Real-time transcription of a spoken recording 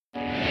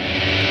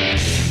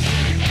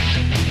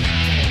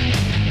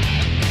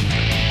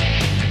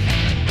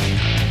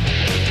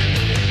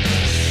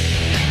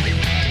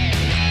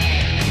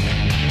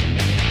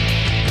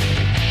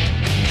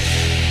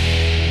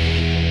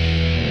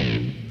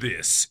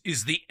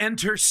is the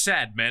Enter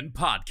Sadmen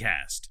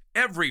podcast.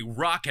 Every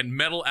rock and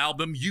metal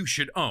album you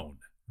should own.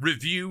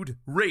 Reviewed,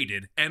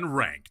 rated, and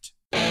ranked.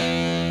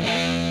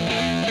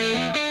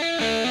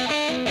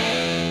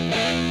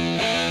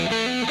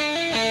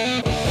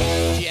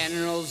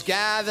 Generals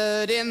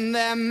gathered in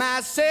their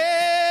masses.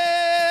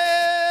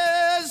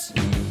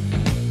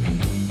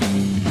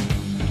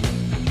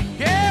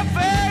 Yeah,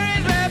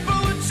 fairies wear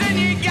boots and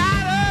you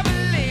gotta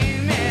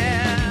believe me.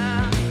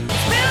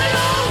 It's been a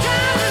long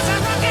time since I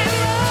rock and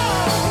roll.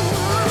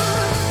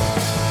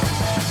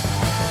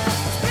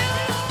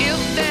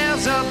 If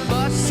there's a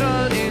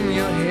bustle in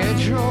your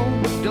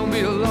hedgerow, don't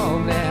be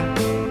alone there.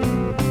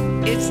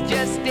 It's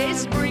just a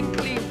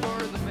sprinkling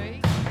for the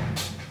maid.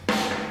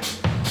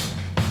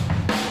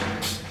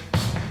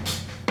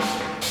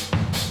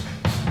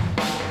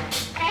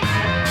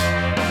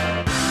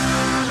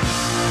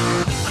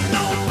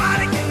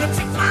 Nobody can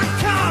take my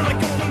car. I'm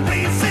gonna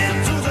race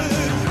into the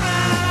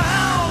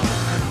ground.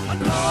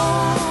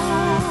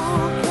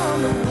 Alone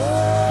on the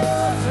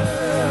water,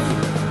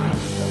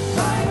 the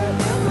fire in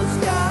the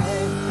sky.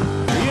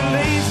 You're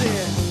lazy,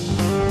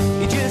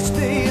 you just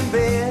stay in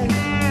bed.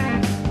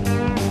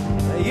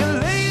 You're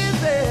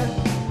lazy,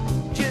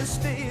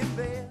 just stay in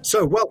bed.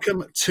 So,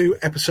 welcome to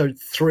episode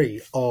 3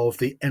 of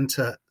the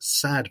Enter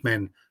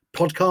Sadmen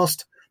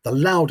podcast, the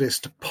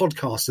loudest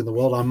podcast in the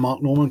world. I'm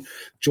Mark Norman.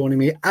 Joining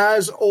me,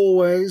 as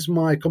always,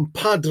 my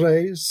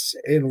compadres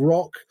in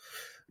rock,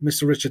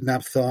 Mr. Richard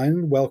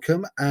Nabthine,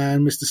 welcome,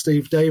 and Mr.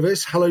 Steve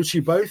Davis. Hello to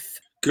you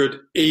both. Good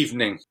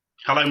evening.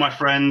 Hello, my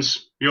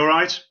friends. You all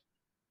right?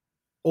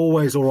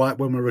 Always all right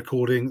when we're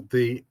recording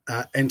the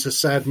Enter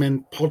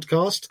Sadmen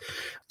podcast.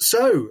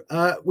 So,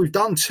 we've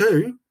done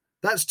 2.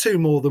 That's 2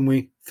 more than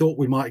we thought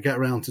we might get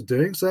around to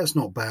doing, so that's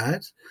not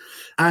bad.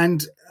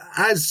 And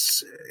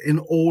as in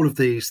all of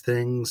these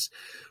things,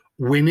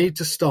 we need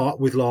to start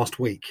with last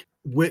week,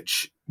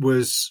 which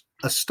was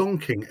a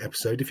stonking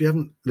episode. If you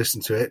haven't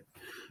listened to it,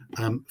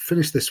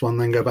 finish this one,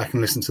 then go back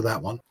and listen to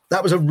that one.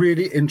 That was a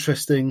really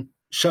interesting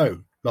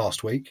show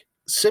last week,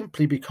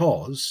 simply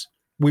because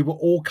we were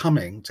all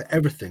coming to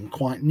everything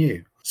quite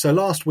new. So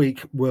last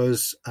week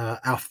was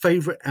our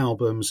favourite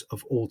albums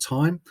of all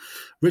time.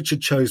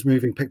 Richard chose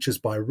Moving Pictures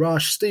by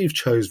Rush. Steve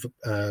chose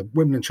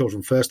Women and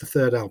Children First, the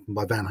third album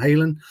by Van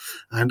Halen.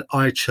 And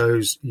I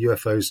chose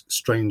UFO's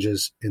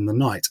Strangers in the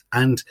Night.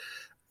 And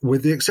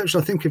with the exception,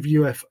 I think, of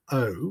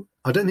UFO,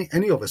 I don't think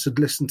any of us had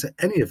listened to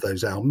any of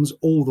those albums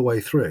all the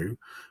way through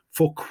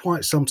for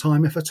quite some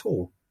time, if at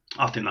all.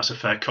 I think that's a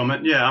fair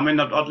comment. Yeah, I mean,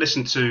 I'd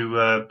listen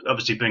to,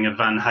 obviously being a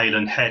Van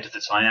Halen head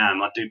that I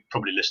am, I do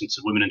probably listen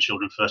to Women and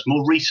Children First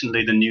more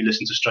recently than you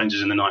listen to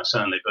Strangers in the Night,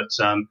 certainly. But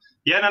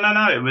yeah,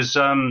 no. It was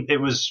a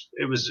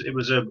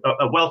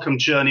welcome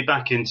journey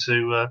back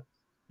into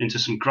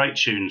some great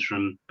tunes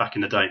from back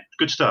in the day.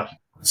 Good stuff.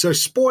 So,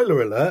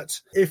 spoiler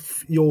alert,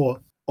 if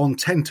you're on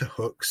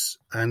tenterhooks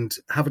and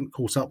haven't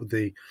caught up with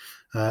the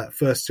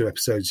first 2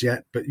 episodes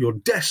yet, but you're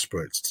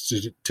desperate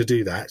to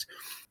do that,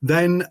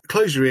 then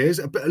close your ears,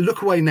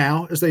 look away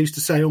now, as they used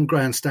to say on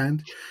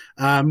Grandstand,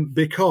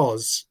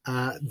 because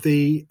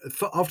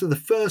after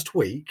the first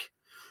week,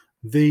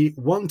 the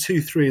 1,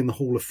 2, 3 in the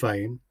Hall of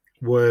Fame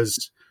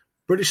was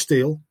British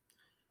Steel,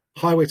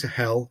 Highway to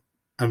Hell,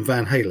 and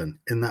Van Halen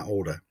in that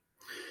order.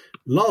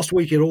 Last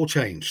week, it all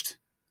changed.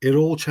 It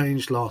all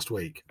changed last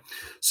week.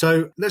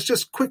 So let's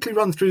just quickly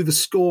run through the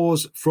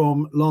scores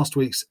from last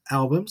week's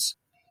albums.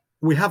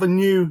 We have a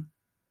new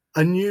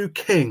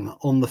king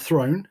on the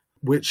throne,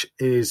 which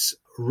is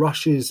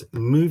Rush's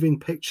Moving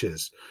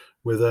Pictures,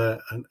 with a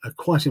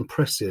quite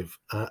impressive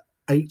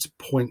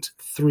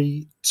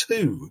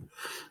 8.32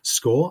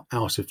 score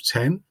out of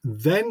 10.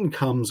 Then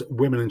comes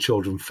Women and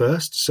Children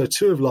First. So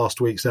 2 of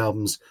last week's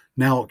albums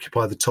now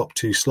occupy the top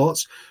 2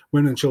 slots.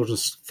 Women and Children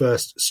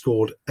First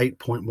scored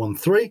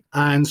 8.13.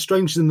 And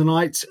Strangers in the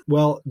Night,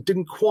 well,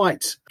 didn't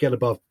quite get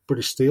above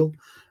British Steel,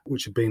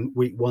 which had been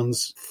week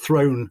 1's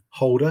throne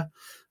holder.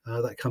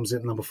 That comes in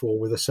at number 4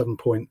 with a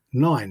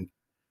 7.9.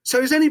 So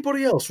is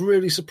anybody else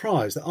really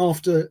surprised that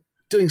after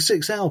doing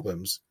 6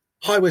 albums,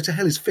 Highway to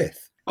Hell is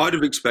 5th? I'd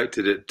have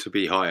expected it to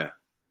be higher.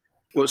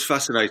 What's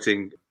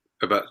fascinating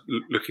about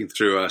looking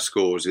through our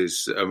scores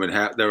is, I mean,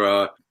 how there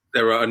are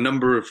a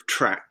number of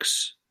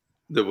tracks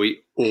that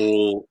we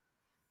all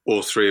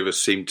 3 of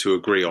us seem to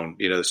agree on.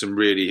 You know, there's some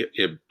really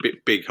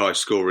big high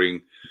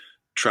scoring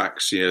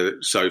tracks,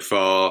 so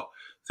far.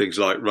 Things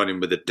like Running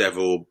with the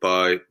Devil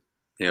by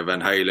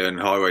Van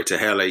Halen, Highway to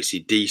Hell,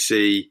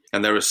 AC/DC,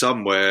 and there are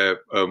some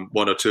where 1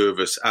 or 2 of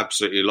us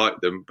absolutely like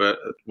them, but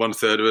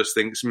 1/3 of us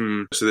thinks,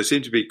 So there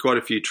seem to be quite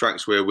a few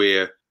tracks where we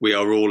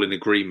are all in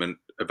agreement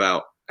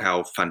about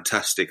how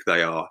fantastic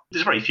they are.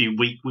 There's very few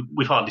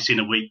we've hardly seen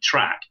a weak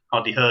track,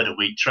 hardly heard a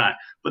weak track,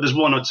 but there's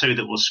 1 or 2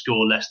 that will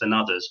score less than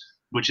others,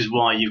 which is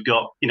why you've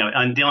got,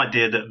 and the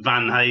idea that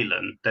Van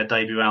Halen, their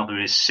debut album,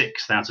 is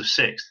 6th out of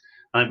 6th.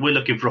 And we're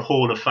looking for a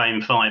Hall of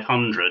Fame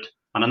 500,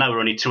 and I know we're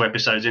only 2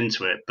 episodes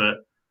into it, but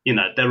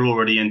they're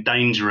already in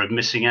danger of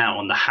missing out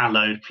on the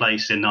hallowed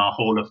place in our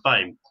Hall of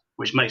Fame,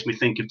 which makes me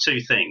think of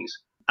 2 things.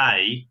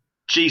 A,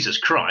 Jesus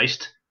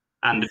Christ,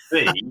 and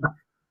B,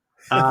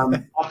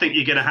 I think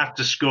you're going to have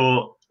to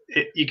score.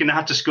 You're going to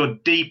have to score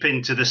deep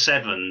into the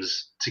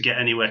sevens to get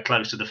anywhere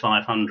close to the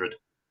 500.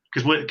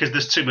 Because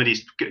there's too many.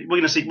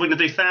 We're going to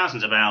do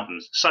thousands of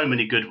albums, so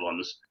many good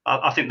ones.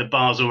 I think the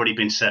bar's already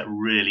been set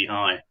really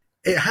high.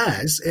 It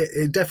has.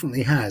 It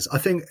definitely has. I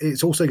think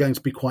it's also going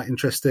to be quite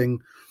interesting.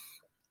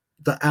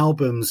 The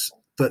albums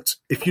that,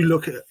 if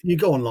you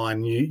go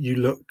online,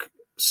 you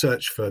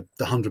search for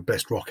the 100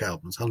 best rock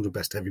albums, 100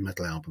 best heavy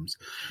metal albums.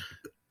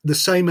 The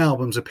same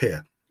albums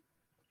appear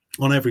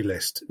on every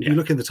list. Yeah. You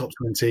look in the top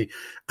 20,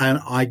 and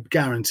I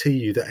guarantee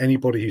you that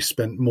anybody who's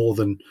spent more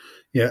than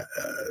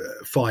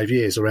 5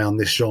 years around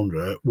this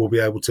genre will be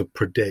able to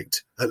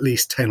predict at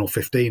least 10 or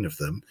 15 of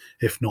them,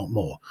 if not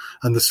more.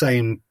 And the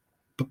same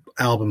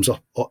albums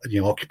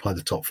occupy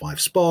the top 5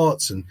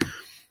 spots. And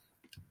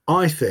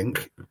I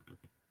think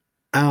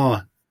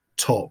our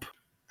top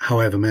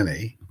however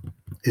many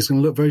is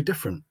going to look very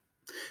different,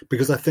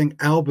 because I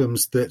think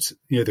albums that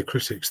the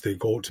critics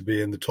think ought to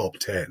be in the top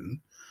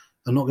 10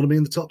 are not going to be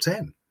in the top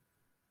 10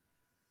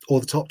 or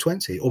the top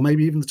 20 or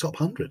maybe even the top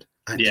 100.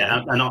 Actually.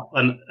 Yeah, and not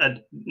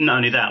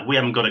only that, we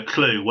haven't got a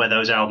clue where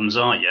those albums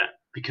are yet,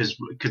 because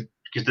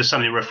there's so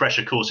many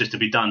refresher courses to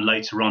be done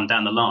later on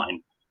down the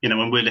line.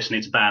 When we're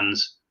listening to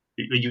bands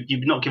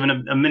you've not given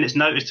a minute's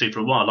notice to for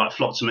a while, like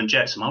Flotsam and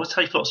Jetsam. I always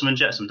take Flotsam and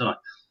Jetsam, don't I?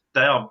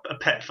 They are a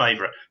pet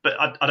favourite, but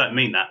I don't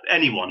mean that.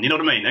 Anyone, you know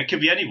what I mean? It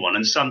could be anyone,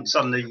 and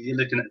suddenly you're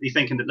looking at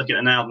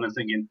an album and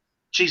thinking,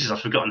 Jesus,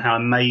 I've forgotten how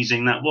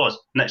amazing that was.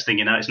 Next thing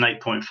you know, it's an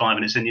 8.5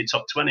 and it's in your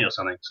top 20 or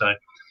something. So,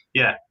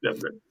 yeah,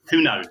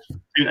 who knows?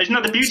 Isn't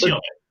that the beauty of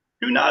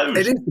it? Who knows?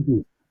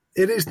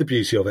 It is the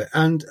beauty of it.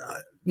 And,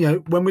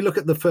 when we look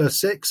at the first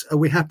 6, are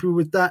we happy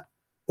with that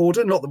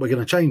order? Not that we're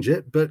going to change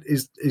it, but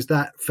is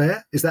that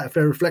fair? Is that a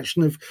fair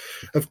reflection of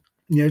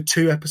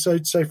 2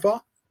 episodes so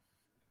far?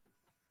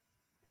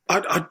 I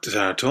don't know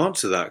how to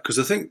answer that, because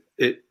I think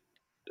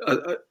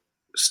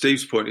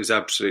Steve's point is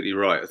absolutely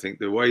right. I think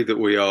the way that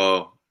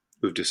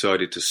we've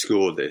decided to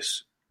score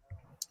this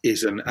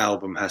is an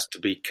album has to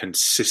be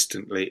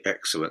consistently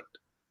excellent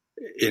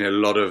in a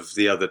lot of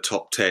the other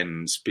top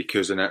 10s,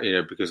 because an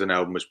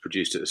album was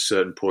produced at a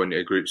certain point in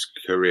a group's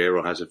career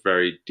or has a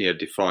very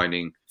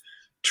defining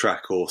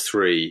track or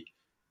 3.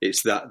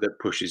 It's that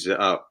pushes it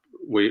up.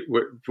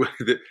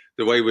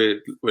 The way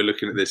we're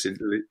looking at this in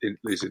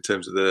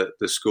terms of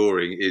the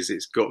scoring is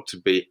it's got to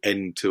be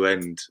end to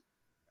end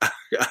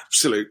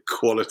absolute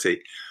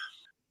quality.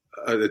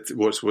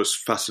 What's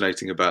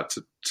fascinating about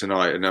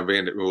tonight, and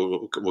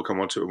we'll come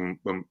on to it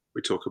when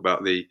we talk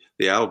about the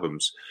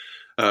albums.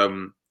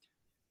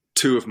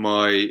 2 of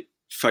my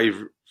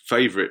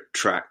favorite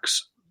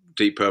tracks,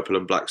 Deep Purple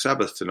and Black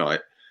Sabbath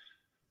tonight,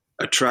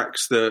 are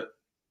tracks that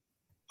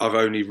I've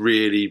only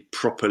really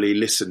properly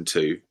listened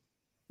to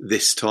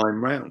this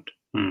time round.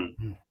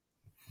 Mm-hmm.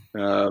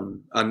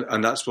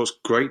 And that's what's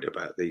great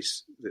about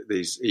these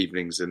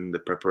evenings and the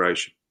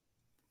preparation.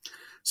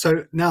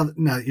 So now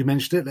you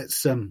mentioned it,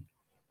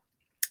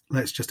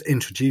 let's just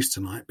introduce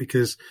tonight,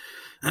 because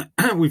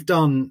we've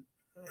done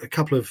a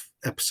couple of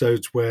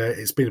episodes where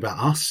it's been about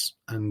us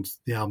and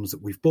the albums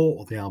that we've bought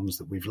or the albums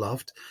that we've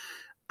loved.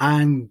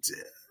 And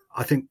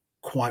I think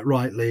quite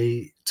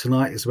rightly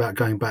tonight is about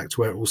going back to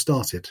where it all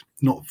started,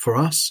 not for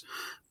us,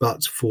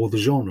 but for the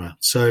genre.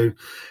 So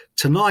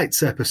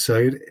tonight's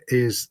episode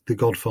is The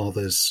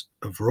Godfathers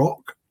of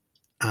Rock.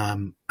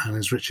 And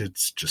as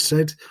Richard's just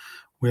said,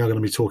 we are going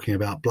to be talking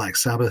about Black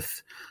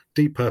Sabbath,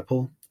 Deep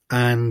Purple,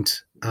 and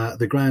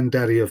the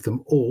granddaddy of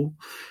them all,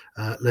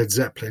 Led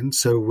Zeppelin.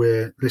 So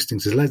we're listening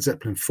to Led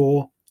Zeppelin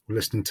 4, we're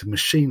listening to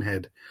Machine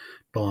Head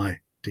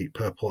by Deep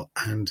Purple,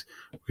 and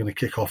we're going to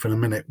kick off in a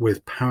minute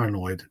with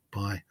Paranoid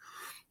by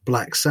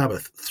Black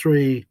Sabbath.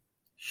 3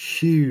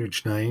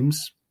 huge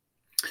names,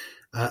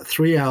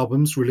 3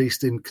 albums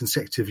released in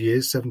consecutive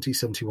years, 70,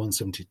 71,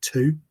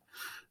 72.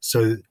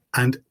 So,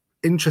 and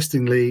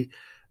interestingly,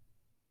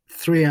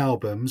 3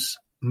 albums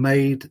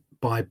made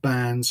by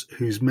bands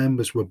whose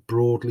members were,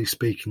 broadly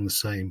speaking, the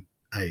same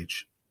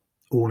age,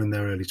 all in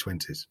their early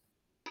 20s.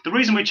 The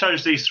reason we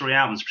chose these 3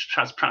 albums,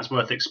 perhaps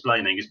worth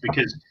explaining, is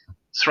because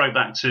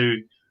throwback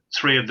to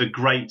 3 of the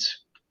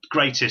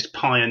greatest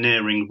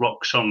pioneering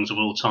rock songs of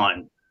all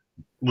time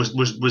was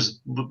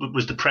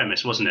the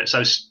premise, wasn't it?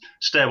 So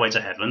Stairway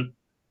to Heaven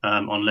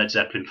on Led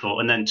Zeppelin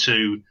 4, and then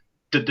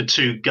the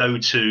 2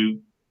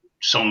 go-to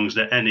songs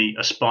that any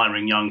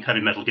aspiring young heavy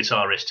metal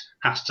guitarist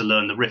has to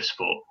learn the riffs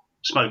for: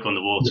 Smoke on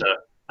the Water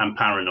and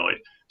Paranoid.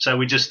 So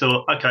we just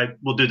thought, okay,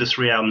 we'll do the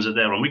 3 albums that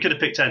they're on. We could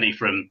have picked any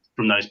from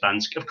those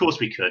bands. Of course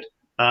we could.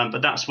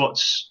 But that's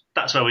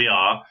where we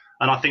are.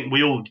 And I think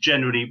we all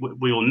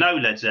know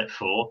Led Zeppelin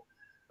 4.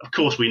 Of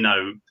course we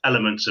know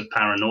elements of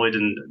Paranoid,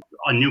 and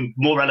I knew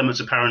more elements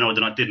of Paranoid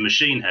than I did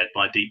Machine Head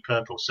by Deep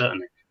Purple,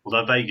 certainly,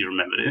 although I vaguely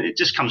remembered it. It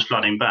just comes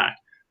flooding back.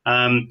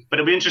 But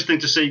it'll be interesting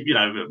to see,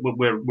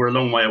 we're a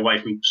long way away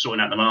from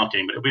sorting out the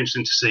marking, but it'll be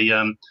interesting to see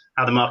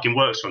how the marking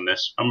works on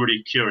this. I'm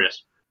really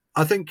curious.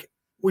 I think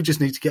we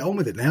just need to get on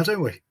with it now,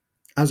 don't we?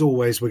 As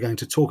always, we're going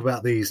to talk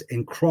about these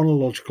in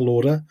chronological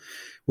order,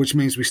 which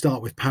means we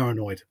start with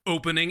Paranoid.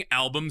 Opening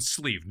album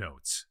sleeve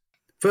notes.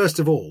 First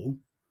of all,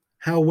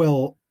 how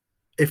well,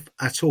 if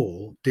at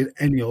all, did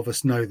any of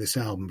us know this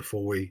album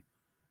before we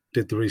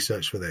did the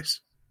research for this?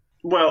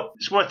 Well,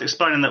 it's worth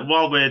explaining that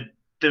while we're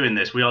doing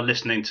this, we are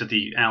listening to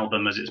the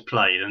album as it's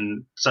played,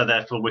 and so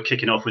therefore we're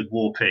kicking off with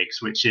War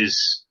Pigs, which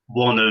is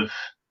one of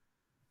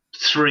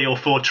 3 or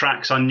 4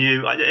 tracks I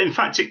knew. In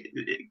fact,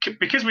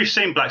 because we've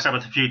seen Black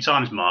Sabbath a few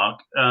times,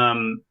 Mark,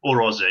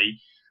 or Ozzy,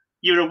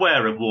 you're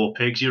aware of War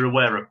Pigs, you're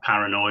aware of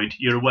Paranoid,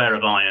 you're aware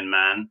of Iron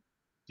Man,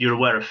 you're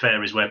aware of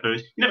Fairies Wear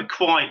Boots. You never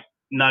quite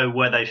know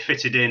where they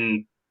fitted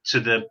in to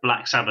the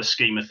Black Sabbath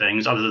scheme of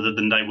things, other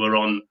than they were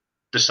on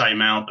the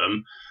same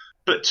album.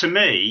 But to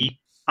me,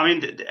 I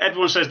mean,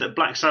 everyone says that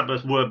Black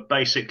Sabbath were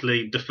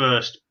basically the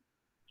first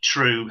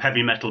true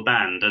heavy metal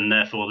band, and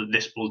therefore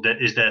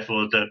is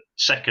therefore the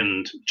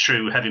second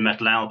true heavy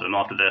metal album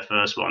after their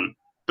first one.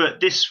 But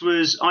this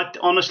was, I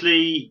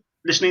honestly,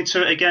 listening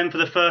to it again for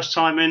the first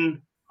time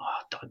in,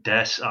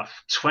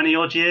 20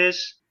 odd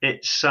years.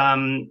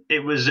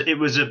 It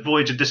was a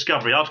voyage of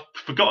discovery. I'd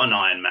forgotten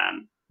Iron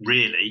Man,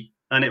 really,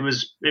 and it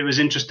was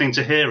interesting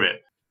to hear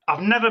it.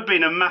 I've never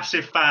been a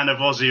massive fan of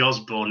Ozzy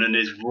Osbourne and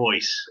his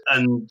voice.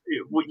 And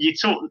you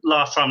talked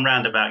last time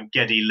round about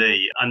Geddy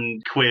Lee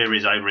and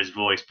queries over his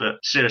voice, but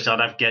seriously,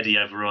 I'd have Geddy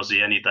over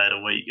Ozzy any day of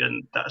the week,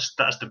 and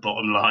that's the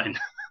bottom line.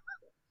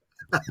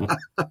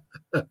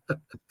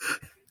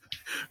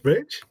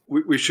 Rich?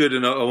 We should,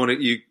 and I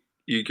wanted you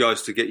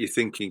guys to get your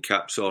thinking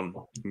caps on.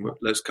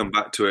 Let's come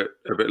back to it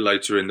a bit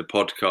later in the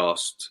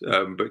podcast.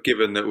 But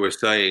given that we're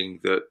saying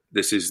that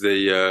this is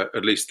the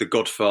at least the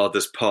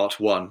Godfather's Part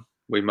 1,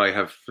 we may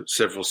have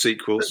several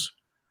sequels.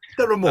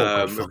 There are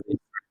more.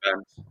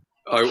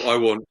 I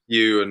want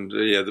you and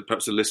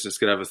perhaps the listeners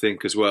can have a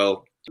think as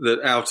well,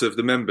 that out of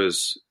the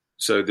members,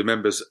 so the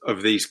members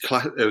of these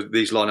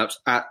lineups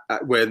at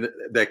where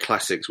they're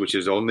classics, which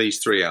is on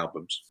these 3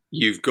 albums,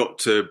 you've got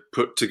to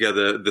put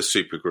together the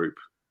supergroup.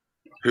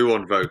 Who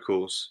on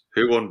vocals,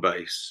 who on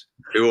bass,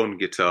 who on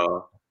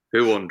guitar,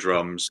 who on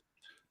drums.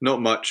 Not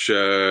much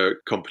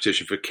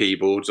competition for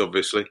keyboards,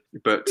 obviously.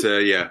 But so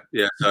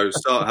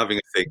start having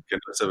a think, and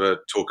let's have a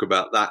talk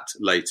about that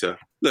later.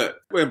 Look,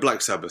 when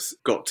Black Sabbath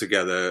got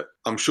together,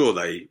 I'm sure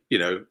they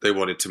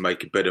wanted to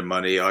make a bit of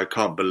money. I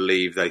can't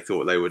believe they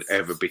thought they would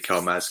ever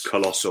become as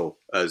colossal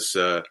as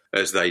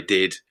they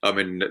did. I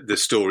mean, the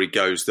story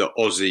goes that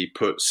Ozzy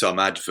put some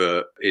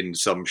advert in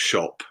some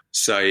shop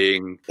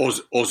saying,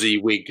 Ozzy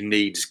Wig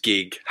needs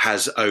gig,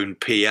 has own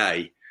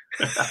PA.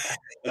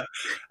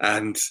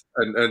 and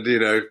they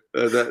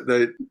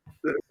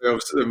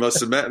must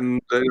have met,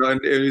 and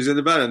he was in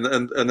the band,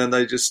 and then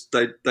they just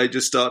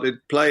started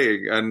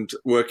playing and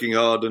working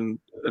hard and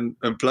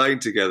playing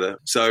together.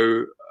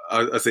 So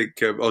I think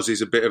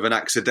Ozzy's a bit of an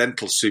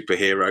accidental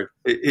superhero.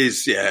 It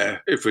is,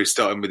 if we're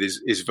starting with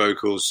his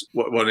vocals,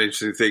 one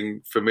interesting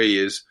thing for me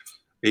is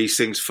he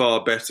sings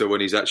far better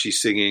when he's actually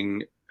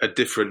singing a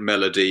different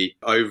melody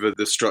over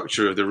the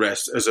structure of the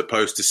rest, as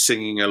opposed to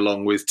singing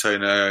along with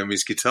Tony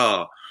Iommi's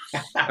guitar.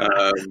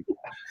 What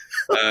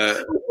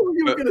were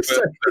you going to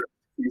say?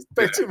 He's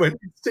better when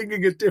he's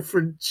singing a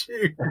different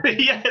tune.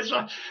 Yeah, it's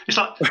like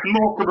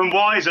Morecambe and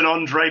Wise and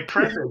Andre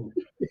Previn.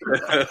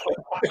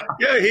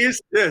 Yeah, he is.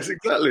 Yes,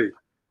 exactly.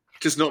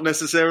 Just not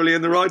necessarily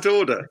in the right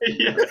order.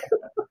 Yeah.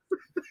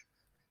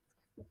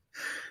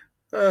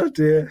 Oh,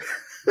 dear.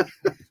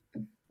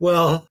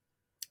 Well,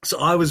 so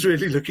I was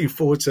really looking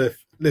forward to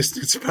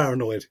listening to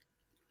Paranoid.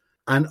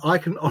 And I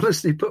can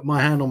honestly put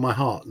my hand on my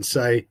heart and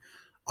say,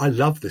 I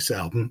love this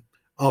album.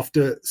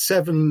 After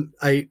 7,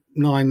 8,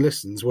 9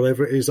 listens,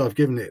 whatever it is I've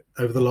given it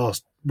over the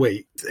last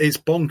week, it's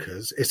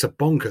bonkers. It's a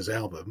bonkers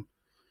album.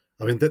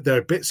 I mean, there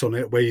are bits on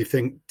it where you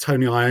think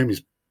Tony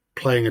Iommi's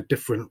playing a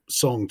different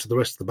song to the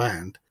rest of the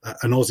band,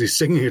 and Ozzy's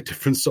singing a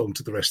different song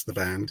to the rest of the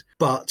band.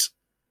 But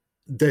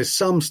there's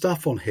some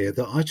stuff on here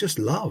that I just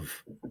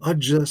love. I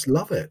just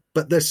love it.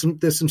 But there's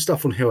some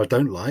stuff on here I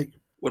don't like.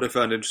 What I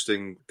found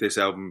interesting, this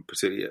album,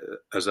 particularly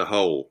as a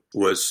whole,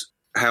 was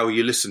how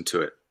you listen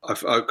to it.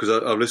 Because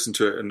I've listened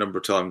to it a number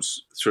of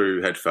times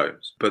through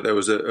headphones, but there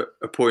was a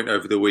point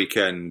over the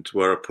weekend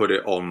where I put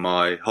it on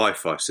my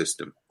hi-fi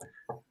system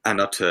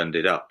and I turned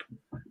it up.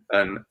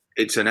 And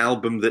it's an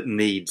album that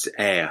needs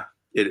air.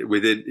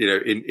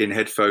 In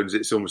headphones,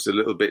 it's almost a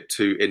little bit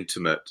too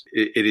intimate.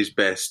 It is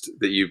best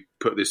that you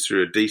put this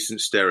through a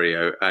decent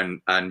stereo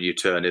and you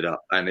turn it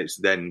up, and it's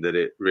then that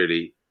it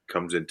really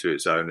comes into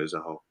its own as a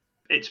whole.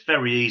 It's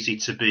very easy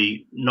to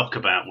be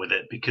knockabout with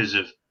it because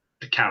of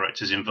the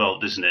characters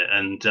involved, isn't it?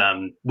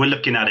 And we're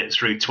looking at it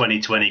through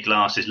 2020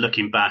 glasses,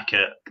 looking back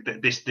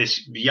at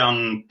this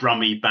young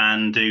Brummie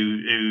band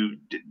who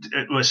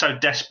were so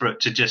desperate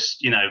to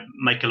just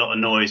make a lot of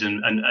noise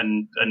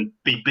and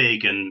be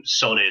big and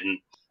solid,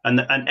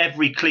 and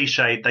every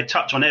cliche, they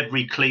touch on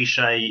every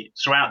cliche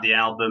throughout the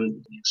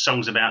album.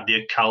 Songs about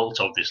the occult,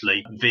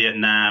 obviously,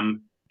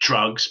 Vietnam,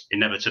 drugs,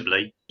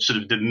 inevitably,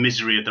 sort of the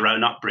misery of their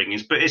own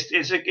upbringings. But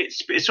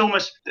it's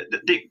almost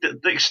the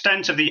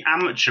extent of the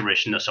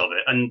amateurishness of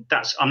it, and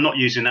I'm not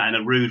using that in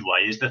a rude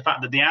way, is the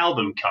fact that the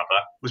album cover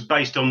was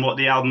based on what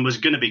the album was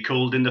going to be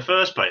called in the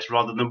first place,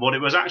 rather than what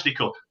it was actually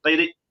called.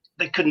 They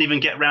couldn't even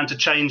get around to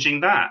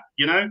changing that,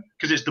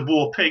 because it's the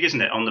War Pig,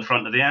 isn't it, on the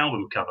front of the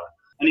album cover.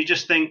 And you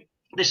just think,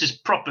 this is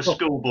proper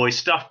schoolboy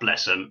stuff,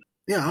 bless them.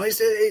 Yeah,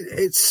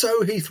 it's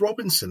so Heath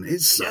Robinson.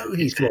 Heath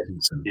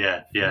Robinson.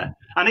 Yeah.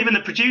 And even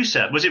the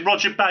producer, was it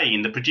Roger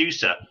Bain, the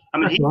producer? I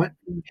mean,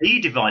 he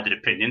divided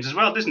opinions as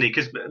well, doesn't he?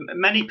 Because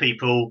many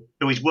people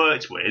who he's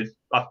worked with,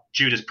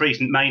 Judas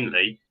Priest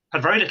mainly,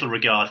 had very little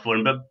regard for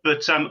him.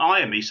 But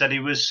Iommi said he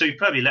was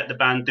superb. He let the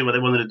band do what they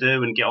wanted to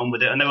do and get on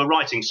with it. And they were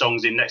writing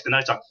songs in next to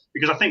no time.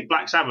 Because I think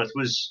Black Sabbath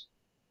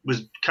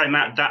came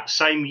out that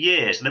same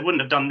year, so they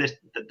wouldn't have done this.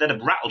 They'd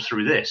have rattled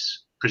through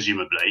this,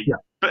 presumably. Yeah.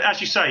 But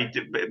as you say,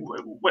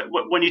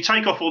 when you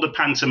take off all the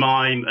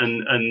pantomime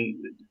and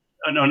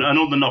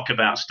all the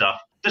knockabout stuff,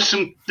 there's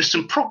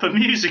some proper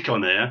music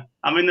on there.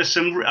 I mean,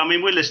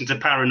 we listen to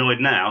Paranoid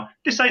now.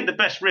 This ain't the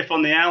best riff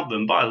on the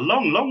album by a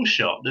long, long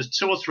shot. There's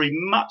 2 or 3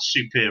 much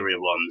superior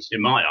ones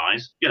in my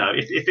eyes.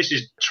 If this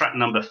is track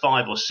number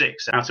 5 or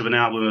 6 out of an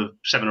album of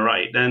 7 or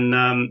 8, then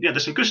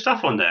there's some good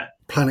stuff on there.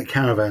 Planet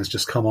Caravan's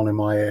just come on in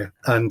my ear,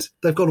 and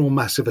they've gone all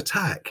Massive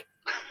Attack.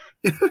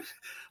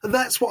 And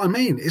that's what I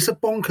mean. It's a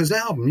bonkers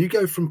album. You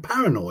go from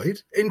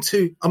Paranoid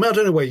into, I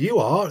don't know where you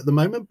are at the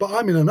moment, but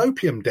I'm in an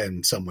opium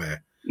den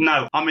somewhere.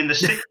 No, I'm in the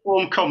sixth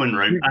form common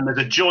room, and there's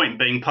a joint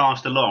being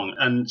passed along,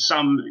 and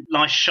some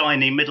nice,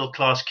 shiny,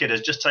 middle-class kid has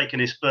just taken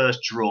his first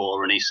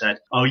draw, and he said,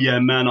 "Oh yeah,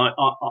 man,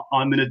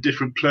 I'm in a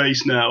different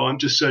place now. I'm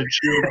just so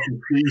chilled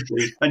and peaceful."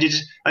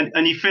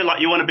 And you feel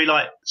like you want to be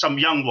like some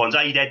young ones,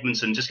 Ade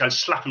Edmondson, just go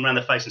slap him around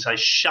the face and say,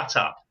 "Shut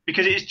up,"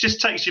 because it just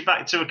takes you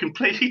back to a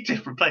completely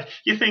different place.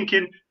 You're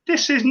thinking,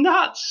 this is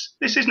nuts.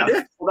 This is nuts.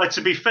 Yeah. Although,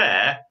 to be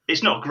fair,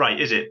 it's not great,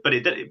 is it?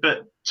 But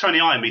Tony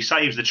Iommi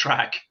saves the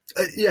track.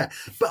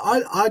 But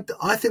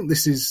I think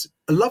this is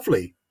a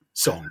lovely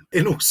song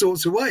in all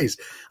sorts of ways.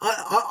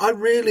 I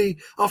really,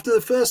 after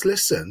the first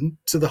listen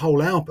to the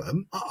whole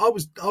album, I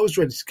was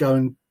ready to go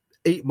and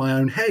eat my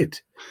own head.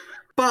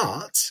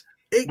 But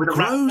it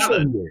grows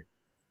on you.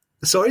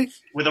 Sorry?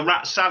 With a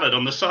rat salad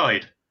on the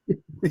side.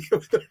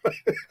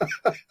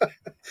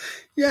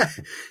 Yeah,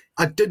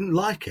 I didn't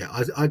like it.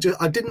 I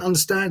didn't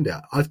understand it.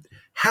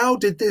 How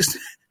did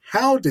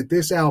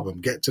this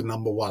album get to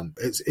number 1?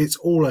 It's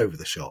all over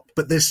the shop,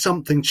 but there's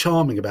something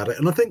charming about it.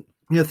 And I think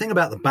the thing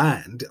about the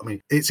band, I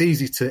mean, it's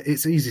easy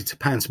to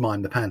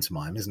pantomime the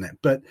pantomime, isn't it?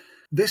 But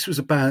this was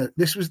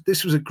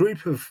a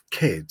group of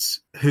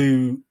kids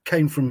who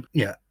came from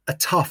a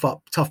tough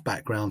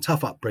background,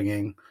 tough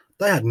upbringing.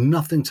 They had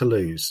nothing to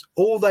lose.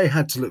 All they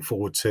had to look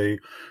forward to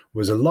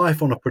was a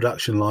life on a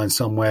production line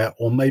somewhere,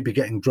 or maybe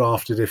getting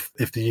drafted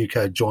if the UK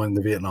had joined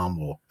the Vietnam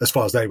War, as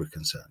far as they were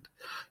concerned.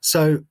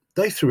 So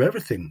they threw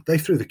everything. They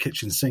threw the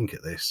kitchen sink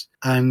at this,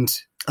 and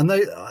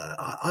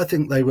I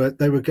think they were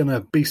going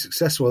to be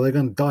successful. They're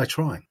going to die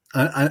trying,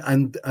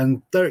 and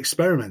they're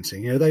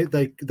experimenting.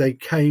 They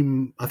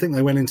came. I think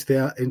they went into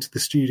the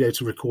studio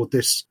to record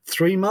this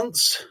 3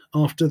 months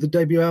after the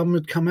debut album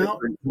had come out.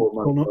 3 or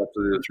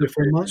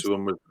 4 months.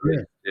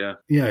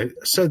 Yeah.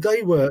 So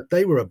they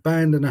were a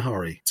band in a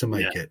hurry to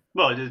make it.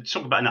 Well,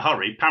 talk about in a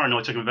hurry.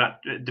 Paranoid took about,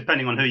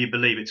 depending on who you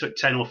believe, it took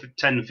 10,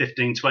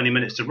 15, 20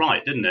 minutes to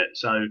write, didn't it?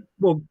 So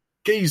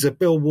geezer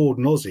Bill Ward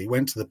and Ozzy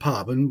went to the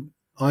pub, and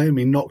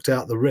Iommi knocked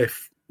out the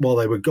riff while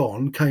they were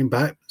gone, came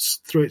back,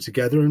 threw it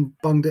together, and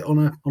bunged it on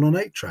an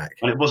 8-track.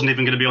 And it wasn't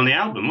even going to be on the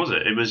album, was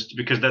it? It was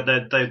because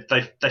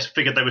they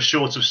figured they were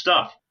short of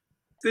stuff.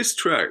 This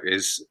track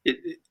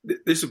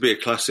this would be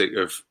a classic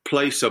of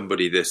play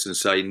somebody this and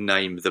say,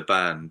 name the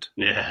band.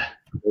 Yeah.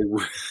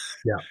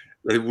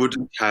 They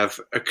wouldn't have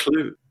a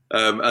clue.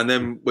 And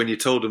then when you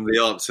told them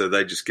the answer,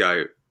 they just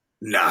go,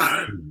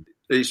 no.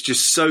 It's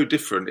just so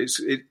different.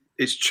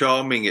 It's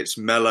charming. It's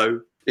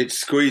mellow. It's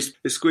squeezed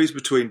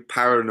between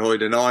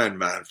Paranoid and Iron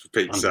Man, for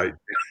Pete's sake.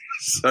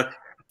 So.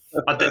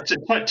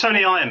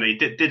 Tony Iommi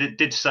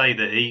did say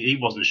that he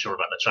wasn't sure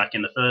about the track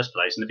in the first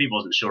place, and if he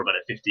wasn't sure about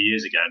it 50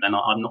 years ago, then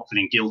I'm not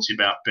feeling guilty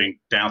about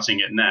doubting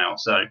it now.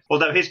 So,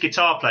 although his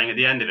guitar playing at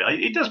the end of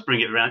it does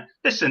bring it around.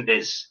 It's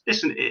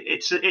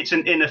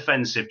an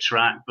inoffensive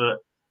track, but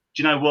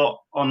do you know what?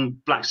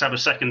 On Black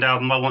Sabbath's second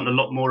album, I want a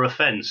lot more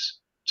offence.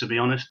 To be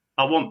honest,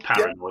 I want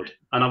Paranoid,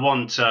 and I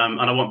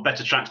want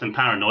better tracks than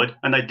Paranoid,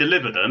 and they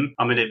deliver them.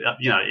 I mean,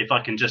 if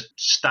I can just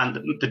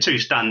the 2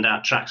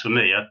 standout tracks for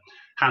me are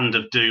Hand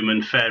of Doom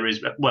and Fair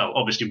Is, well,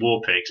 obviously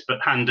War Pigs,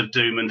 but Hand of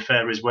Doom and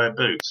Fair Is Wear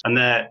Boots, and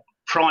they're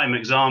prime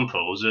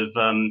examples of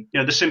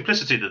the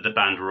simplicity that the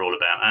band were all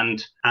about,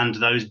 and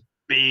those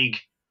big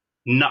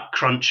nut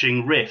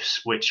crunching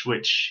riffs, which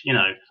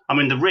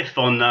the riff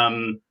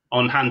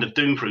on Hand of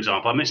Doom, for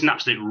example, it's an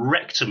absolute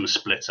rectum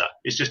splitter.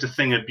 It's just a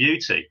thing of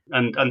beauty.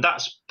 And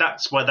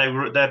that's where they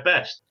were at their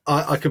best.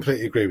 I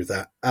completely agree with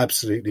that.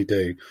 Absolutely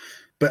do.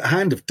 But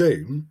Hand of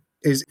Doom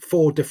is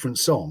 4 different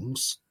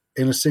songs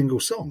in a single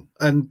song.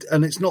 And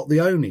it's not the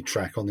only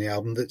track on the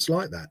album that's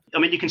like that. I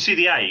mean, you can see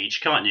the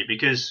age, can't you?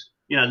 Because,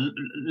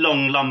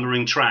 long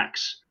lumbering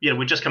tracks,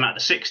 we've just come out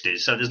of the 60s,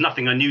 so there's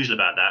nothing unusual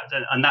about that.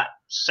 And that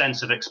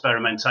sense of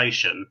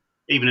experimentation,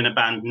 even in a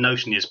band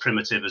notionally as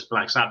primitive as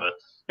Black Sabbath,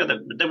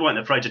 they weren't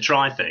afraid to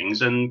try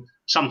things, and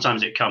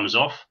sometimes it comes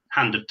off.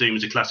 Hand of Doom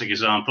is a classic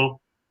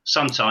example.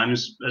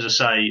 Sometimes, as I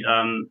say,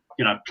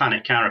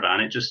 Planet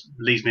Caravan, it just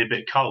leaves me a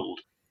bit cold.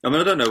 I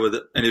mean, I don't know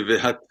whether any of it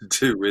had to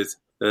do with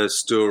a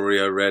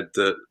story I read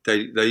that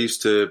they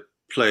used to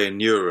play in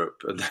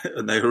Europe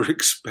and they were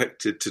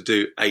expected to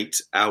do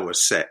 8-hour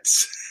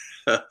sets.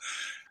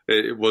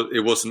 It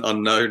wasn't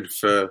unknown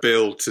for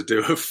Bill to do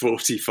a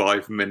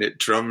 45-minute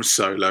drum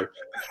solo.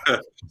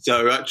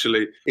 So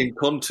actually, in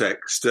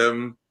context,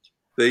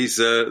 these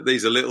are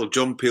little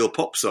John Peel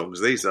pop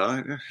songs. These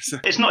are.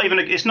 It's not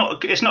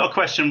a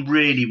question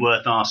really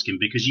worth asking,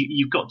 because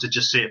you've got to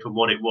just see it for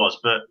what it was.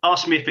 But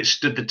ask me if it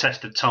stood the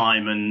test of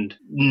time, and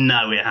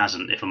no, it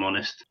hasn't. If I'm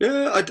honest.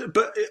 Yeah,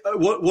 but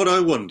what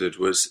I wondered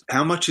was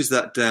how much is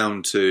that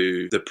down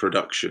to the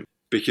production?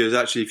 Because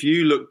actually, if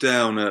you look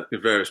down at the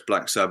various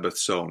Black Sabbath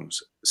songs,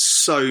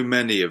 so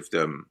many of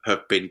them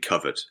have been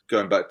covered.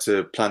 Going back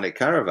to Planet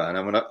Caravan,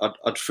 I mean,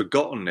 I'd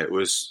forgotten it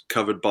was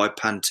covered by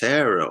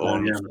Pantera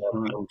on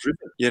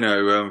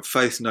Driven.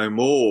 Faith No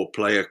More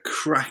play a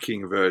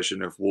cracking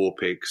version of War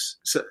Pigs.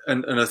 So,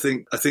 and I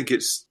think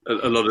it's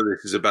a lot of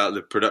this is about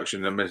the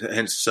production. I mean,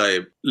 hence to say,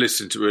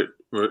 listen to it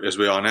as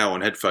we are now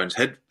on headphones.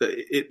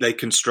 They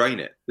constrain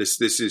it.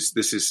 This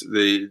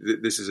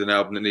is an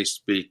album that needs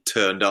to be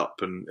turned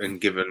up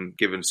and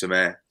given some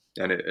air,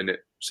 and it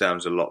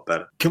sounds a lot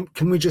better.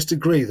 Can we just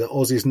agree that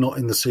Ozzy's not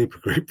in the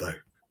supergroup though?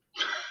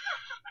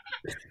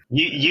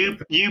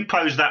 You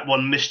posed that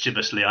one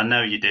mischievously. I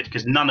know you did,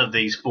 because none of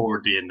these four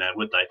would be in there,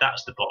 would they?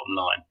 That's the bottom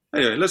line.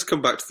 Anyway, let's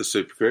come back to the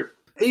supergroup.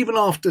 Even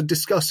after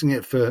discussing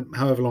it for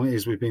however long it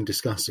is we've been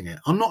discussing it,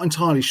 I'm not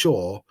entirely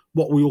sure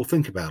what we all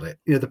think about it.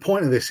 The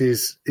point of this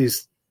is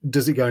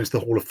does it go into the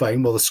Hall of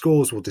Fame? Well, the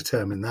scores will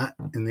determine that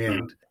in the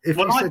end.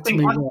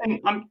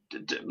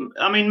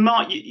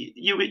 Mark,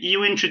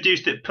 you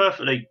introduced it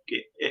perfectly.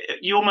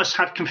 You almost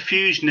had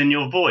confusion in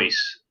your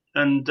voice,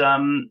 and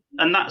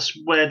that's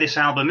where this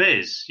album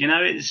is.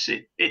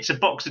 It's a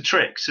box of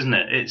tricks, isn't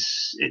it?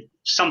 It's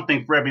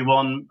something for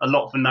everyone, a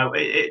lot for no.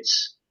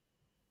 It's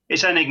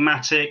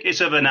enigmatic.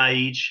 It's of an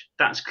age,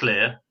 that's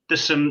clear.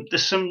 There's some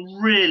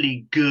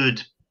really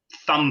good,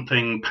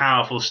 thumping,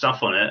 powerful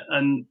stuff on it,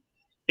 and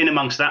in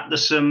amongst that,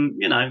 there's some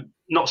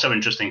not so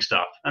interesting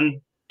stuff.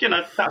 And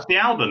that's the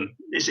album.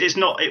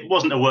 It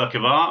wasn't a work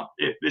of art.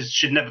 It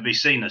should never be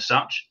seen as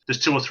such.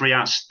 There's 2 or 3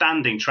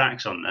 outstanding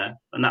tracks on there,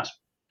 and that's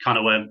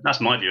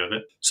my view of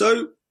it.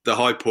 So the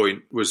high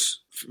point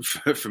was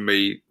for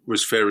me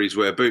was Fairies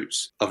Wear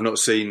Boots. I've not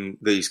seen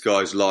these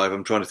guys live.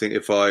 I'm trying to think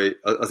if I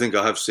think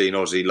I have seen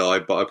Ozzy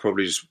live, but I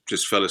probably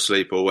just fell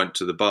asleep or went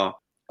to the bar.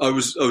 I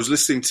was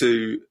listening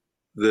to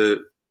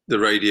the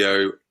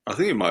radio. I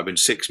think it might have been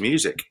Six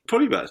Music,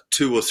 probably about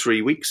 2 or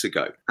 3 weeks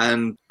ago.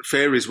 And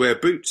Fairies Wear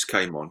Boots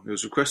came on. It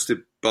was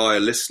requested by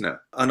a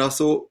listener. And I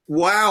thought,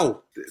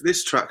 wow,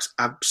 this track's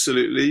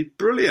absolutely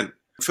brilliant.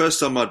 First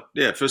time I'd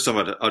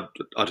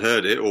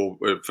heard it, or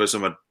first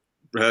time I'd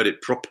heard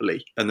it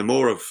properly. And the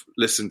more I've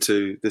listened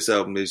to this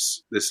album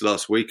this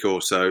last week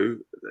or so,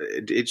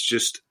 it's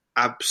just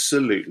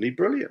absolutely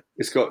brilliant.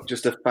 It's got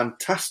just a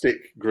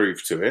fantastic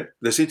groove to it.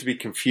 There seem to be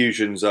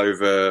confusions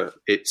over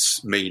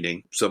its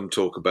meaning. Some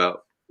talk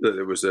about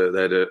that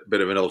they had a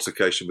bit of an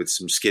altercation with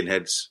some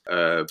skinheads,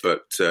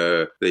 but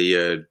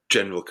the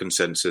general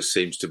consensus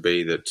seems to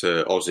be that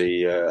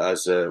Ozzy,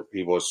 as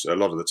he was a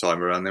lot of the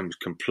time around then, was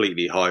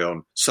completely high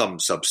on some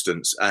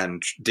substance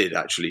and did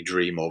actually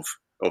dream of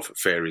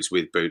Fairies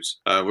with Boots,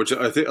 which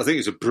I think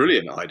is a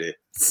brilliant idea.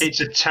 It's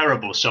a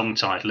terrible song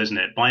title, isn't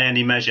it? By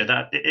any measure,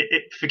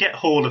 forget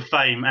Hall of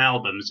Fame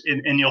albums.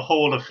 In your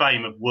Hall of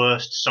Fame of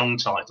worst song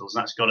titles,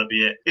 that's got to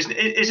be it.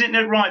 Isn't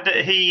it right that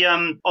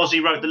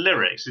Ozzy wrote the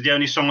lyrics? The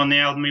only song on the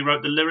album he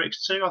wrote the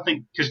lyrics to, I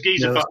think, because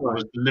Geezer Butler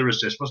was the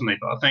lyricist, wasn't he?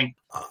 But I think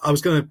I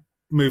was going to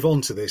move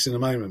on to this in a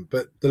moment,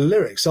 but the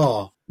lyrics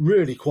are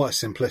really quite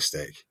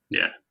simplistic.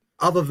 Yeah.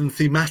 Other than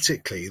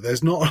thematically,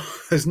 there's not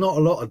a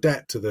lot of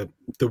depth to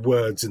the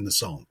words in the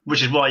song.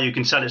 Which is why you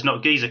can tell it's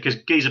not Geezer, because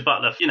Geezer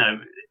Butler,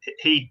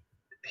 he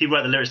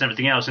wrote the lyrics and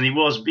everything else, and he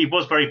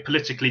was very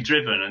politically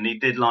driven, and he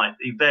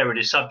varied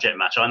his subject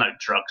matter. I know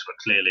drugs were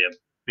clearly a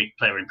big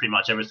player in pretty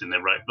much everything they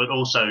wrote, but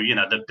also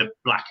the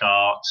black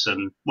arts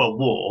and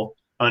war.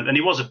 And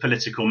he was a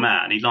political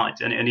man. He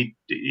liked, and he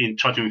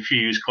tried to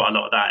infuse quite a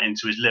lot of that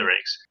into his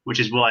lyrics, which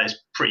is why it's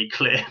pretty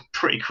clear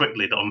pretty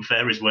quickly that on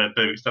Fairies Wear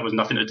Boots, that was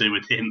nothing to do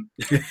with him.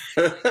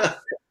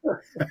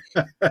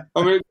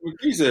 I mean,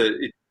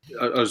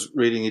 I was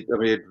reading it. I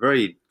mean, he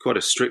had quite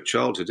a strict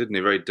childhood, didn't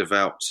he? Very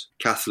devout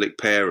Catholic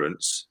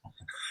parents.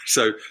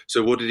 So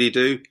what did he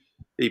do?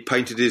 He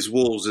painted his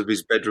walls of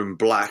his bedroom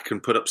black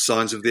and put up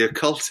signs of the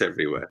occult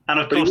everywhere. And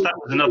of course, that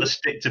was another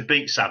stick to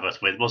beat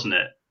Sabbath with, wasn't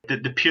it?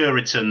 The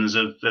Puritans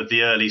of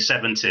the early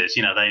 70s,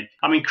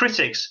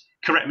 critics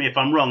correct me if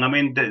I'm wrong. I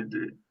mean,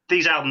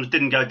 these albums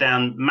didn't go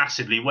down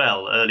massively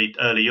well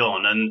early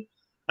on,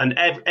 and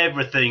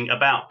everything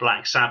about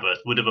Black Sabbath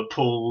would have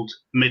appalled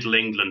Middle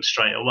England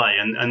straight away.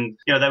 And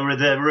they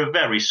were a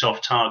very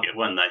soft target,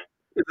 weren't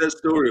they? That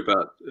story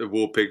about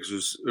War Pigs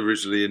was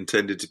originally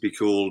intended to be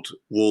called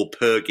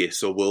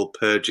Walpurgis or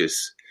Walpurgis,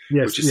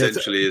 which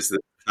essentially is the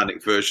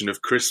Panic version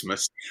of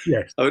Christmas.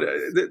 Yes. I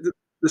mean,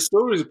 the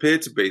stories appear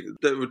to be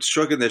that they would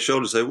shrug their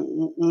shoulders and say,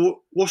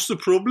 what's the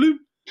problem?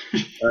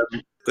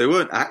 They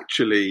weren't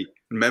actually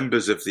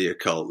members of the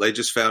occult. They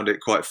just found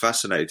it quite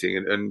fascinating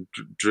and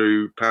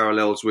drew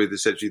parallels with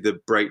essentially the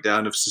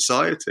breakdown of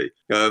society.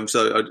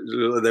 So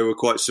they were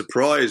quite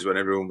surprised when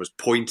everyone was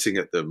pointing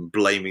at them,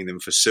 blaming them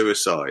for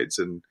suicides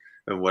and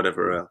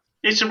whatever else.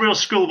 It's a real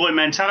schoolboy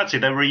mentality.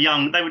 They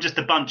were just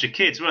a bunch of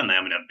kids, weren't they?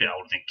 I mean, a bit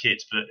older than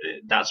kids, but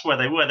that's where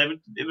they were.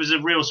 It was a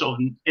real sort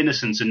of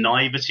innocence and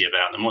naivety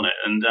about them, wasn't it?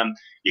 And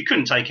you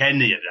couldn't take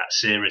any of that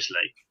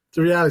seriously.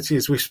 The reality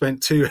is we've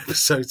spent 2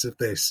 episodes of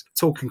this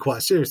talking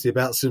quite seriously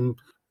about some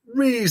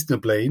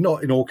reasonably,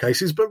 not in all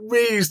cases, but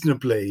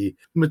reasonably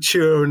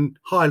mature and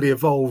highly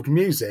evolved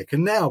music.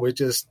 And now we're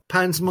just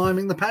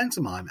pantomiming the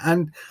pantomime.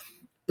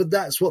 But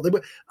that's what they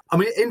were. I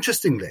mean,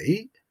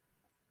 interestingly,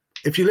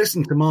 if you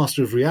listen to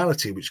Master of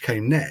Reality, which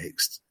came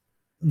next,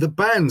 the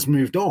band's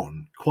moved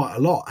on quite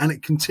a lot, and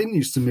it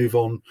continues to move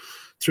on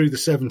through the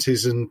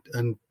 70s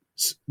and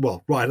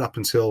right up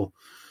until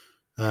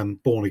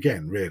Born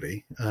Again,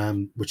 really,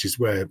 which is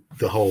where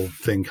the whole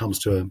thing comes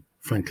to a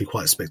frankly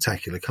quite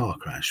spectacular car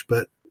crash.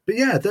 But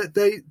yeah,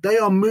 they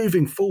are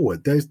moving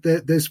forward.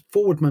 There's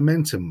forward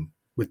momentum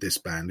with this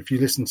band. If you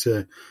listen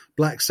to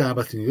Black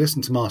Sabbath and you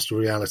listen to Master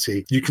of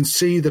Reality, you can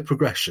see the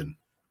progression.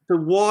 So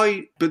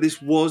why? But this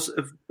was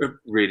a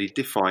really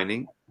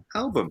defining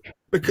album.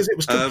 Because it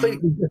was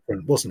completely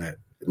different, wasn't it?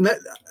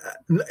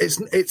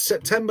 It's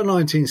September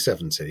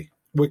 1970.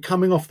 We're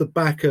coming off the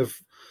back of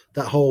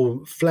that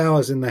whole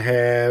Flowers in the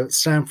Hair,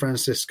 San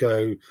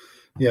Francisco,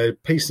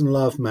 Peace and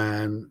Love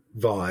Man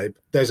vibe.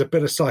 There's a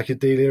bit of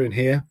psychedelia in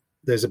here.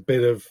 There's a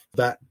bit of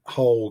that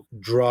whole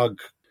drug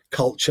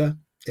culture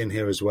in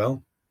here as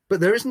well.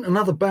 But there isn't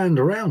another band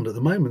around at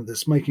the moment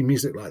that's making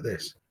music like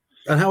this.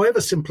 And however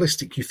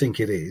simplistic you think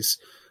it is,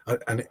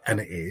 and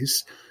it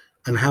is,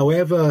 and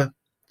however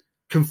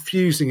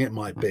confusing it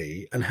might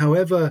be, and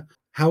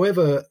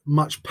however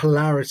much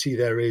polarity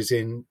there is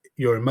in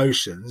your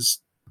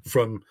emotions,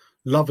 from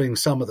loving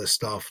some of the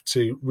stuff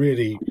to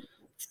really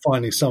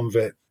finding some of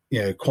it,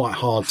 quite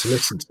hard to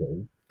listen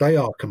to, they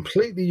are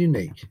completely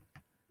unique.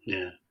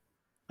 Yeah.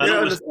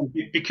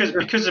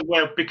 Because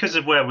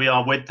of where we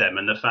are with them,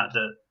 and the fact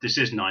that this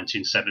is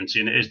 1970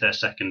 and it is their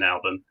second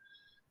album,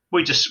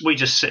 we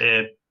just sit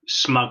here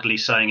smugly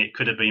saying it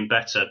could have been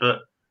better. But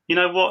you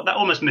know what? That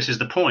almost misses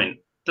the point,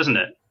 doesn't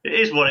it? It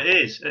is what it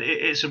is.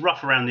 It's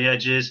rough around the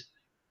edges.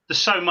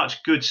 There's so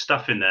much good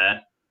stuff in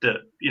there that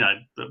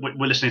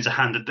we're listening to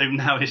Hand of Doom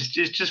now. It's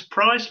just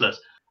priceless.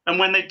 And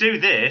when they do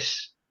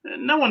this,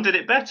 no one did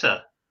it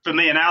better. For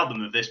me, an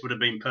album of this would have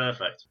been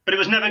perfect, but it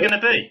was never going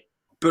to be.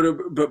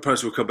 But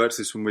perhaps we'll come back to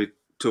this when we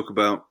talk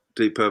about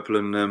Deep Purple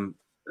and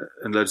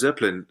Led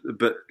Zeppelin.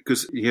 But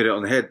because you hit it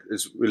on the head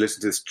as we listen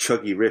to this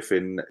chuggy riff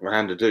in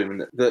Hand of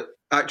Doom, that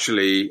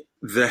actually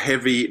the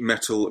heavy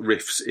metal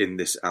riffs in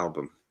this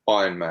album,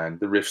 Iron Man,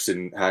 the riffs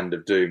in Hand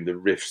of Doom, the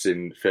riffs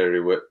in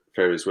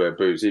Fairies Wear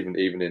Boots,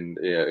 even in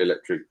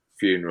Electric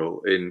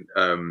Funeral, in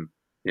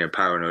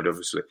Paranoid,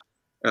 obviously,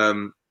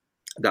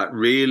 that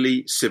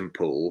really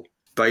simple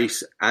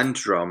bass and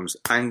drums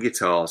and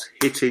guitars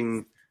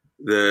hitting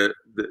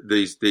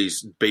these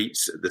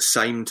beats at the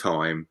same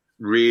time,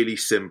 really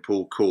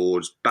simple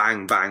chords,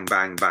 bang, bang,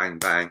 bang, bang,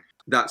 bang.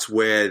 That's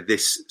where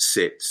this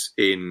sits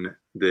in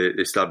the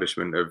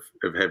establishment of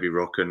heavy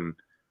rock and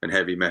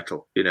heavy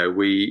metal.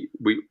 We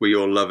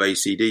all love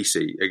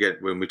AC/DC. Again,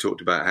 when we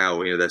talked about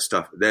how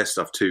their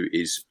stuff too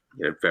is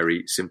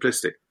very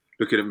simplistic.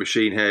 Looking at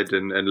Machine Head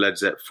and Led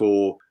Zepp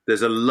 4,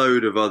 there's a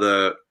load of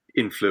other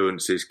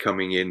influences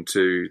coming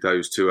into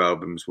those two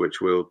albums,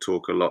 which we'll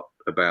talk a lot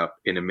about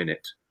in a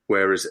minute.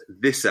 Whereas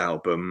this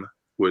album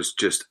was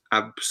just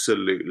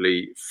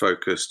absolutely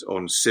focused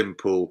on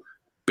simple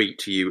beat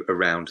to you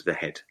around the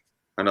head.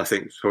 And I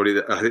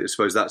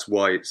suppose that's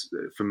why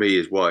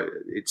why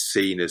it's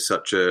seen as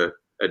such a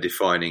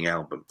defining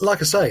album.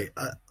 Like I say,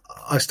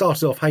 I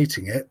started off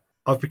hating it.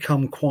 I've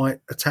become quite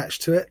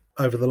attached to it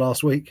over the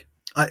last week.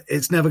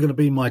 It's never going to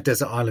be my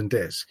Desert Island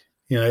disc.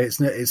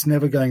 It's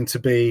never going to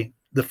be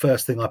the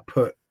first thing I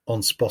put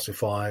on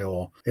Spotify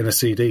or in a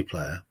CD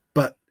player.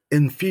 But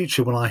in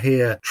future, when I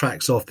hear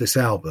tracks off this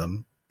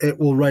album, it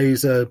will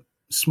raise a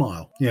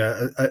smile,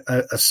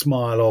 a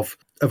smile of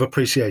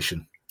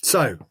appreciation.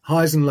 So,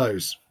 highs and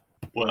lows.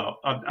 Well,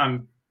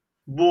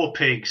 War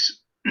Pigs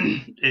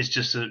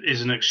is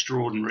an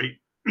extraordinary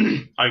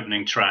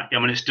opening track. I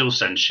mean, it still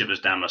sends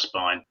shivers down my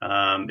spine.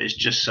 It's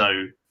just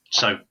so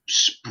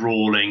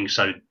sprawling,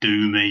 so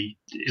doomy.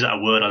 Is that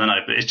a word? I don't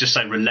know, but it's just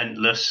so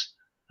relentless.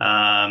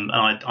 And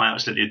I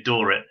absolutely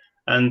adore it.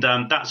 And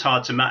that's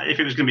hard to match. If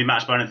it was going to be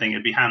matched by anything,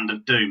 it'd be Hand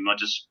of Doom,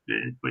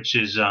 which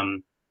is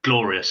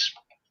glorious.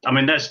 I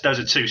mean, those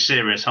are two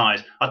serious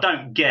highs. I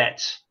don't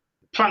get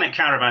Planet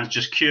Caravan's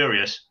just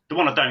curious. The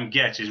one I don't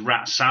get is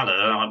Rat Salad.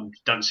 I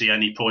don't see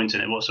any point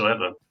in it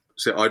whatsoever.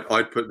 So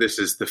I'd put this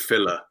as the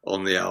filler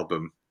on the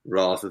album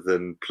rather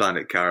than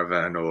Planet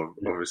Caravan or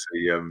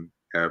obviously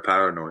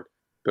Paranoid.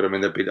 But I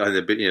mean,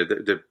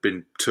 they've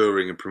been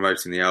touring and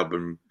promoting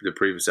the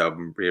previous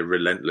album,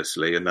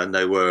 relentlessly, and then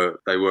they were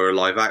a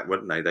live act,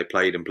 weren't they? They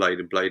played and played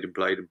and played and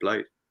played and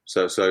played.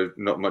 So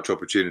not much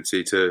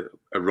opportunity to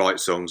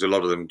write songs. A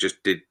lot of them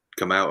just did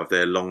come out of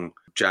their long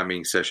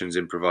jamming sessions,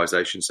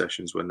 improvisation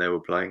sessions when they were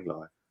playing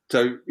live.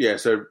 So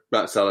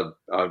Rat Salad,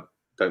 I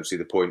don't see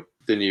the point.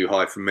 The new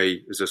high for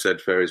me, as I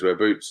said, Fairies Wear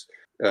Boots.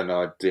 And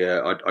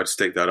I'd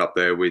stick that up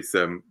there with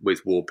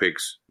War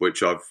Pigs,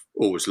 which I've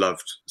always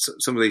loved.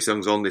 Some of these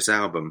songs on this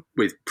album,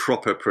 with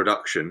proper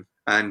production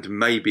and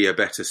maybe a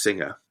better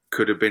singer,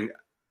 could have been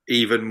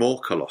even more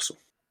colossal.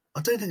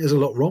 I don't think there's a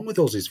lot wrong with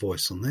Ozzy's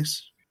voice on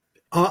this.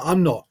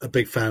 I'm not a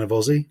big fan of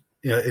Ozzy.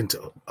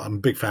 I'm a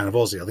big fan of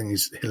Ozzy. I think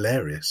he's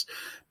hilarious,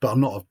 but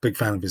I'm not a big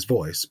fan of his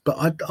voice. But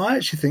I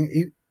actually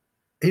think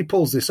he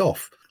pulls this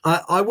off.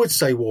 I would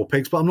say War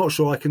Pigs, but I'm not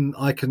sure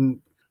I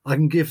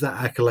can give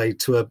that accolade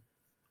to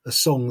a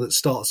song that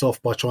starts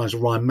off by trying to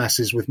rhyme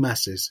masses with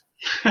masses.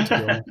 To be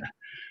honest.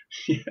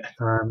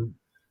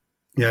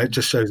 It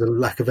just shows a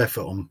lack of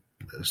effort on,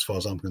 as far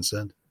as I'm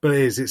concerned. But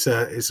it's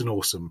an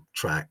awesome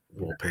track,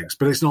 War Pigs.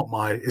 But it's not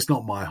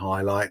my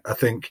highlight. I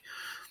think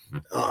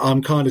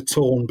I'm kind of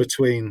torn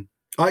between.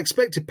 I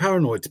expected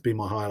Paranoid to be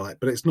my highlight,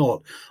 but it's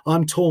not.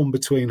 I'm torn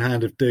between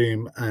Hand of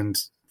Doom and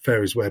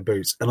Fairies Wear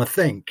Boots, and I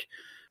think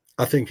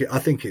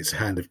it's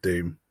Hand of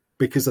Doom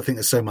because I think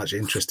there's so much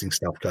interesting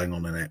stuff going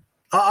on in it.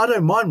 I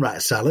don't mind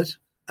Rat Salad.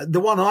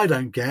 The one I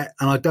don't get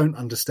and I don't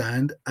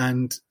understand,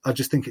 and I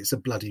just think it's a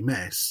bloody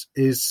mess,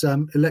 is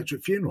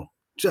Electric Funeral.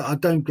 I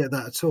don't get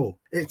that at all.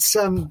 It's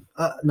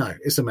no,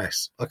 it's a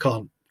mess. I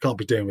can't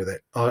be doing with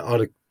it.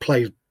 I'd have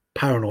played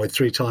Paranoid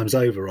 3 times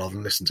over rather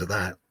than listen to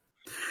that.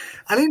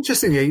 And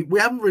interestingly, we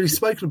haven't really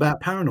spoken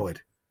about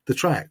Paranoid, the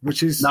track,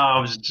 which is... No, I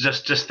was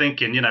just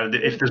thinking,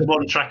 if there's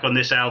one track on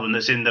this album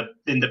that's in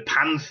the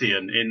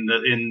pantheon, in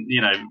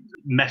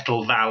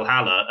metal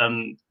Valhalla,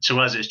 to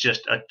us it's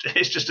just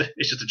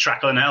a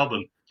track on an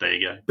album. There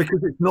you go.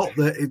 Because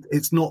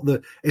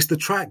it's the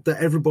track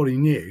that everybody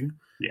knew.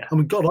 Yeah. I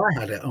mean, God, I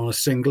had it on a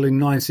single in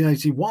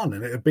 1981,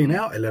 and it had been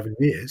out 11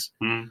 years.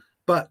 Mm.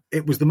 But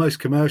it was the most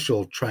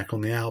commercial track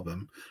on the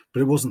album,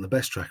 but it wasn't the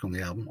best track on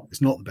the album.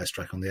 It's not the best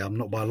track on the album,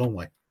 not by a long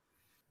way.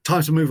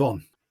 Time to move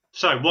on.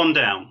 So 1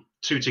 down,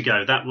 2 to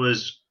go. That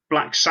was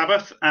Black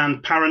Sabbath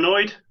and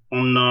Paranoid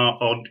on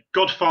our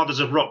Godfathers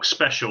of Rock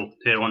special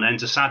here on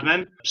Enter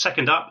Sadmen.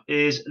 Second up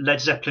is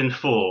Led Zeppelin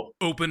 4.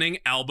 Opening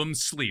album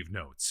sleeve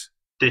notes.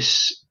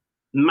 This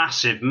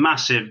massive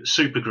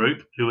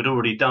supergroup who had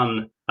already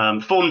done,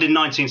 formed in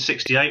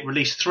 1968,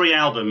 released 3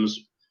 albums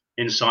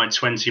inside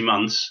 20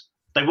 months.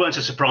 They weren't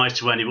a surprise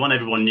to anyone.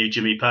 Everyone knew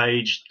Jimmy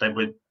Page.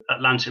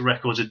 Atlantic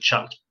Records had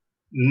chucked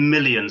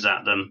millions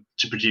at them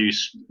to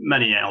produce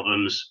many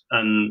albums,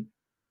 and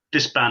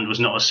this band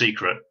was not a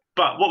secret.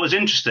 But what was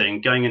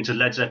interesting going into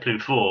Led Zeppelin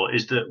 4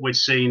 is that we'd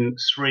seen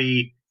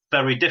 3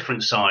 very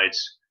different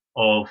sides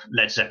of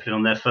Led Zeppelin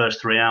on their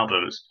first 3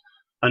 albums.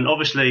 And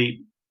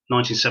obviously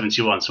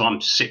 1971, so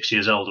I'm 6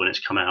 years old when it's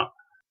come out.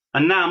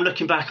 And now I'm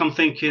looking back, I'm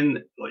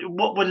thinking,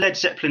 what were Led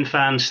Zeppelin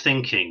fans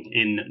thinking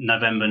in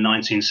November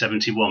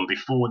 1971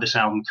 before this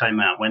album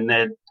came out, when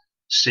they'd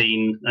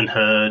seen and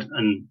heard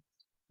and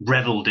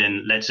revelled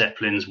in Led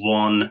Zeppelin's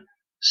 1,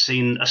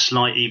 seen a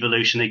slight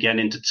evolution again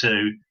into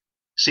 2,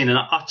 seen an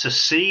utter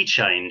sea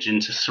change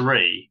into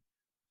 3,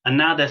 and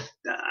now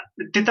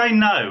did they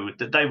know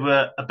that they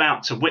were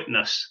about to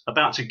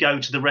go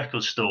to the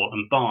record store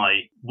and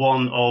buy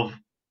one of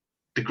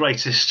the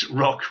greatest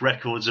rock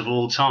records of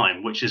all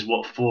time, which is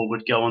what 4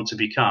 would go on to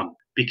become?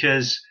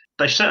 Because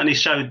they certainly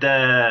showed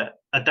their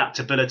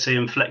adaptability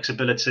and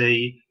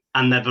flexibility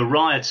and their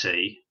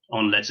variety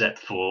on Led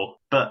Zeppelin 4,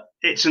 but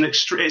it's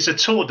a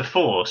tour de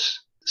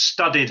force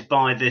studded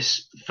by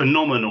this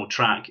phenomenal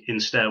track in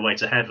Stairway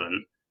to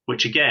Heaven,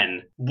 which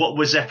again, what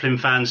were Zeppelin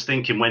fans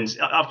thinking when...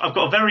 I've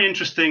got a very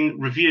interesting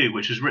review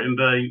which was written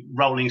by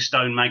Rolling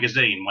Stone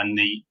magazine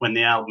when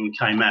the album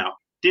came out.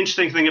 The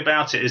interesting thing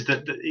about it is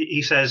that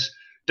he says,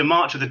 the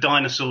march of the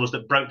dinosaurs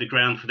that broke the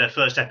ground for their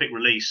first epic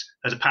release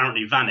has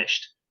apparently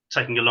vanished,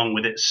 taking along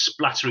with it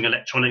splattering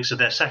electronics of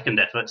their second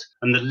effort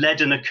and the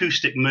leaden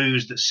acoustic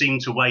moves that seem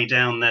to weigh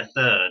down their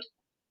third.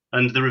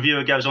 And the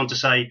reviewer goes on to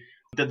say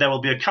that there will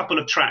be a couple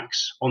of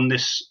tracks on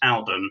this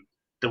album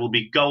that will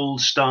be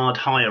gold-starred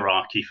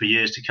hierarchy for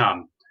years to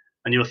come.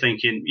 And you're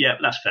thinking, yeah,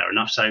 that's fair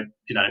enough. So,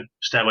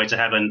 Stairway to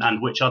Heaven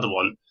and which other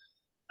one?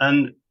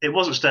 And it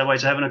wasn't Stairway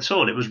to Heaven at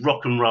all. It was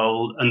Rock and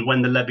Roll and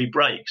When the Levee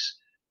Breaks.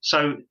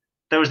 So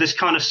there was this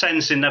kind of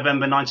sense in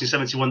November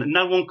 1971 that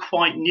no one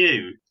quite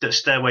knew that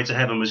Stairway to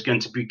Heaven was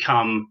going to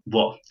become,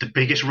 the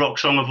biggest rock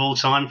song of all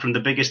time from the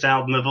biggest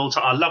album of all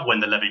time. I love When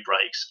the Levee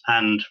Breaks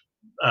and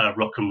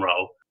Rock and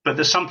Roll. But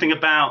there's something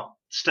about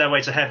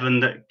Stairway to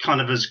Heaven that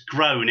kind of has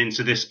grown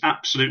into this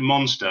absolute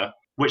monster,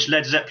 which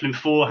Led Zeppelin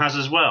 4 has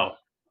as well.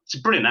 It's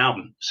a brilliant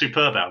album,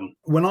 superb album.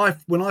 When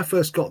I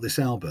first got this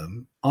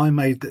album,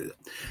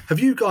 have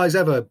you guys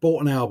ever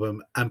bought an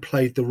album and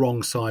played the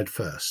wrong side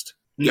first?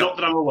 Not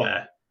that I'm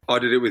aware. I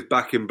did it with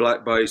Back in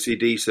Black by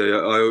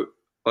AC/DC.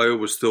 I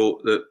always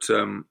thought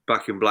that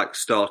Back in Black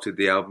started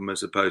the album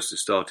as opposed to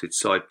started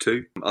side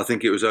 2. I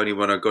think it was only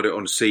when I got it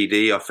on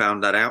CD I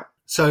found that out.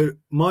 So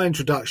my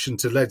introduction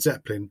to Led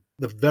Zeppelin,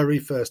 the very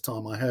first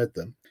time I heard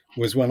them,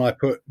 was when I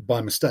put, by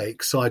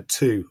mistake, side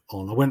 2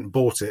 on. I went and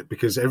bought it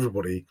because it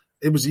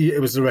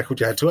was the record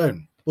you had to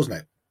own, wasn't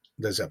it?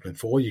 Led Zeppelin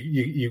 4.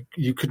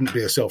 You couldn't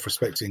be a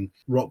self-respecting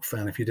rock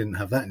fan if you didn't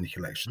have that in your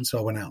collection. So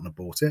I went out and I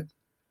bought it.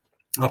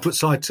 I put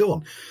side 2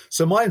 on.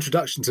 So my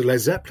introduction to Led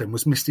Zeppelin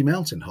was Misty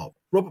Mountain Hop.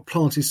 Robert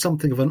Plant is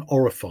something of an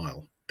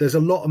audiophile. There's a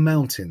lot of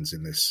mountains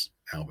in this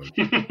album.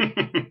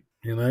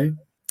 You know?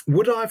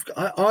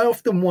 I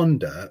often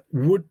wonder,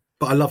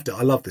 but I loved it.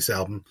 I loved this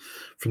album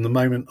from the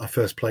moment I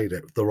first played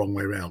it the wrong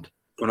way round.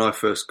 When I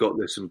first got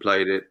this and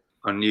played it,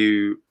 I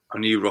knew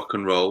rock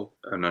and roll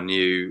and I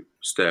knew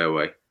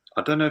Stairway.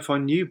 I don't know if I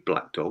knew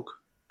Black Dog,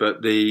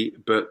 but the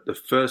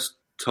first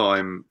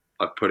time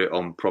I put it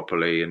on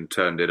properly and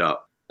turned it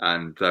up,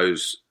 and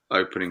those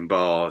opening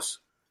bars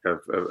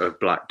of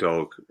Black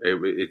Dog,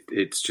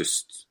 it's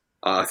just,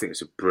 I think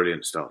it's a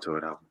brilliant start to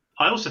an album.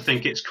 I also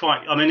think it's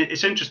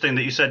it's interesting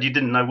that you said you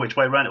didn't know which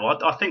way around it.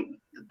 Well, I think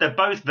they're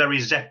both very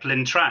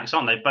Zeppelin tracks,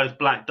 aren't they? Both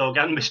Black Dog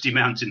and Misty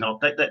Mountain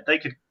Hop. They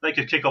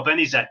could kick off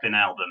any Zeppelin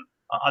album.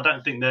 I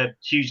don't think they're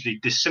hugely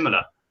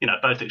dissimilar.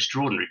 Both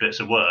extraordinary bits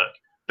of work.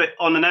 But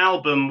on an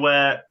album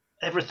where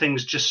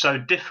everything's just so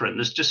different,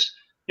 there's just,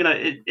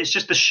 it's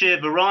just the sheer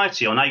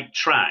variety on 8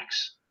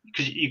 tracks.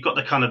 Because you've got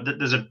the kind of,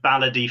 there's a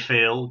ballady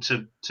feel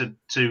to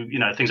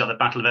things like the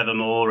Battle of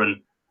Evermore,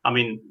 and I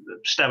mean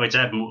Stairway to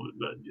Heaven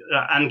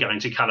and Going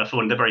to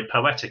California. They're very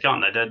poetic,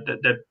 aren't they?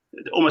 They're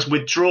almost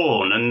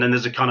withdrawn, and then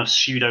there's a kind of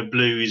pseudo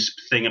blues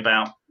thing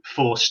about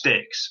 4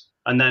 sticks,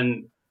 and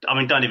then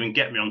don't even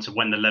get me onto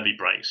When the Levee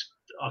Breaks.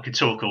 I could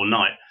talk all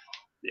night.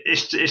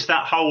 It's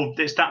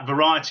that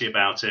variety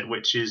about it,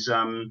 which is.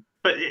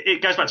 But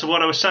it goes back to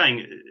what I was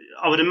saying.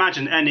 I would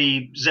imagine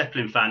any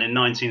Zeppelin fan in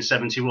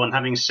 1971,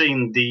 having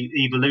seen the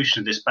evolution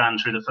of this band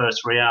through the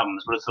first 3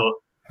 albums, would have thought,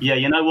 yeah,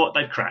 you know what,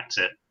 they've cracked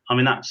it. I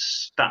mean,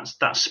 that's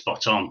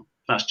spot on.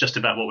 That's just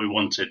about what we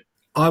wanted.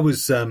 I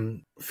was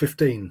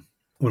 15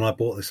 when I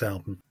bought this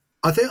album.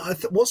 I think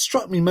what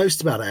struck me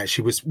most about it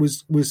actually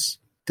was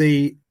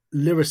the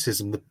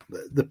lyricism,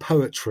 the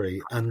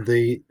poetry, and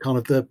the kind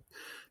of the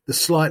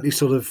slightly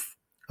sort of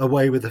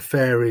Away with the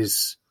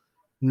Fairies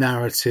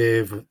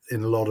narrative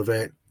in a lot of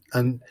it,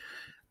 and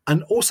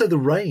also the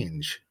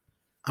range.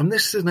 I mean,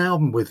 this is an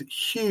album with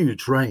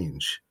huge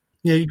range.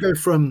 You go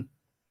from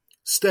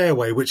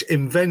Stairway, which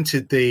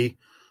invented the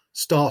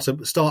start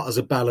as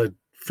a ballad,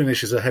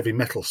 finish as a heavy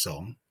metal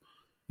song.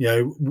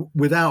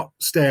 Without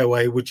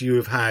Stairway, would you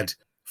have had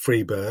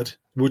Freebird?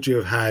 Would you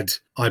have had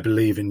I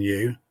Believe in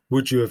You?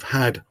 Would you have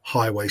had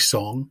Highway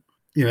Song?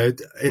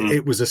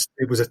 It was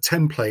a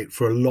template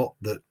for a lot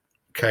that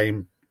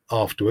came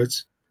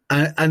afterwards.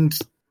 And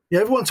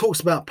everyone talks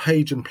about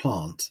Page and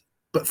Plant,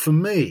 but for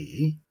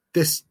me,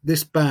 this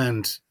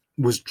band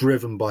was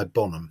driven by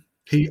Bonham.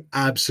 He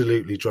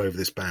absolutely drove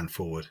this band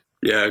forward.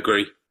 Yeah, I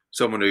agree.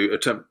 Someone who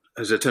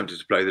has attempted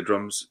to play the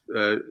drums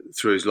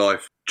through his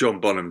life. John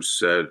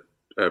Bonham's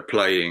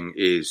playing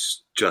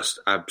is just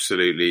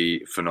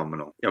absolutely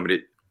phenomenal. I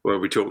mean,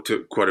 we talked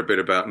quite a bit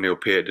about Neil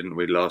Peart, didn't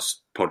we,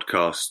 last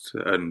podcast,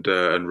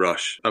 and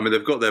Rush. I mean,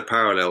 they've got their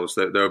parallels.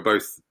 They're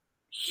both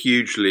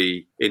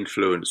hugely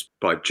influenced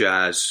by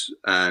jazz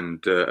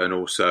and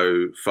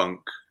also funk.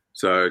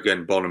 So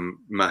again, Bonham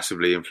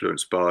massively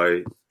influenced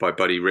by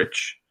Buddy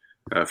Rich,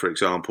 for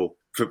example.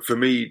 For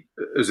me,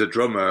 as a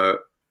drummer,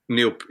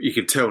 you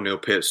can tell Neil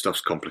Peart's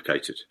stuff's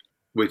complicated.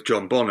 With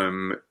John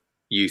Bonham,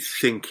 you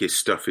think his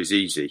stuff is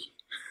easy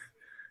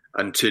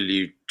until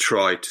you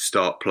try to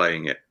start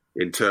playing it,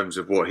 in terms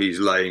of what he's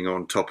laying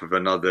on top of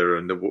another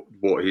and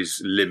what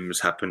his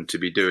limbs happen to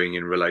be doing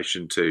in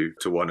relation to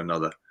one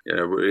another.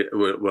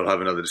 We'll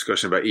have another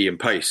discussion about Ian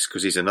Pace,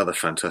 because he's another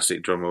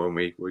fantastic drummer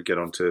when we get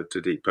on to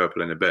Deep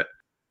Purple in a bit.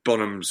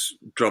 Bonham's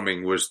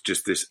drumming was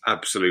just this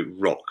absolute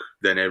rock.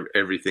 Then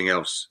everything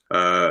else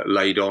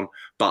laid on.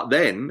 But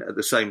then at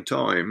the same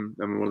time,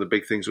 I mean, one of the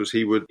big things was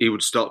he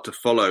would start to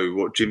follow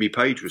what Jimmy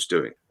Page was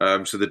doing.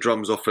 So the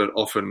drums often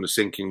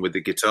syncing with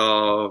the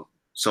guitar,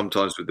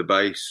 sometimes with the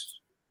bass.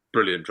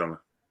 Brilliant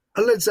drummer.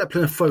 Are Led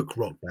Zeppelin a folk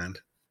rock band?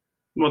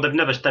 Well, they've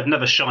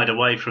never shied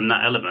away from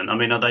that element. I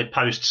mean, are they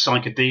post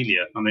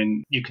psychedelia? I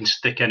mean, you can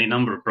stick any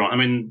number of brands. I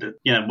mean,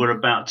 we're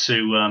about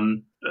to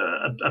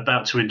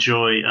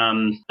enjoy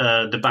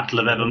the Battle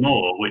of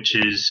Evermore, which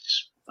is,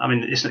 I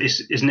mean,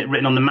 isn't it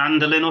written on the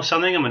mandolin or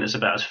something? I mean, it's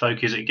about as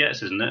folky as it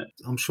gets, isn't it?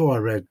 I'm sure I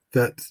read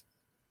that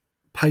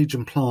Page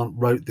and Plant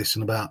wrote this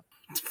in about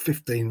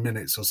 15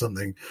 minutes or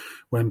something,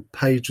 when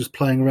Page was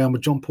playing around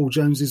with John Paul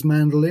Jones's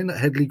mandolin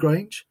at Headley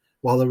Grange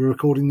while they were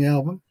recording the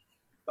album.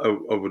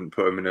 I wouldn't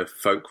put them in a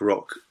folk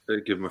rock,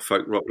 give them a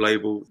folk rock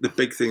label. The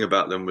big thing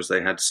about them was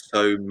they had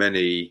so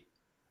many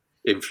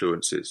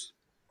influences.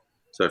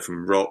 So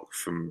from rock,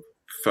 from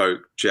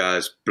folk,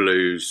 jazz,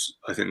 blues.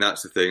 I think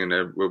that's the thing. And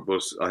I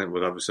think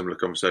we'll have a similar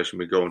conversation.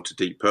 We go on to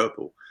Deep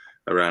Purple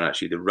around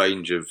actually the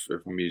range of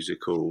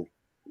musical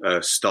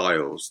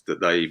styles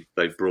that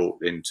they brought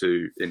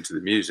into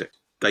the music.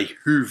 They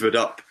hoovered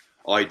up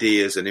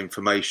ideas and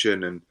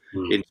information and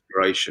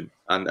inspiration,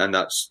 and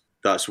that's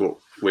what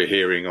we're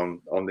hearing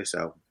on this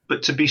album.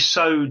 But to be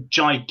so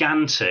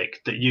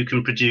gigantic that you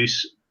can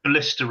produce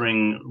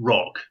blistering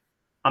rock,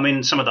 I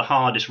mean, some of the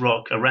hardest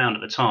rock around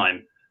at the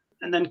time,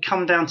 and then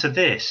come down to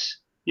this,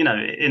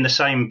 in the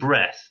same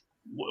breath,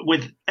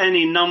 with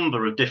any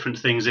number of different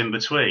things in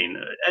between,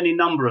 any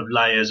number of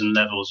layers and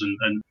levels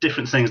and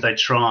different things they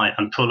try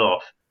and pull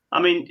off.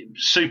 I mean,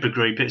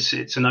 supergroup, it's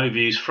an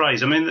overused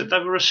phrase. I mean, they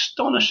were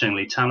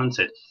astonishingly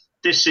talented.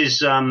 This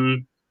is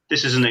an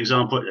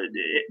example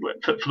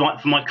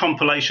for my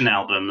compilation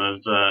album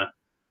of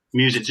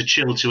music to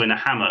chill to in a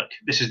hammock.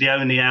 This is the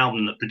only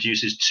album that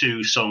produces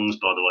 2 songs,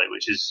 by the way,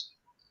 which is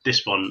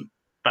this one,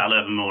 Battle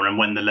of Evermore, and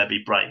When the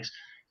Levee Breaks,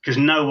 because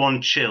no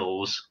one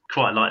chills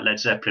quite like Led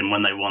Zeppelin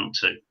when they want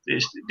to.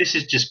 This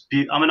is just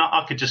beautiful. I mean,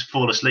 I could just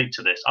fall asleep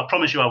to this. I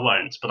promise you I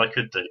won't, but I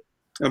could do.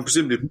 And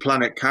presumably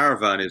Planet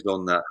Caravan is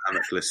on that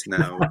hammock list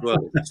now as well,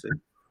 isn't it?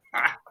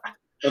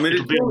 I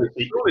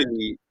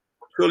mean,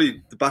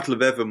 surely the Battle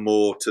of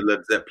Evermore to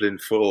Led Zeppelin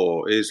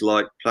 4 is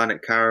like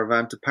Planet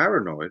Caravan to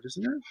Paranoid,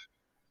 isn't it?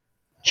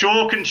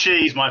 Chalk and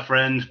cheese, my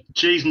friend.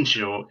 Cheese and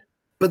chalk.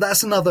 But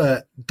that's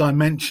another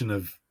dimension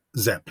of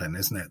Zeppelin,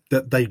 isn't it?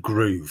 That they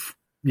groove.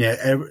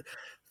 Yeah,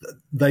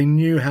 they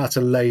knew how to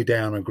lay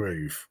down a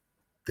groove,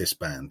 this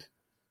band.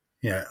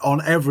 On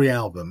every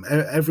album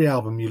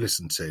you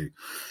listen to,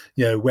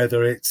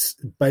 whether it's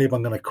Babe,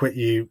 I'm Gonna Quit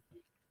You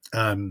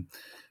on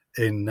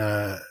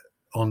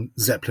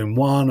Zeppelin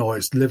 1, or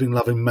it's Living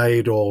Loving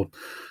Maid, or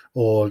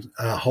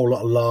A Whole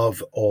Lot of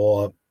Love,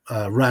 or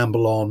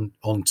Ramble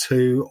on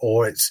 2,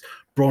 or it's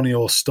Bronny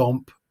or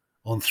Stomp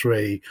on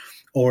 3,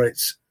 or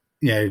it's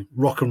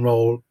Rock and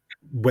Roll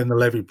When the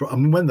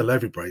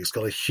Levee Breaks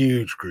got a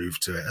huge groove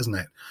to it, hasn't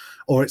it?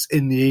 Or it's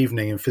In the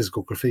Evening in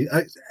Physical Graffiti,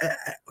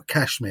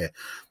 Kashmir.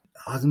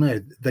 I don't know.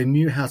 They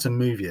knew how to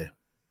move you.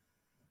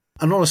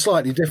 And on a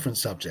slightly different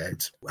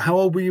subject, how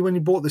old were you when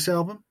you bought this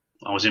album?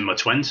 I was in my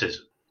 20s.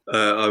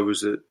 I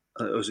was at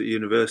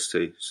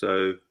university,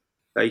 so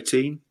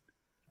 18.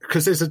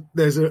 Because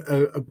there's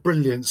a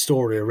brilliant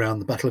story around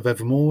the Battle of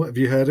Evermore. Have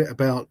you heard it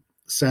about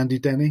Sandy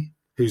Denny,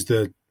 who's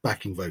the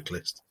backing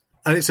vocalist?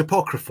 And it's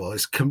apocryphal.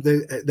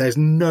 There's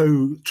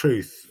no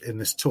truth in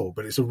this at all,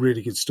 but it's a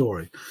really good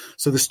story.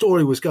 So the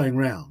story was going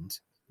round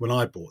when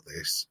I bought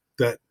this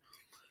that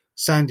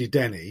Sandy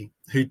Denny,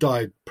 who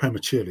died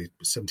prematurely,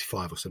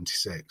 75 or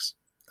 76,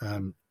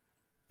 had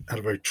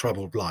a very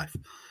troubled life.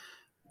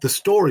 The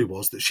story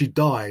was that she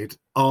died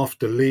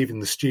after leaving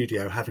the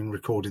studio having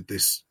recorded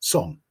this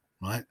song,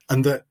 right?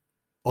 And that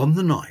on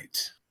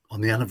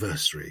the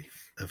anniversary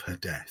of her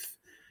death,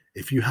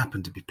 if you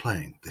happen to be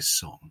playing this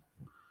song,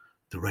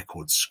 the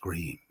record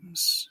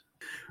screams,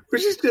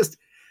 which is just,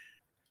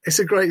 it's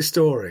a great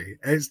story.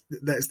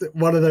 That's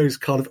one of those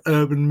kind of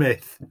urban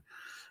myth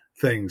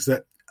things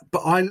that,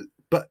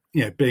 but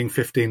being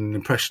 15 and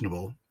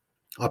impressionable,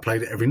 I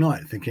played it every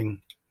night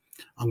thinking,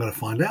 I'm going to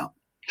find out.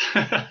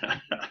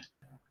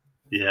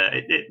 Yeah,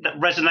 that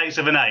resonates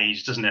of an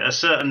age, doesn't it? A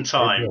certain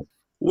time.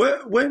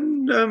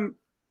 When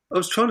I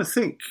was trying to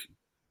think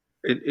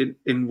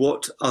in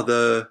what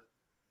other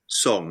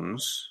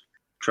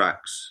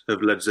tracks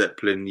have Led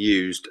Zeppelin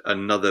used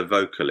another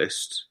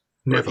vocalist,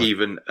 Never. or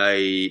even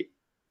a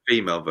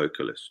female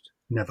vocalist?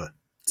 Never.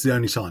 It's the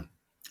only time.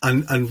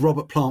 And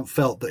Robert Plant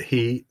felt that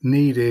he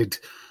needed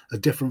a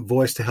different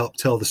voice to help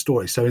tell the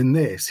story. So in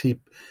this,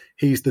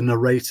 he's the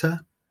narrator,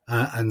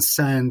 and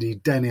Sandy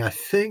Denny, I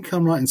think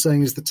I'm right in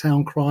saying, is the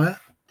town crier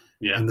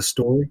in the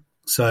story.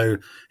 So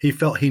he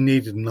felt he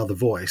needed another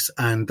voice,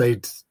 and they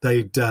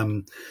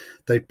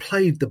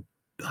played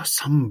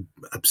some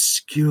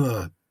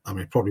obscure. I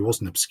mean, it probably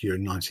wasn't obscure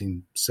in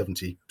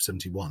 1970,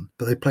 71,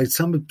 but they played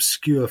some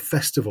obscure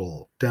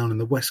festival down in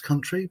the West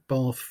Country,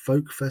 Bath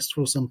Folk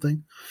Festival or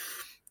something.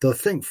 I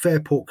think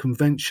Fairport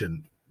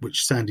Convention,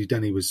 which Sandy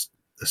Denny was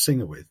a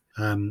singer with,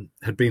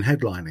 had been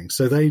headlining.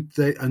 So they'd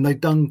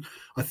done,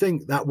 I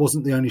think that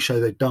wasn't the only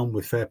show they'd done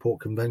with Fairport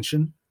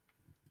Convention.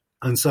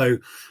 And so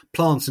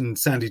Plant and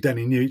Sandy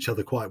Denny knew each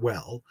other quite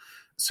well.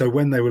 So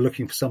when they were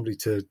looking for somebody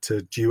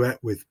to duet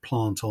with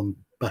Plant on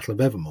Battle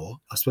of Evermore,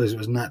 I suppose it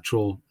was a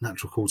natural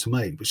call to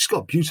make. But she's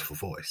got a beautiful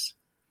voice.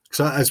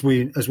 So as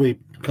we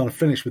kind of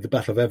finish with the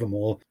Battle of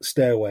Evermore,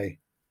 Stairway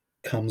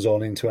comes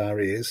on into our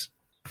ears.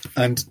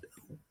 And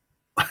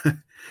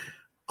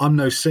I'm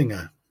no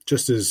singer,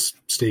 just as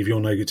Steve, you're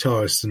no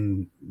guitarist,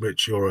 and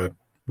Rich, you're a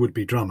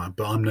would-be drummer,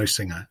 but I'm no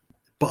singer.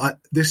 But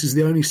this is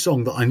the only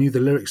song that I knew the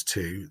lyrics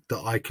to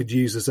that I could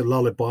use as a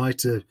lullaby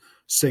to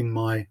sing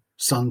my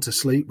son to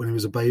sleep when he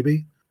was a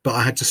baby. But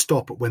I had to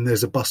stop it when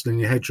there's a bustle in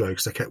your hedgerow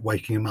because I kept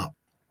waking him up.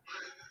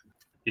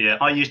 Yeah,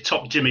 I use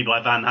Top Jimmy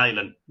by Van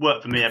Halen.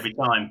 Worked for me every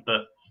time,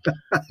 but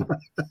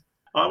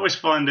I always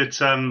find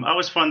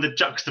the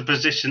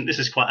juxtaposition. This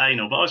is quite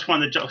anal, but I always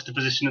find the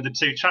juxtaposition of the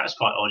two tracks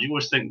quite odd. You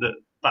always think that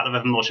Battle of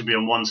Evermore should be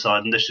on one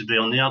side and this should be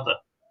on the other.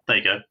 There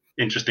you go.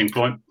 Interesting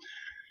point.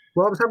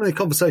 Well, I was having a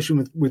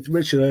conversation with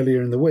Richard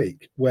earlier in the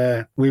week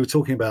where we were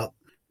talking about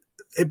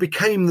it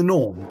became the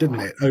norm,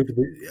 didn't it,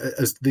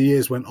 as the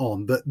years went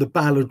on, that the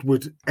ballad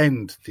would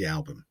end the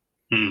album.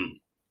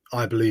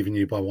 I Believe in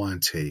You by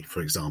Y&T,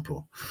 for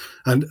example.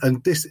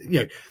 And this,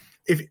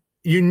 if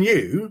you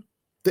knew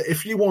that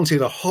if you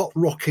wanted a hot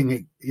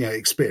rocking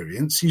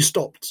experience, you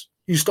stopped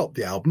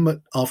the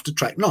album after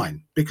track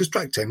 9 because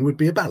track 10 would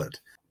be a ballad.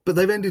 But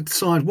they've ended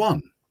side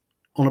 1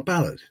 on a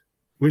ballad,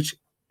 which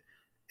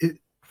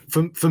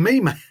for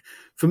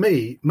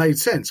me made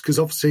sense because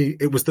obviously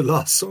it was the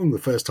last song the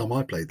first time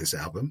I played this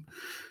album.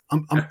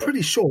 I'm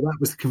pretty sure that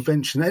was the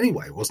convention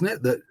anyway, wasn't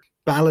it? That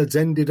ballads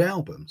ended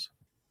albums.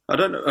 I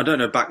don't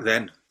know back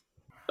then.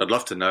 I'd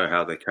love to know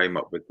how they came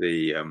up with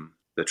the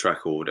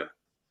track order.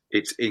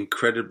 It's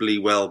incredibly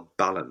well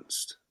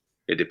balanced.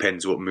 It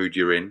depends what mood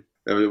you're in.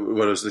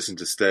 When I was listening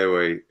to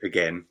Stairway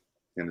again,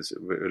 and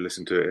we're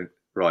listening to it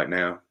right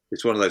now,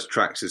 it's one of those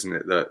tracks, isn't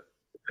it, that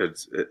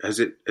has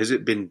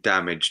it been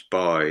damaged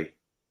by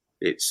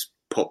its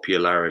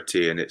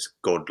popularity and its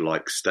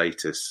godlike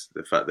status,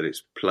 the fact that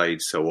it's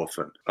played so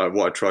often.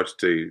 What I tried to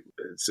do,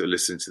 to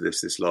listen to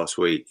this last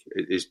week,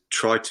 is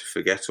try to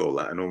forget all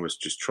that and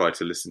almost just try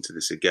to listen to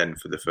this again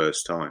for the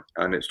first time.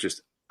 And it's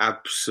just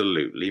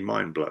absolutely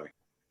mind-blowing.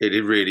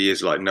 It really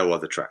is like no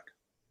other track.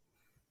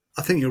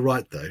 I think you're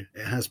right, though.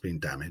 It has been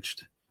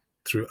damaged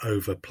through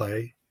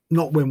overplay.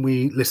 Not when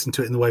we listen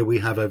to it in the way we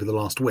have over the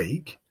last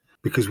week,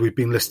 because we've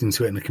been listening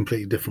to it in a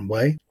completely different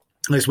way.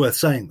 And it's worth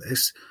saying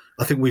this.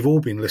 I think we've all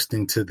been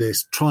listening to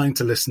this, trying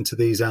to listen to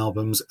these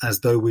albums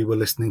as though we were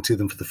listening to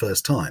them for the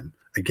first time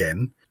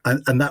again.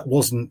 And that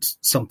wasn't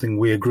something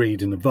we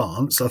agreed in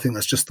advance. I think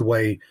that's just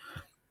the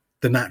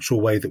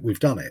natural way that we've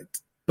done it.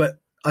 But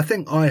I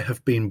think I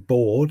have been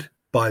bored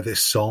by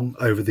this song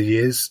over the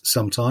years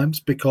sometimes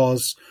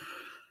because,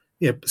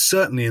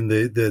 certainly in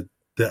the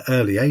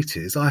early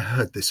 80s, I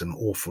heard this an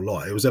awful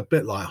lot. It was a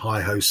bit like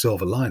Hi Ho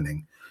Silver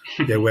Lining,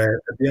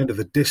 where at the end of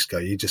the disco,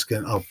 you just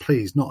go, oh,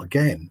 please, not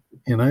again,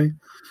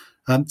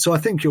 So I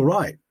think you're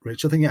right,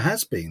 Rich. I think it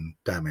has been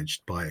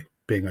damaged by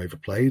being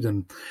overplayed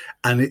and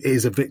it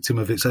is a victim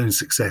of its own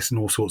success in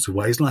all sorts of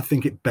ways. And I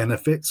think it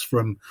benefits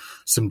from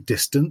some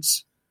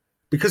distance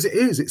because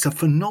it's a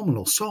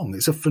phenomenal song.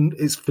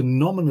 It's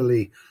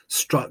phenomenally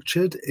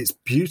structured. It's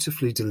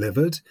beautifully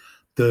delivered.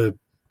 The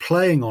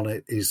playing on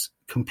it is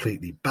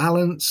completely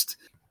balanced.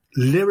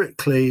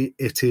 Lyrically,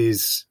 it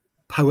is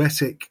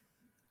poetic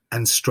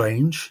and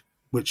strange,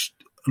 which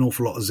an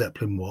awful lot of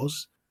Zeppelin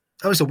was.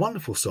 Oh, it's a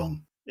wonderful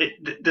song.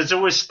 There's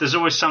always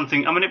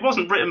something. I mean, it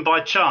wasn't written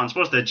by chance,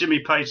 was there? Jimmy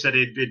Page said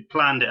he'd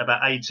planned it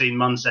about 18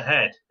 months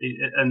ahead,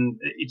 and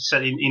he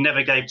said he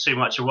never gave too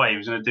much away. He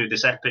was going to do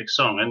this epic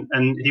song,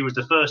 and he was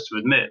the first to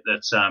admit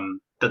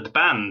that the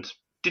band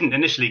didn't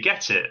initially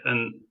get it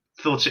and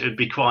thought it would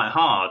be quite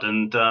hard,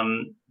 and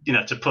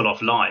to pull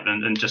off live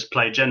and just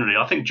play generally.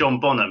 I think John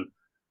Bonham.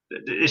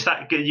 It's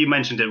that you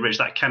mentioned it, Rich.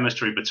 That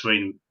chemistry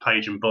between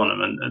Page and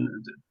Bonham,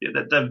 and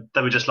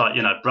they were just like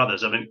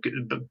brothers. I mean,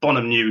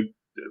 Bonham knew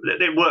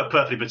it worked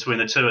perfectly between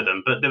the two of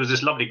them. But there was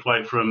this lovely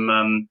quote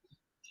from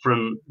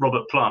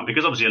Robert Plant,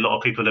 because obviously a lot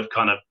of people have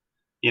kind of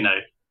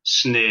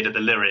sneered at the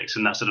lyrics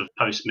and that sort of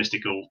post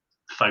mystical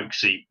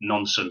folksy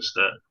nonsense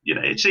that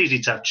it's easy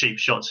to have cheap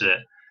shots at it.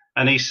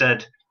 And he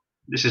said,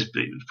 this is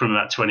from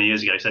about 20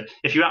 years ago, he said,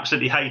 if you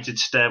absolutely hated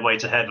Stairway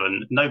to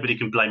Heaven, nobody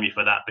can blame you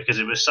for that because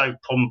it was so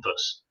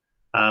pompous.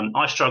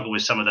 I struggle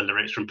with some of the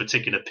lyrics from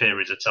particular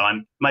periods of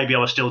time. Maybe I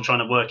was still trying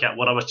to work out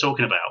what I was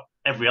talking about.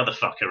 Every other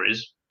fucker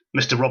is.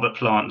 Mr. Robert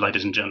Plant,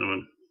 ladies and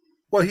gentlemen.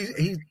 Well,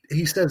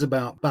 he says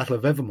about Battle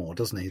of Evermore,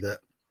 doesn't he, that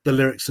the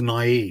lyrics are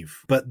naive,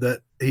 but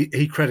that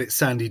he credits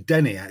Sandy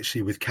Denny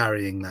actually with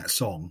carrying that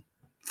song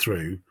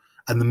through,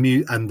 and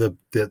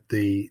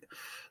the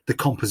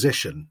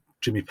composition,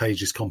 Jimmy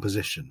Page's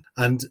composition.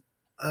 And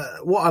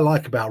what I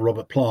like about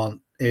Robert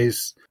Plant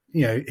is,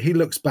 he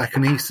looks back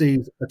and he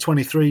sees a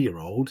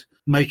 23-year-old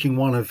making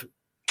one of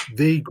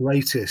the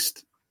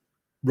greatest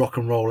rock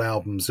and roll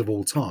albums of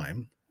all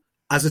time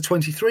as a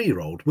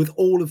 23-year-old, with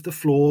all of the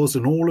flaws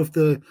and all of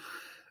the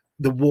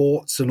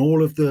warts and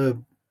all of the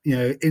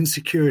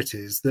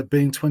insecurities that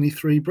being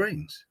 23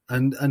 brings,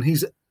 and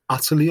he's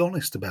utterly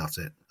honest about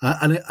it.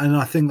 And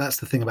I think that's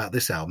the thing about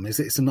this album, is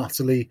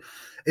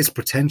it's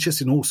pretentious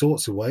in all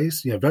sorts of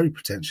ways, very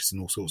pretentious in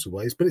all sorts of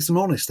ways, but it's an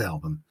honest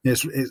album.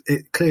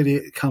 It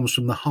clearly comes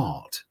from the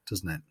heart,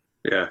 doesn't it?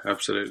 Yeah,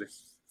 absolutely.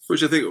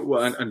 Which I think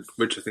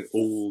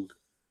all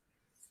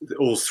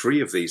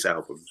three of these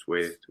albums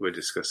we're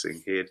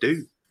discussing here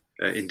do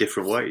in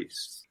different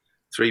ways.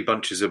 Three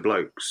bunches of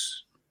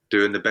blokes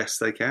doing the best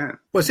they can.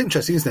 Well, it's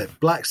interesting, isn't it?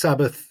 Black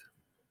Sabbath,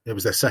 it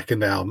was their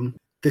second album.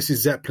 This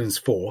is Zeppelin's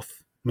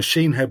fourth.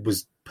 Machine Head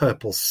was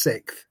Purple's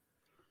sixth.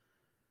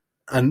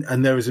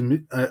 and there is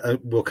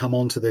we'll come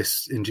on to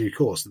this in due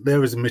course.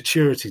 There is a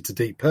maturity to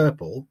Deep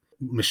Purple,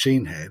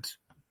 Machine Head,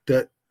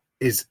 that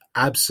is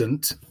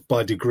absent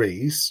by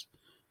degrees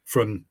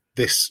from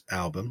this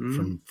album,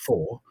 from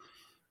 4,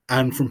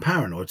 and from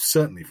Paranoid,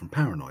 certainly from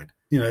Paranoid.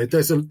 You know,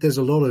 there's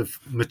a lot of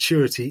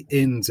maturity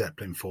in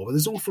Zeppelin 4, but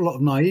there's an awful lot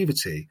of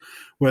naivety.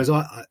 Whereas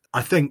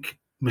I think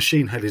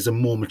Machine Head is a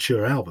more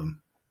mature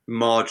album.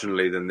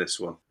 Marginally than this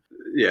one.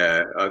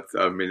 Yeah,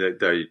 I mean,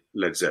 they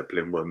Led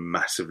Zeppelin were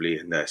massively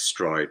in their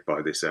stride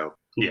by this album.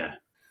 Yeah,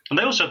 and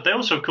they also,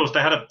 of course,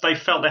 they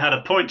felt they had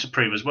a point to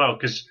prove as well,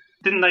 because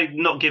didn't they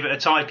not give it a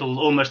title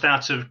almost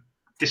out of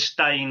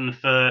disdain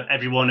for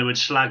everyone who had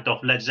slagged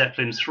off Led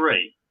Zeppelin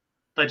 3?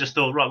 They just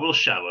thought, right, we'll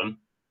show them.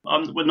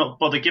 We're not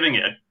bother giving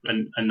it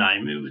a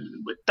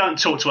name. Don't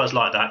talk to us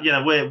like that. You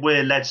know,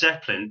 we're Led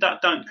Zeppelin.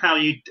 How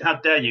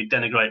dare you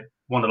denigrate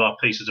one of our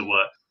pieces of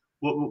work?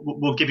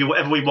 We'll give you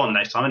whatever we want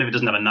next time, and if it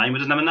doesn't have a name, it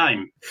doesn't have a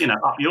name. You know,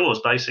 up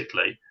yours,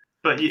 basically.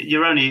 But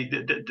you're only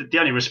the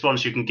only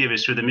response you can give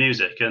is through the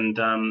music, and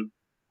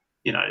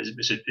you know,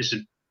 it's a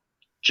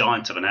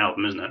giant of an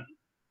album, isn't it?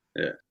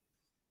 Yeah,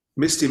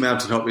 Misty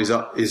Mountain Hop is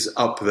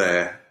up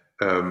there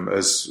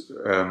as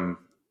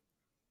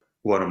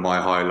one of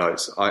my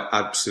highlights. I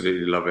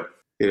absolutely love it.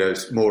 You know,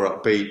 it's more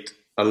upbeat.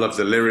 I love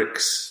the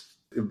lyrics.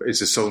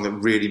 It's a song that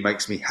really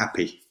makes me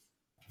happy.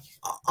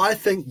 I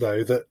think,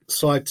 though, that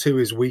side 2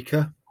 is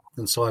weaker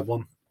than side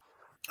 1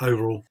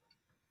 overall.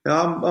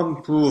 I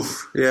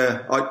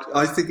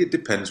think it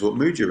depends what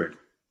mood you're in.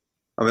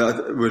 I mean,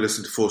 we're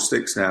listening to 4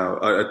 Sticks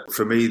now.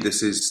 For me,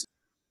 this is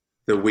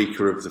the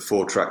weaker of the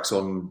 4 tracks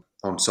on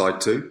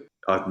side 2.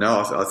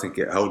 I think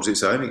it holds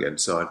its own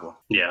against side 1.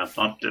 Yeah,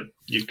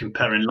 you're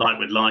comparing like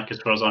with like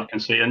as far as I can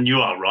see. And you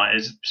are right,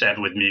 as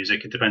ever with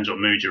music, it depends what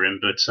mood you're in.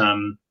 But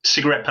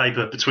cigarette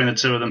paper between the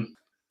two of them.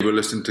 We're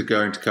listening to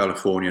Going to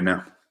California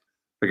now.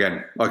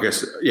 Again, I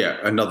guess,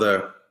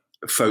 another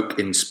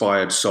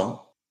folk-inspired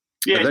song.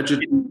 Yeah,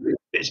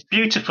 it's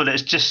beautiful.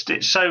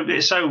 It's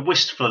so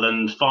wistful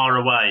and far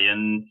away.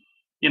 And,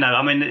 you know,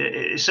 I mean,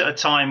 it's at a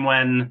time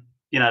when,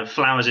 you know,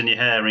 flowers in your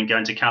hair and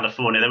Going to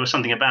California, there was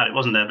something about it,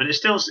 wasn't there? But it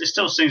still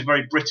seems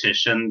very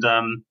British. And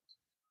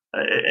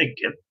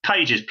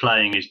Page's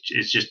playing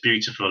is just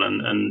beautiful.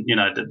 And you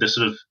know, the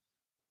sort of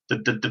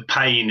the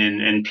pain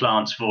in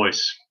Plant's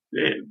voice,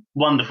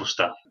 wonderful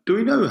stuff. Do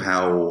we know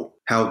how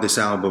this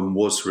album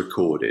was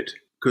recorded?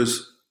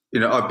 Because, you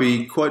know, I'd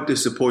be quite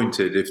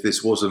disappointed if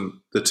this wasn't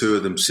the two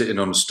of them sitting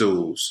on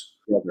stools.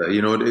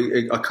 You know,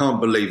 I can't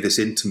believe this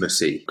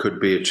intimacy could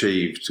be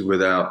achieved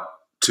without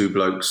two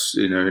blokes,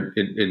 you know,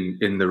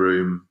 in the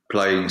room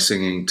playing,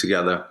 singing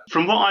together.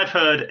 From what I've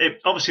heard,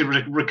 it obviously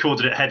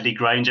recorded at Headley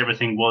Grange,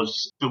 everything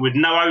was, but with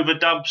no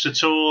overdubs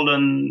at all,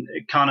 and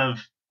it kind of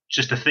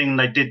just a thing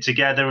they did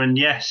together. And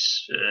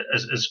yes,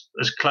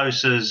 as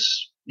close as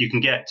you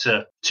can get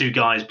to two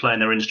guys playing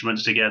their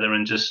instruments together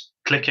and just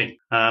clicking.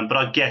 But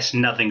I guess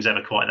nothing's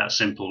ever quite that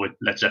simple with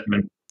Led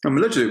Zeppelin. I mean,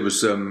 allegedly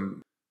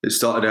it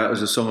started out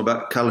as a song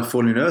about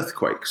Californian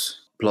earthquakes.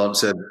 Plant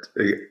said,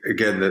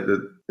 again,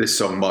 that this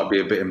song might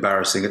be a bit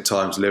embarrassing at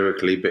times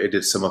lyrically, but it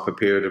did sum up a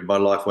period of my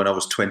life when I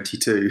was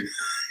 22. You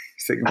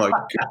think, like,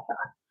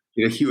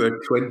 you know, you were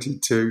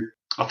 22.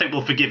 I think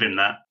we'll forgive him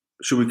that.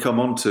 Should we come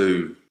on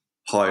to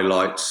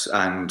highlights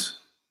and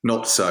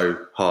not so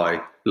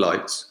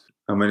highlights?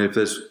 I mean, if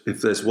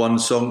there's one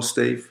song,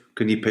 Steve,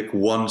 can you pick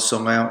one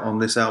song out on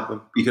this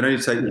album? You can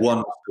only take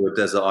one to a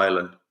desert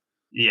island.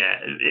 Yeah,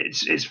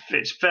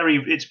 it's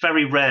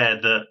very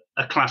rare that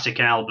a classic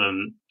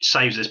album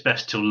saves its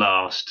best till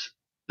last,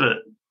 but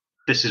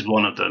this is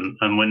one of them.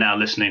 And we're now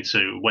listening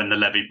to When the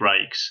Levee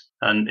Breaks,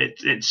 and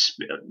it's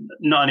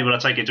not only will I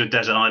take it to a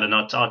desert island,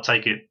 I'll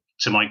take it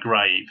to my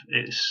grave.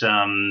 It's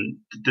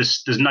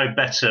there's no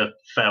better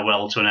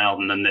farewell to an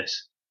album than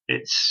this.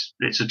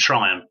 It's a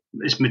triumph.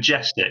 It's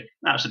majestic,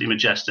 absolutely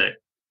majestic.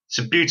 It's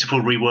a beautiful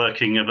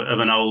reworking of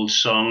an old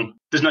song.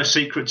 There's no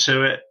secret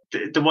to it.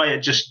 The way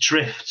it just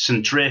drifts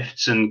and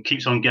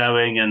keeps on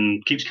going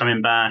and keeps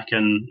coming back,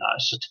 and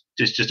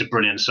it's just a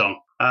brilliant song.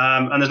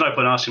 And there's no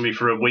point asking me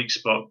for a weak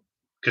spot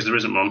because there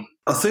isn't one.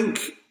 I think,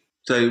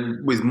 so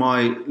with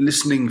my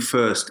listening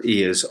first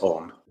ears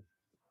on,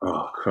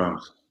 oh,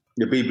 crumbs,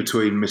 it'd be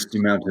between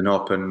Misty Mountain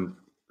Hop and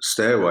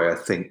Stairway, I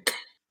think.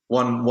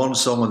 One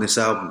song on this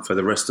album for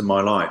the rest of my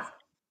life.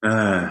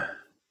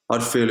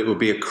 I'd feel it would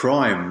be a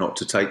crime not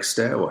to take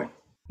Stairway.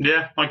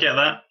 Yeah, I get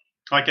that.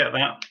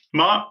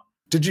 Mark?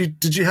 Did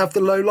you have the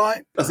low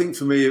light? I think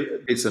for me,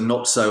 it's a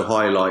not so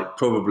highlight,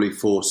 probably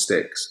 4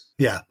 Sticks.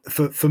 Yeah,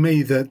 for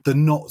me, the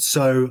not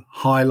so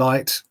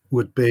highlight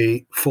would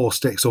be 4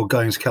 Sticks or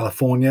Going to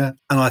California,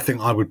 and I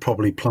think I would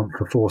probably plump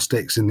for 4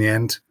 Sticks in the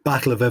end.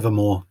 Battle of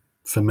Evermore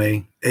for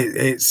me,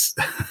 it's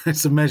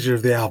a measure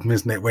of the album,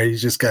 isn't it? Where you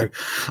just go,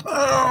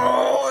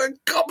 oh,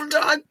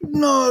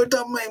 no,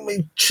 don't make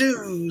me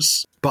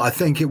choose. But I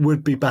think it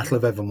would be Battle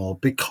of Evermore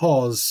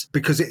because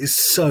it is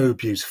so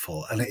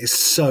beautiful and it is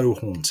so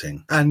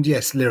haunting. And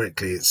yes,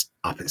 lyrically, it's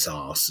up its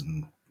arse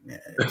and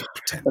it's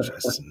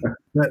pretentious.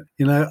 But,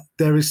 you know,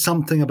 there is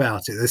something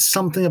about it. There's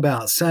something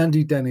about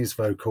Sandy Denny's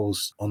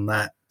vocals on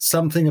that,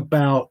 something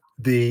about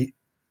the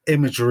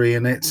imagery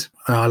in it.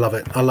 I love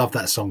it. I love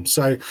that song.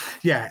 So,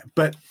 yeah,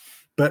 but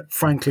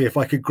frankly, if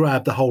I could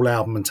grab the whole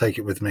album and take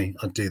it with me,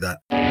 I'd do that.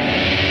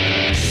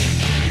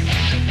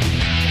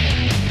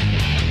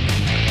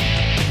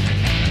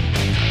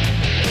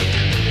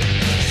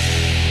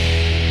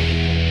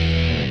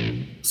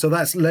 So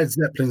that's Led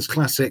Zeppelin's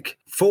classic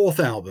fourth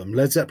album,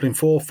 Led Zeppelin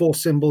 4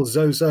 Symbols,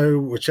 Zozo,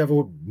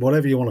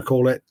 whatever you want to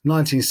call it,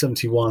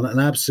 1971, an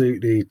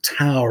absolutely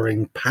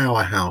towering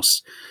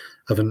powerhouse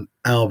of an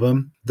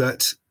album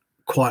that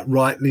quite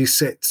rightly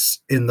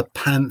sits in the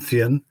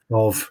pantheon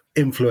of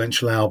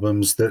influential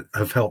albums that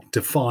have helped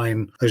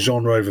define a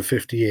genre over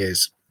 50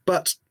 years.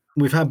 But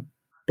we've had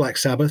Black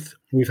Sabbath,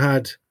 we've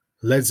had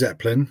Led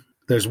Zeppelin.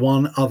 There's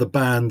one other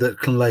band that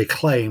can lay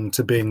claim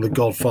to being the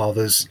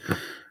godfathers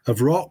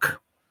of rock,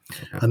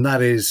 and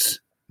that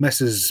is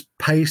Messrs.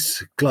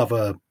 Pace,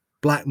 Glover,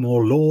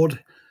 Blackmore,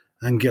 Lord,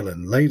 and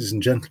Gillan. Ladies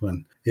and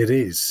gentlemen, it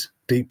is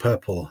Deep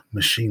Purple,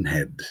 Machine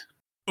Head.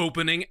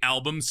 Opening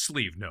album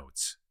sleeve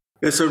notes.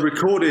 Yeah, so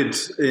recorded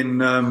in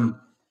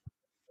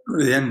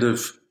the end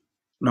of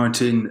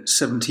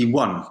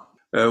 1971.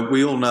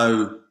 We all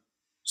know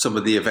some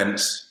of the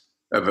events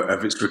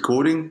of its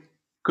recording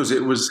because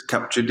it was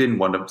captured in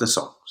one of the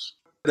songs.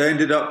 They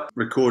ended up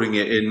recording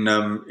it in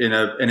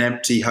an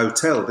empty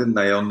hotel, didn't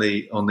they? On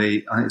the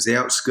I think it's the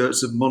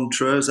outskirts of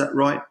Montreux. Is that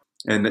right?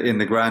 In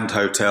the Grand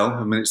Hotel.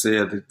 I mean, it's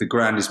the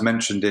Grand is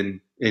mentioned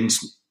in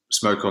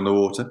Smoke on the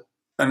Water,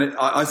 and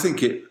I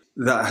think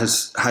that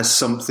has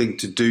something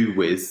to do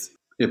with,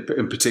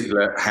 in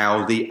particular,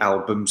 how the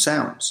album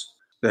sounds.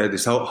 They had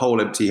this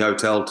whole empty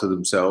hotel to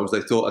themselves.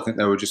 I think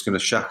they were just going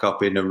to shack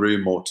up in a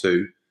room or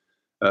two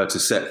to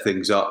set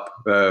things up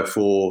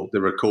for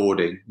the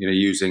recording, you know,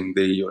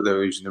 they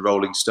were using the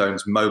Rolling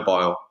Stones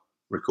mobile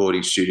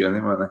recording studio, I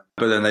think, weren't they?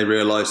 But then they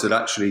realised that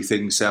actually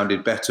things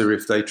sounded better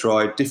if they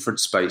tried different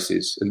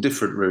spaces and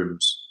different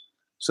rooms.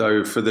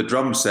 So for the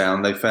drum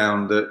sound, they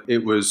found that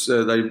it was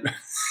they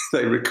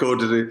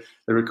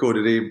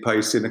recorded Ian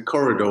Pace in a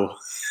corridor.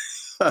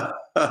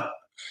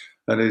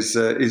 And his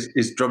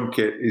drum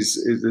kit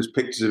there's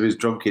pictures of his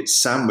drum kit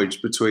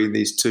sandwiched between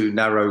these two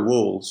narrow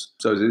walls.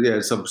 So yeah,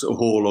 some sort of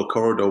hall or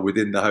corridor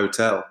within the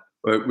hotel,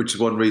 which is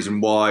one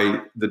reason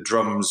why the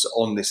drums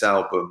on this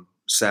album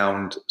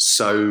sound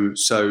so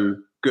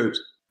good.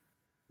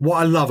 What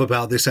I love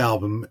about this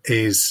album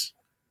is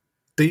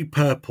Deep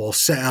Purple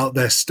set out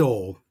their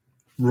stall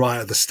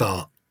right at the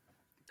start.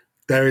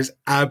 There is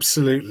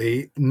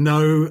absolutely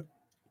no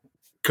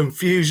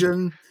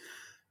confusion.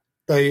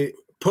 They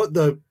put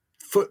the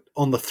foot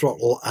on the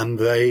throttle and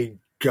they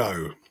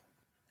go.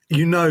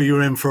 You know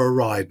you're in for a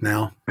ride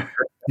now.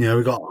 You know,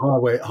 we've got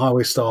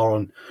Highway Star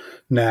on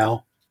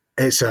now.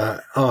 It's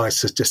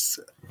just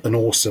an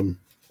awesome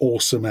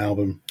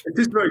album. It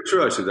is very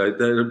true, actually.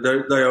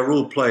 They are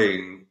all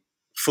playing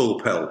full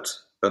pelt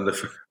from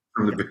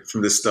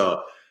the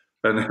start.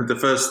 And the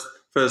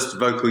first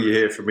vocal you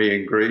hear from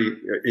Ian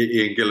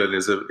Gillan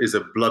is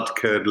a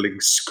blood-curdling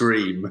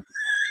scream.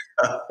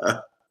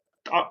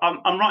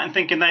 I'm right in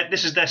thinking that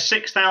this is their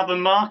sixth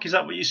album, Mark. Is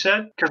that what you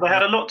said? Because they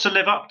had a lot to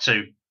live up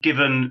to,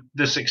 given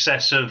the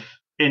success of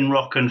In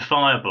Rock and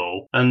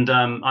Fireball. And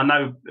I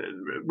know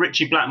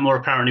Richie Blackmore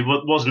apparently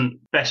wasn't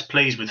best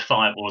pleased with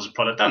Fireball as a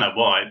product. I don't know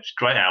why. It's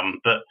a great album,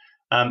 but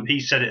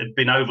he said it had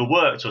been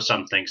overworked or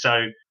something.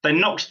 So they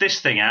knocked this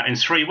thing out in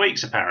 3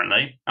 weeks,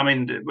 apparently. I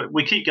mean,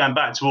 we keep going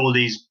back to all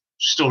these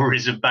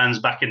stories of bands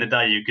back in the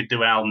day who could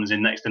do albums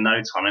in next to no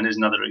time, and there's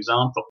another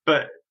example.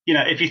 But you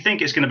know, if you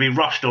think it's going to be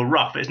rushed or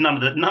rough, it's none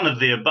of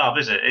the above,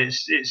 is it?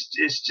 It's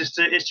just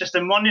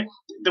a monument.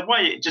 The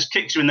way it just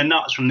kicks you in the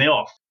nuts from the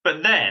off.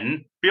 But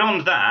then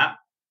beyond that,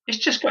 it's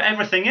just got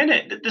everything in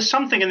it. There's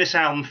something in this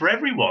album for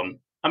everyone.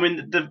 I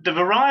mean, the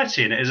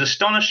variety in it is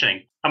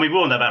astonishing. I mean, we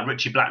all know about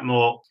Richie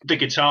Blackmore, the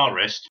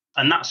guitarist,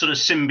 and that sort of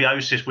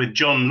symbiosis with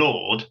John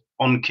Lord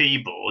on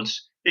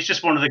keyboards. It's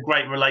just one of the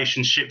great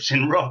relationships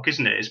in rock,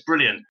 isn't it? It's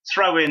brilliant.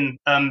 Throw in,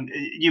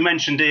 you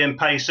mentioned Ian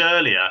Pace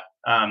earlier,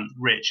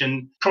 Rich,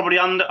 and probably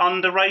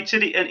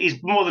underrated.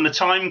 He's more than a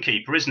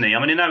timekeeper, isn't he? I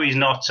mean, I know he's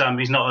not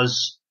as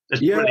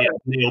brilliant as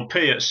Neil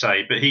Peart,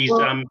 say, but he's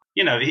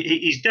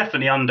he's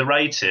definitely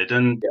underrated.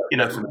 And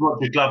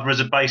Roger Glover as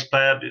a bass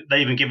player,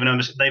 they even given him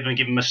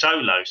a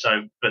solo.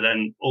 So, but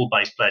then all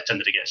bass players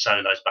tended to get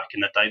solos back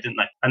in the day, didn't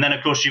they? And then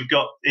of course you've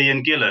got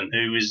Ian Gillan,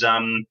 who is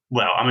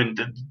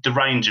the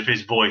range of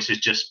his voice is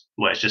just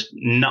it's just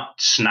nut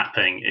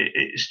snapping.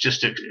 It's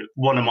just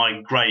one of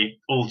my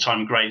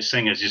all-time great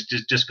singers. He's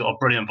just got a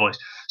brilliant voice.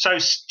 So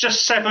it's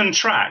just 7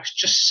 tracks,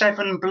 just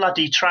 7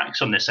 bloody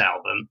tracks on this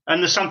album,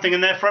 and there's something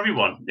in there for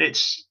everyone.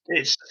 It's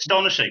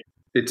astonishing.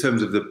 In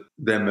terms of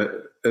them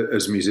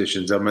as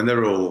musicians, I mean,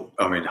 they're all,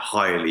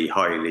 highly,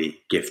 highly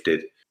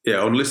gifted.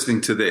 Yeah, on listening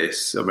to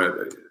this,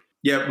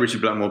 Richie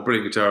Blackmore,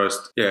 brilliant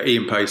guitarist. Yeah,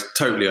 Ian Pace,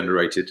 totally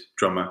underrated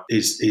drummer.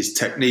 His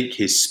technique,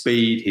 his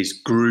speed, his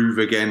groove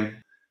again,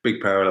 big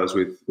parallels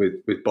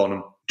with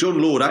Bonham. John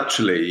Lord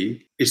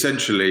actually,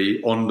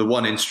 essentially, on the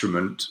one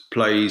instrument,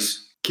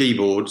 plays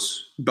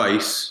keyboards,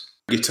 bass,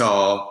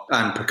 guitar,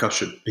 and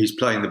percussion. He's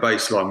playing the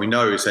bass line. We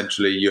know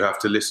essentially you have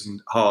to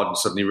listen hard and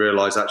suddenly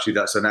realise actually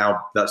that's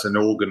an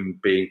organ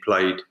being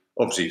played,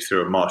 obviously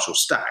through a Marshall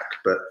stack,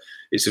 but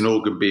it's an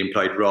organ being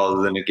played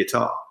rather than a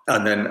guitar.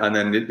 And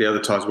then the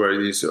other times where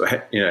it is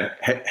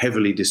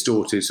heavily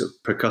distorted sort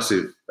of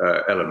percussive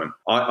element.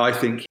 I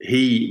think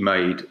he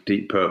made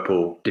Deep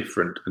Purple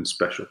different and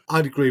special.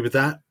 I'd agree with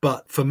that.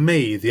 But for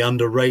me, the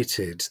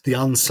underrated, the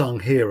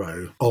unsung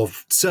hero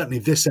of certainly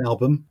this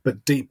album,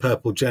 but Deep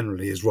Purple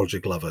generally, is Roger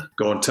Glover.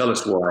 Go on, tell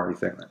us why you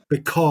think that.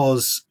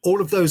 Because all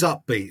of those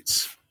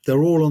upbeats,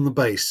 they're all on the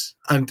bass.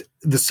 And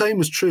the same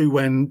was true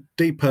when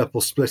Deep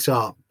Purple split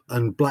up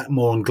and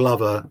Blackmore and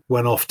Glover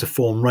went off to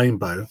form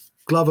Rainbow.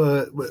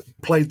 Glover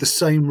played the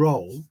same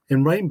role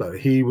in Rainbow.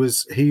 He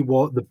was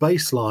the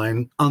bass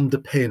line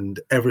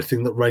underpinned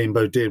everything that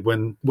Rainbow did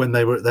when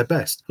they were at their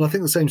best. And I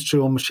think the same is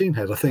true on Machine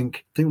Head. I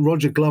think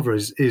Roger Glover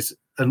is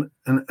an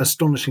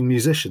astonishing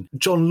musician.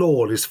 John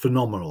Lord is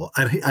phenomenal,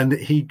 and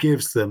he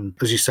gives them,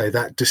 as you say,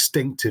 that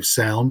distinctive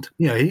sound.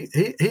 You know,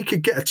 he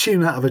could get a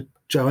tune out of a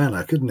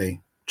Joanna, couldn't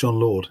he, John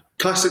Lord?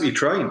 Classically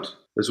trained,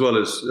 as well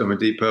as,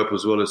 Deep Purple,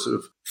 as well as sort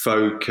of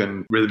folk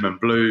and rhythm and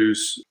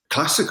blues,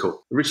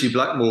 classical. Richie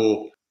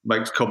Blackmore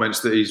makes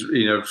comments that he's,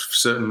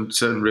 certain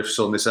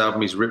riffs on this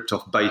album, he's ripped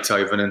off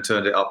Beethoven and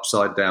turned it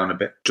upside down a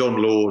bit. John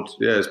Lord,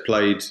 has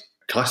played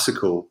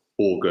classical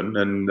organ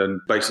and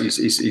basically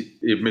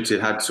he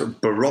admitted had sort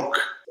of Baroque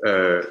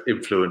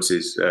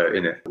influences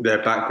in it.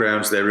 Their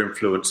backgrounds, their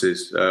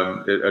influences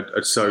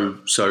are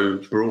so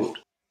broad.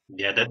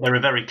 Yeah, they're a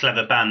very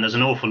clever band. There's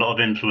an awful lot of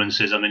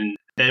influences. I mean,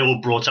 they're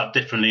all brought up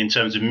differently in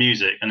terms of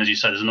music. And as you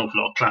say, there's an awful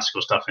lot of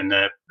classical stuff in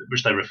there,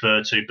 which they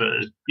refer to, but,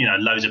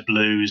 loads of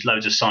blues,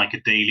 loads of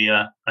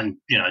psychedelia, and,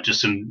 just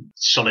some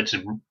solid,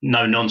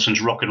 no-nonsense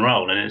rock and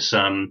roll. And it's,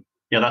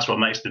 that's what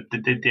makes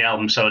the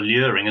album so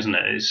alluring, isn't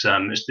it? It's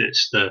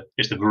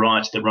the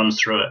variety that runs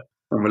through it.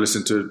 And we'll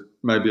listen to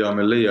Maybe I'm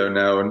a Leo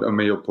now,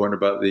 and your point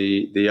about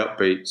the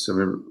upbeats. I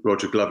mean,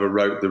 Roger Glover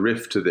wrote the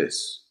riff to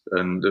this,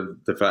 and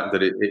the fact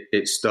that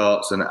it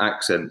starts and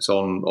accents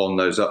on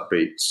those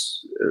upbeats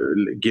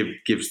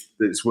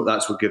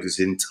that's what gives this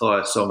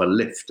entire song a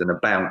lift and a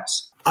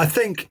bounce. I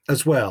think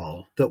as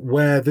well that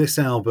where this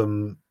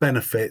album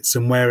benefits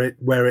and where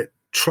it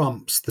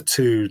trumps the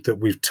two that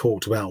we've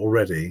talked about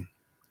already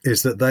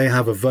is that they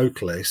have a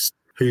vocalist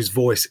whose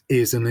voice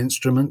is an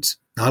instrument.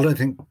 I don't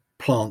think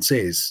Plants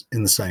is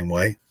in the same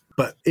way,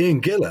 but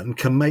Ian Gillan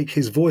can make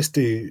his voice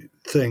do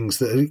things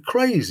that are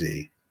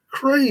crazy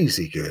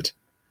good.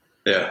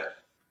 Yeah.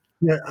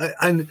 Yeah,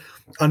 and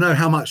I know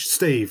how much,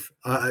 Steve,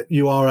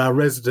 you are our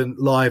resident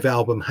live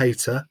album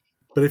hater,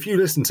 but if you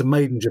listen to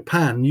Made in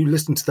Japan, you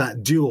listen to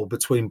that duel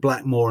between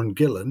Blackmore and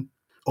Gillan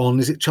on,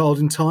 is it Child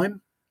in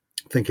Time?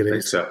 I think it is. I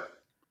think so.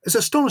 It's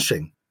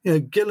astonishing.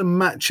 Gillan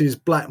matches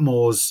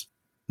Blackmore's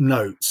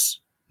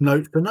notes,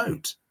 note for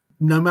note,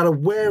 no matter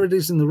where it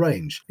is in the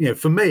range.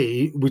 For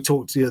me, we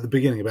talked to you at the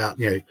beginning about,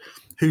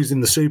 who's in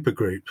the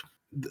supergroup.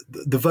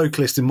 The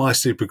vocalist in my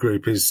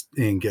supergroup is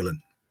Ian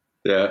Gillan.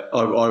 Yeah,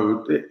 I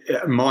would.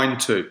 Mine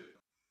too.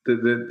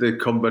 The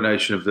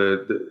combination of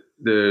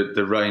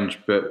the range,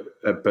 but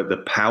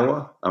the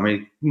power. I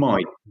mean,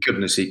 my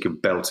goodness, he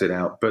could belt it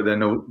out. But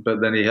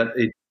then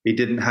he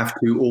didn't have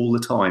to all the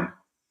time,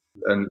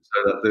 and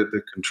so that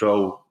the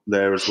control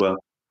there as well.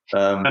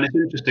 And it's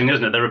interesting,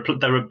 isn't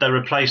it? They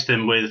replaced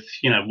him with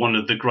one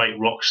of the great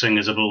rock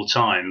singers of all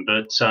time,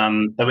 but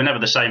they were never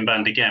the same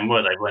band again,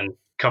 were they? When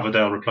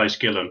Coverdale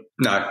replaced Gillan.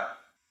 No.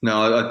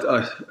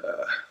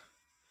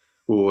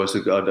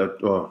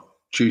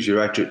 Choose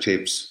your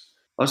adjectives.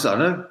 I don't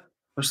know.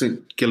 I just think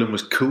Gillan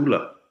was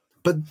cooler.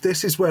 But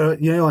this is where,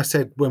 I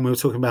said when we were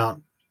talking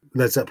about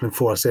Led Zeppelin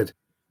 4, I said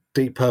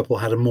Deep Purple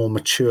had a more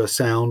mature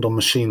sound on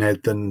Machine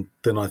Head than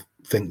I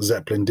think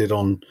Zeppelin did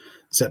on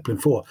Zeppelin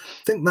 4.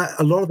 I think that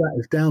a lot of that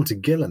is down to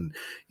Gillan.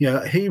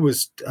 He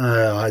was,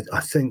 I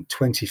think,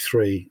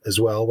 23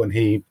 as well when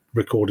he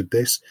recorded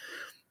this.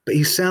 But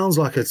he sounds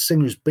like a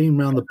singer who's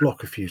been around the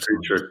block a few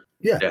times. True.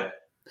 Yeah.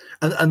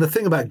 And the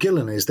thing about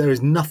Gillan is there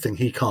is nothing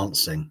he can't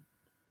sing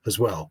as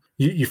well.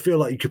 You feel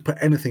like you could put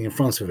anything in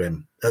front of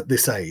him at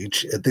this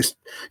age,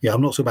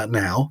 I'm not talking about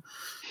now,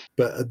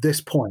 but at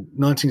this point,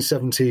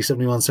 1970,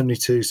 71,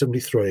 72,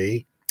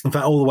 73, in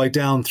fact, all the way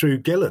down through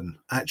Gillan,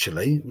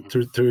 actually,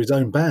 through his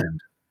own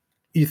band.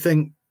 You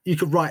think you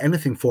could write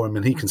anything for him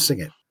and he can sing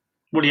it.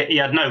 Well, he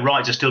had no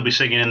right to still be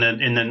singing in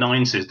the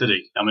 90s, did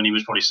he? I mean, he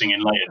was probably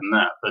singing later than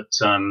that, but...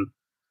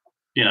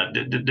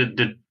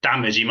 the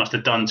damage he must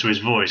have done to his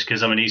voice,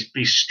 because I mean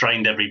he's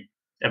strained every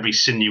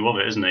sinew of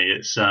it, isn't he?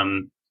 It's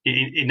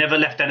he never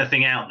left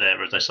anything out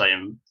there, as they say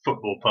in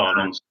football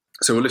parlance.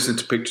 So we'll listen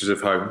to Pictures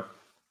of Home,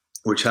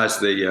 which has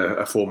the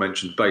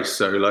aforementioned bass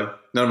solo.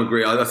 None of them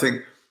agree. I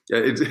think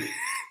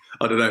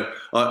I don't know.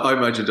 I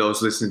imagined as I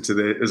was listening to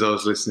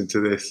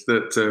this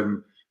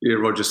that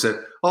Roger said,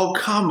 "Oh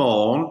come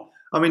on,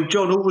 I mean,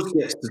 John always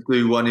gets to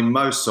do one in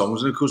most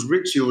songs, and of course,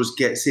 Richie always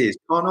gets his.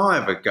 Can't I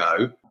have a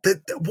go?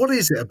 What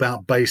is it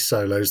about bass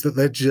solos that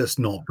they're just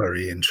not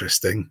very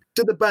interesting?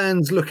 Do the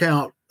bands look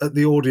out at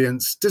the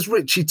audience? Does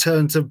Richie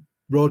turn to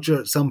Roger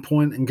at some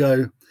point and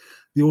go,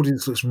 the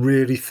audience looks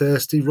really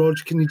thirsty, Rog?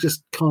 Can you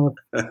just kind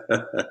of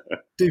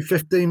do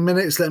 15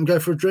 minutes, let them go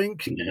for a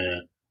drink?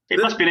 Yeah.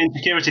 It must be an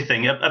insecurity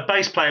thing. A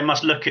bass player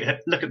must look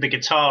at the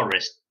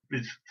guitarist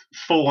with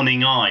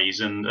fawning eyes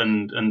and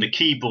the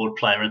keyboard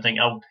player and think,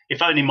 oh,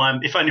 if only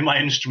my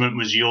instrument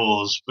was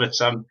yours. But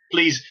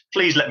please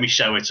let me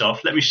show it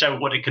off. Let me show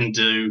what it can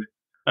do.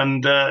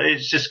 And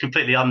it's just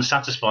completely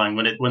unsatisfying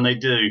when they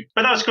do.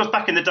 But that was, of course,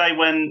 back in the day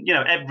when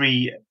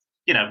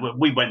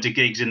we went to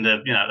gigs in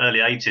the early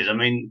 80s. I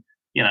mean,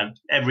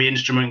 every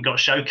instrument got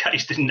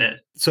showcased, didn't it?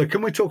 So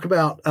can we talk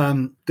about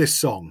this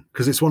song?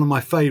 Because it's one of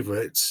my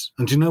favourites.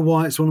 And do you know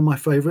why it's one of my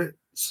favourites?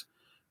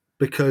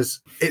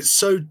 Because it's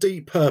so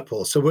Deep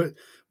Purple. So we're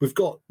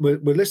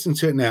listening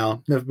to it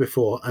now, never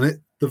before.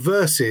 And the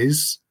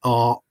verses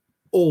are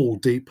all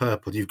Deep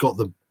Purple. You've got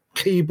the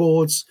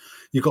keyboards,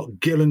 you've got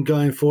Gillan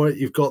going for it,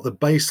 you've got the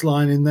bass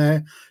line in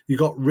there, you've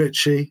got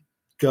Richie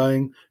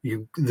going,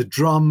 the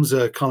drums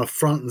are kind of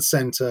front and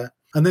centre.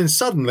 And then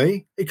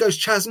suddenly it goes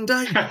Chas and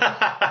Dave. And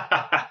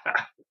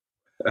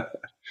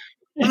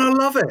I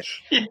love it.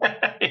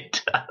 Yeah,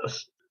 it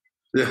does.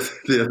 The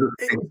other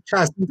thing,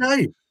 Chas and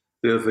Dave.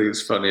 The other thing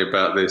that's funny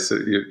about this, I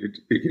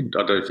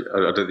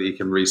don't think you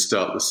can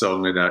restart the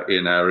song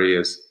in our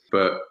ears,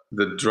 but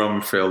the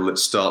drum fill that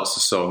starts the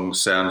song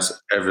sounds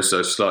ever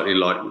so slightly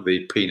like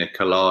the Pina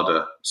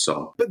Colada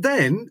song. But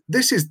then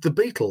this is the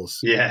Beatles,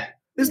 Yeah.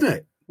 isn't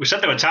it? We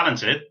said they were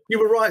talented. You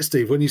were right,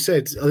 Steve, when you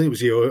said, I think it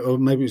was you, or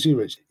maybe it was you,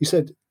 Rich. You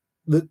said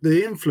that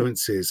the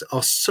influences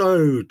are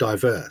so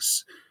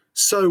diverse,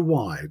 so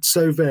wide,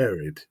 so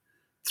varied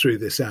through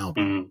this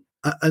album.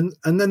 And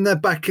then they're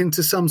back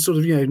into some sort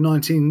of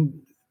 1970s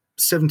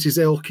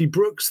Elkie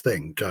Brooks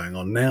thing going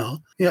on now.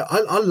 Yeah,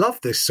 I love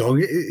this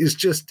song. It's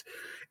just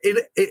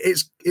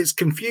it's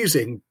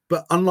confusing,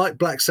 but unlike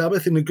Black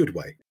Sabbath in a good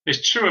way.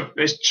 It's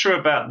true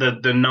about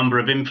the number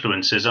of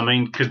influences. I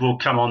mean, because we'll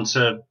come on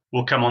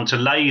to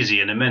Lazy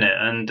in a minute,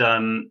 and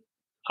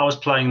I was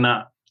playing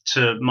that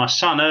to my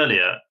son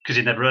earlier because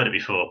he'd never heard it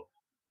before,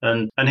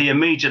 and he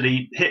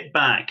immediately hit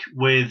back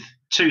with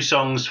two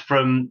songs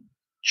from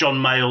John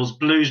Mayall's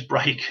Blues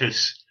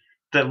Breakers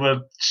that were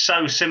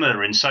so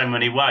similar in so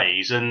many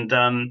ways. And,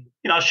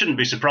 I shouldn't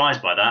be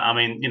surprised by that. I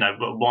mean,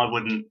 why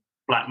wouldn't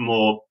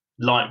Blackmore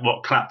like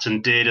what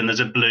Clapton did? And there's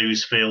a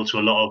blues feel to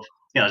a lot of,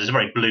 there's a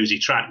very bluesy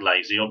track,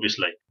 Lazy,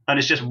 obviously. And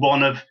it's just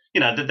one of,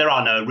 there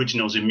are no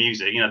originals in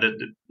music,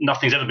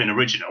 nothing's ever been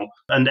original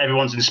and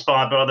everyone's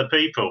inspired by other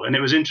people. And it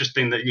was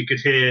interesting that you could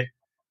hear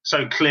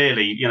so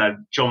clearly,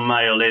 John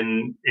Mayall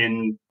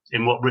in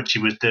what Richie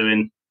was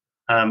doing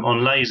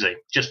on Lazy.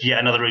 Just yet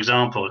another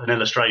example, an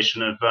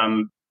illustration of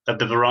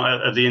the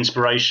variety of the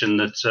inspiration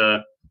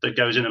that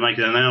goes into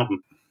making an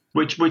album.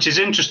 Which is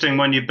interesting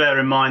when you bear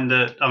in mind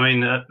that, I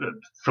mean,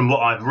 from what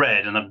I've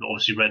read, and I've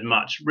obviously read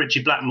much,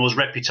 Richie Blackmore's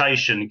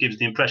reputation gives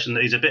the impression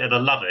that he's a bit of a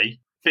lovey,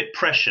 a bit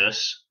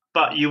precious,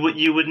 but you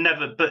would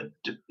never. But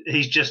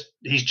he's just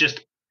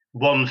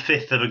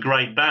 1/5 of a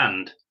great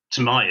band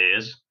to my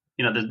ears.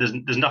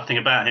 There's nothing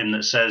about him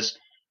that says,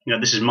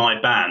 this is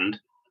my band.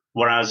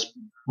 Whereas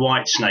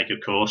Whitesnake, of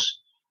course,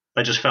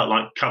 they just felt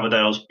like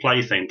Coverdale's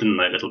plaything, didn't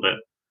they, a little bit?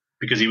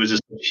 Because he was a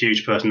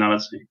huge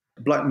personality.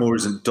 Blackmore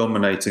isn't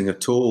dominating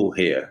at all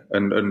here.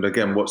 And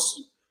again,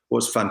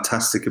 what's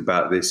fantastic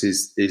about this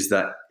is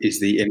the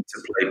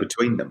interplay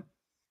between them,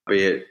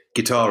 be it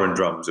guitar and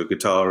drums or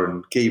guitar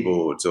and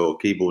keyboards or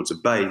keyboards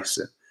and bass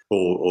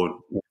or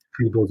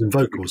keyboards and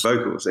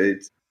vocals.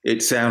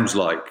 It sounds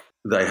like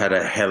they had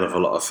a hell of a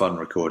lot of fun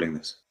recording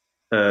this.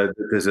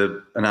 There's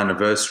an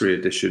anniversary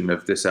edition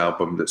of this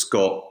album that's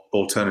got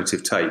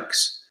alternative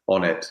takes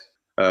on it,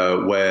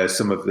 where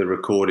some of the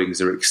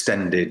recordings are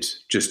extended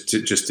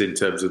just in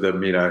terms of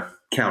them,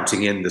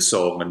 counting in the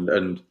song,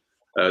 and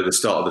the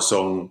start of the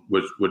song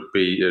would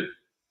be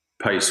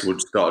pace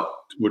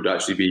would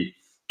actually be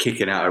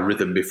kicking out a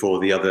rhythm before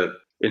the other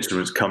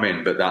instruments come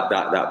in, but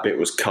that bit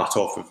was cut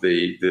off of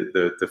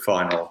the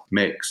final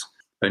mix.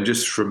 And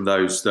just from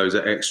those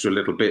extra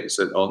little bits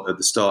at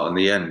the start and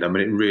the end, I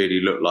mean, it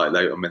really looked like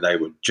they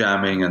were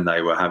jamming and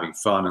they were having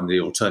fun. And the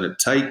alternate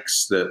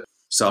takes that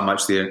some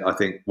actually, I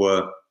think,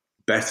 were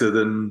better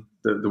than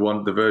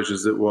the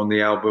versions that were on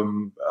the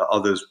album.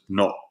 Others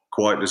not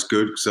quite as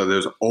good. So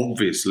there's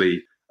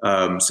obviously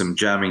some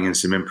jamming and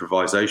some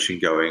improvisation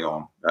going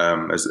on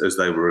as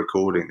they were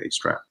recording these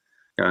tracks.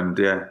 And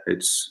yeah,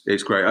 it's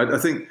great. I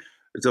think.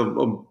 It's a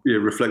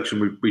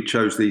reflection. We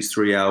chose these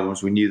three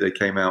albums. We knew they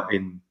came out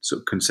in sort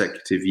of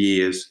consecutive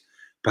years.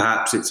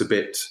 Perhaps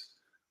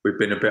we've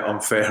been a bit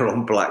unfair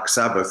on Black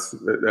Sabbath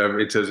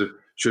in terms of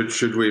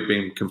should we have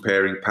been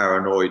comparing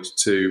Paranoid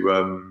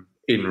to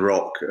In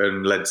Rock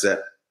and Led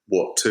Zepp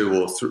 2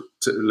 or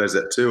Led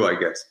Zepp 2, I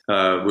guess.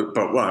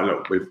 But well,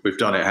 look, we've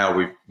done it how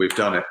we've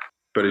done it.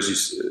 But as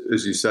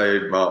you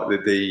say, Mark,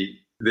 the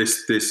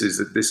This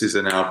is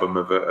an album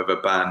of a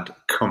band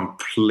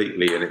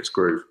completely in its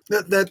groove.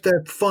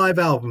 They're 5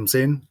 albums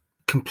in,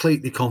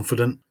 completely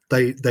confident.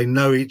 They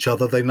know each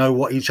other. They know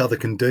what each other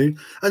can do.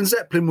 And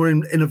Zeppelin were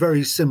in a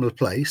very similar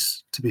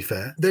place, to be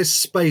fair. There's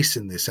space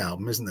in this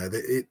album, isn't there?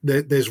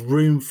 There's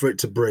room for it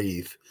to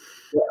breathe.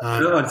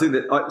 No, I think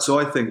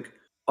that.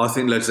 I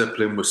think Led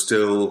Zeppelin was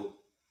still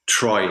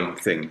trying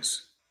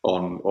things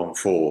on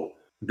 4.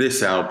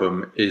 This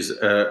album is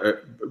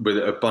with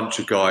a bunch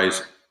of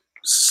guys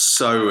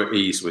so at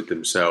ease with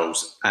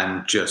themselves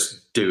and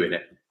just doing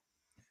it.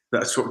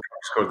 That's what comes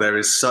called.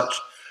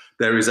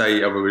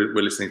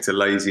 We're listening to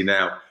Lazy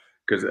now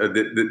because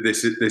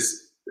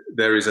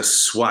there is a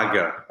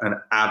swagger, an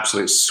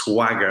absolute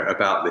swagger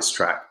about this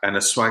track and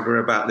a swagger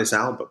about this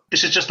album.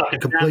 This is just like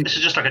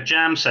a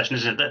jam session,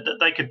 isn't it?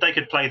 They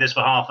could play this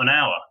for half an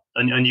hour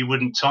and you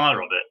wouldn't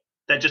tire of it.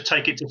 They'd just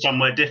take it to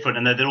somewhere different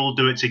and they'd all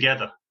do it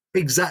together.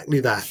 Exactly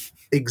that.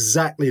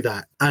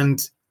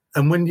 And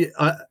when you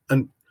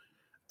and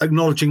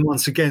acknowledging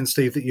once again,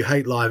 Steve, that you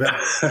hate live.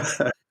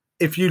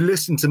 If you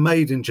listen to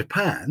Made in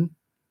Japan,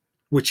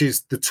 which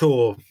is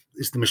the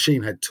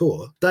Machine Head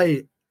tour,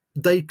 they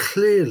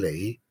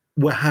clearly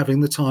were having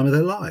the time of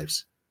their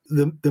lives.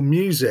 The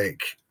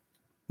music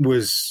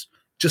was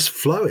just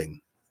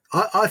flowing.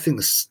 I think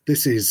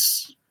this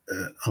is.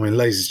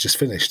 Lazy's just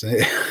finished.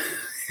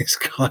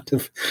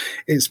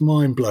 It's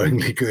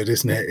mind-blowingly good,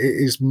 isn't it?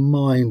 It is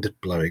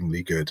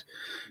mind-blowingly good.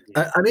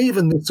 And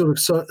even the sort of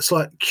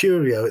slight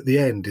curio at the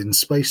end in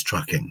Space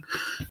Trucking,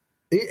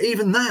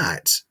 even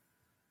that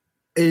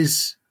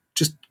is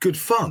just good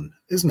fun,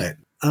 isn't it?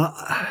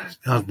 I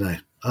don't know.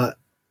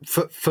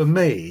 For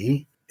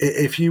me,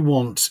 if you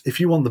want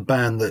the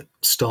band that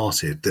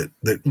started,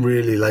 that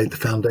really laid the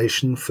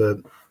foundation for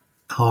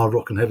hard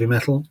rock and heavy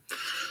metal,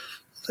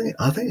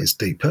 I think it's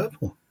Deep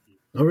Purple.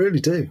 I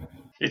really do.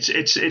 It's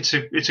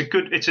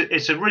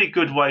a really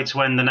good way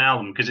to end an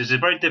album because it's a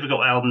very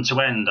difficult album to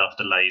end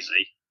after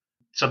Lazy.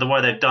 So the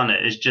way they've done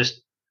it is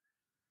just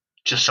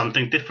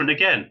something different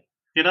again,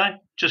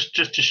 just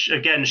to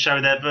again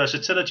show their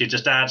versatility,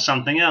 just add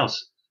something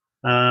else.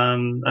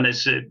 And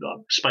it's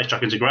Space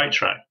Trucking's a great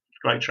track.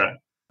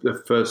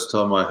 The first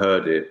time I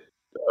heard it,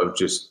 I was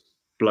just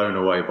blown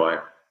away by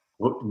it.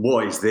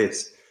 What is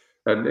this?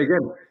 And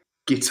again,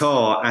 bass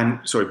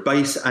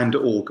and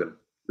organ.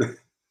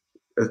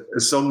 A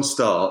song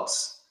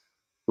starts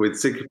with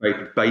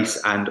syncopated bass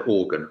and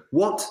organ.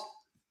 What?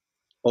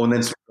 Oh, and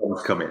then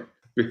songs come in.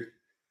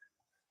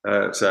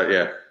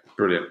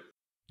 Brilliant.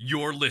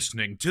 You're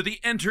listening to the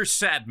Enter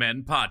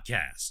Sadmen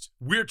podcast.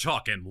 We're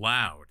talking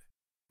loud.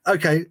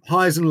 Okay,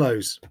 highs and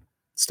lows.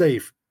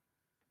 Steve.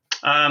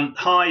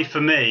 High for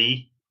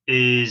me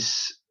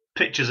is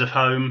Pictures of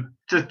Home.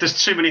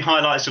 There's too many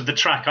highlights of the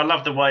track. I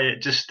love the way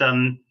it just,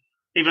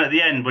 even at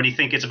the end when you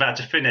think it's about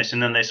to finish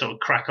and then they sort of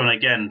crack on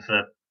again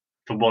for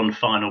one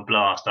final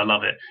blast. I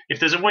love it.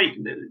 If there's a weak,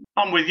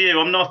 I'm with you.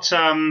 I'm not,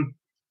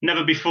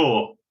 Never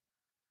Before.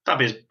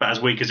 That'd be about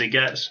as weak as it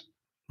gets.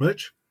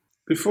 Rich?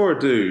 Before I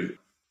do,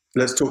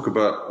 let's talk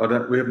about,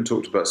 we haven't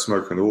talked about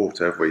Smoke on the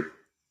Water, have we?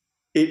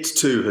 It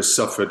too has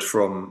suffered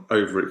from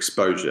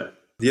overexposure.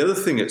 The other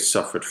thing it's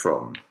suffered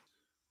from,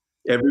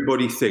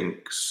 everybody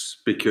thinks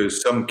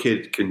because some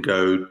kid can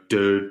go,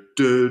 duh,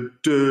 duh,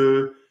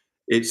 duh,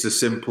 it's a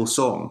simple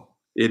song.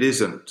 It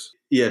isn't.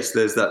 Yes,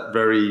 there's that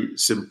very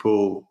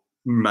simple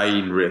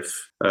main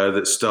riff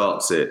that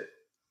starts it.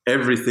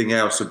 Everything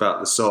else about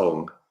the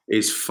song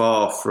is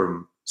far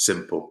from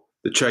simple.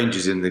 The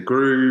changes in the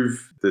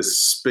groove, the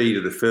speed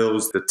of the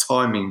fills, the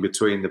timing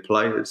between the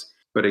players.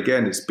 But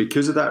again, it's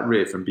because of that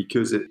riff and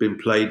because it's been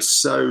played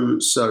so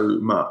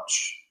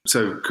much.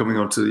 So coming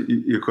on to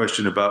your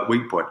question about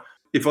weak point,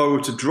 if I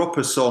were to drop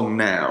a song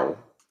now,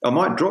 I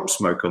might drop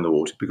Smoke on the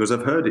Water because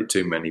I've heard it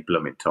too many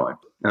blooming times.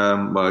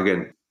 Well,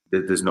 again,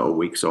 there's not a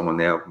weak song on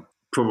the album.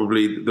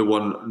 Probably the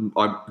one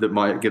that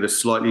might get a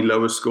slightly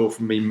lower score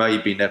from me,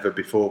 maybe Never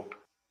Before.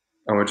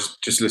 I would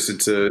just listen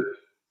to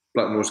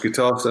Blackmore's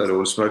guitar solo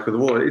or Smoke on the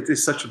Water. It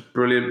is such a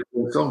brilliant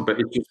song, but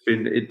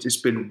it's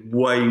just been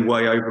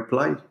way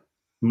overplayed.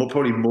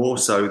 Probably more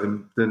so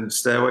than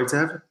Stairway to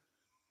Heaven,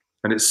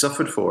 and it's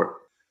suffered for it.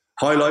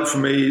 Highlight for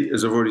me,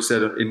 as I've already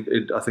said,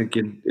 I think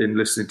in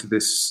listening to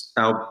this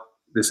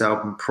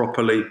album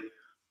properly,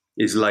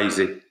 is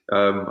Lazy.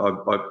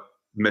 I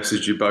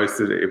messaged you both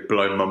that it had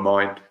blown my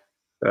mind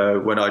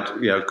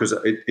because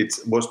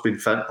it's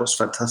what's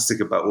fantastic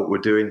about what we're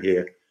doing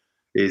here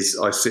is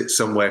I sit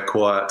somewhere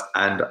quiet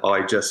and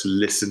I just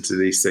listen to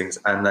these things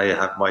and they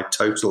have my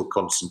total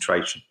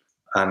concentration.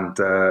 And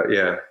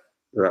that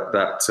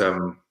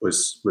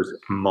was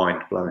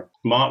mind blowing.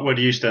 Mark, where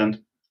do you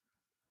stand?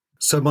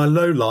 So my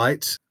low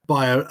light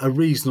by a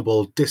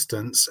reasonable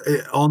distance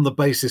on the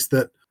basis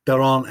that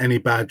there aren't any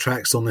bad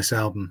tracks on this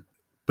album.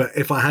 But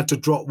if I had to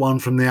drop one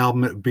from the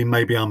album, it would be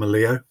Maybe I'm a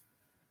Leo.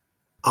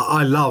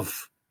 I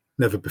love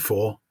Never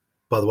Before,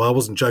 by the way. I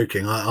wasn't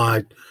joking.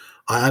 I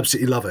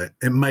absolutely love it.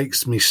 It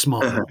makes me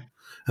smile.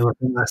 And I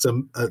think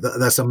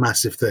that's a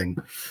massive thing.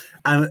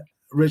 And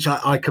Rich,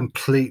 I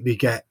completely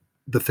get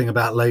the thing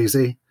about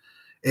Lazy.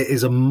 It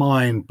is a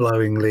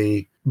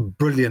mind-blowingly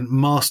brilliant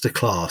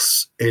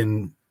masterclass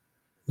in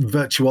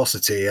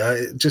virtuosity.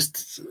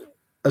 Just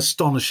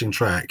astonishing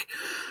track.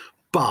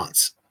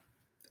 But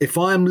if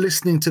I am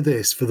listening to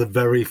this for the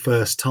very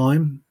first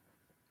time,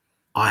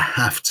 I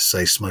have to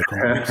say Smoke on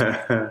the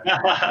Water.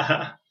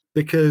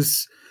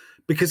 because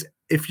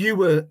if you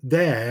were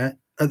there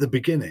at the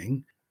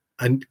beginning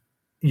and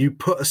you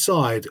put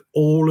aside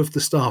all of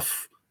the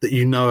stuff that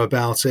you know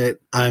about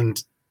it,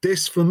 and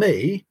this, for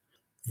me,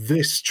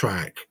 this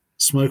track,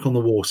 Smoke on the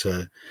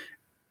Water,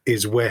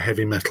 is where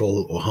heavy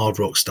metal or hard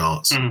rock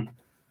starts.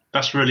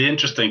 That's really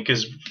interesting,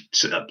 because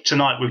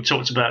tonight we've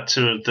talked about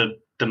two of the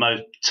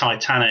most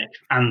titanic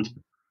and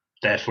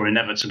therefore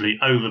inevitably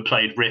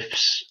overplayed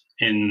riffs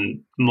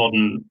in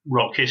modern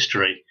rock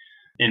history,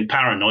 in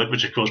Paranoid,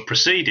 which of course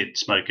preceded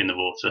Smoke in the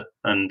Water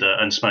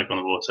and Smoke on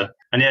the Water.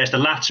 And yeah, it's the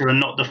latter and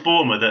not the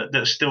former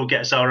that still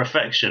gets our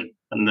affection,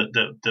 and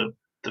that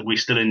we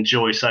still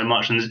enjoy so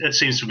much, and it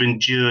seems to have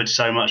endured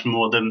so much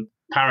more than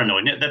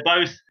Paranoid. They're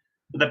both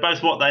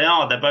what they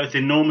are. They're both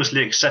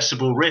enormously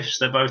accessible riffs.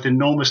 They're both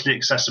enormously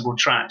accessible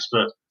tracks,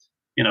 but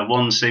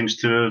one seems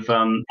to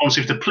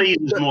please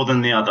us more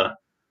than the other.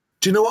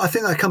 Do you know what I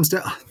think that comes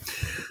down?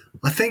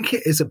 I think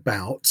it is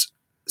about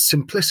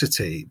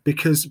simplicity,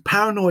 because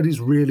Paranoid is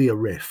really a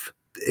riff.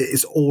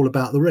 It's all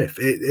about the riff.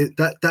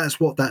 That's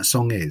what that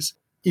song is.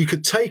 You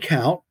could take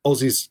out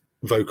Ozzy's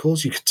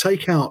vocals. You could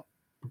take out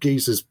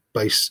Geezer's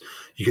bass.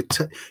 You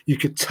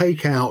could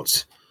take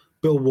out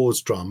Bill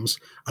Ward's drums,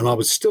 and I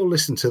would still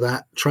listen to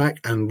that track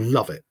and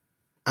love it.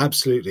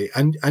 Absolutely.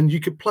 And you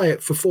could play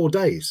it for 4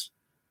 days,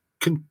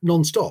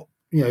 non-stop,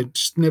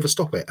 just never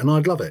stop it. And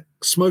I'd love it.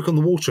 Smoke on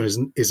the Water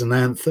is an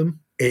anthem.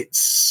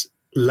 It's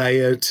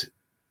layered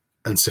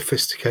and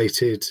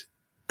sophisticated,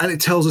 and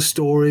it tells a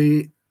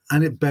story,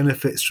 and it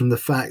benefits from the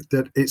fact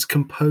that it's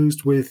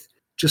composed with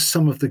just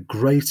some of the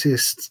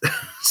greatest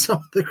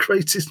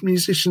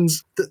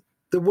musicians that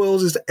the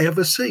world has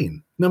ever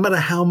seen. No matter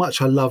how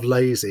much I love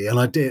Lazy, and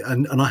I did,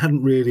 and I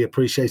hadn't really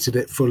appreciated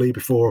it fully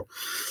before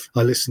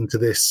I listened to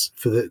it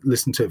for the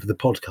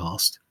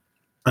podcast.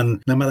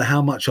 And no matter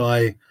how much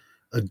I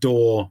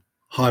adore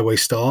Highway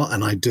Star,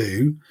 and I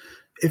do,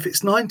 if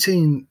it's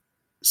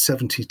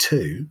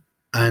 1972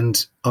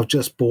 and I've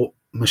just bought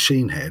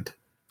Machine Head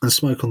and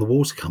Smoke on the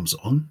Water comes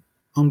on,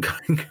 I'm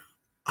going,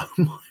 oh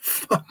my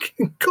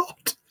fucking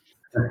God.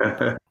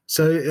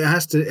 So it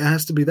has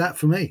to be that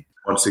for me.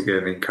 Once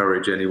again,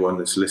 encourage anyone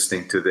that's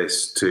listening to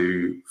this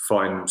to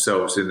find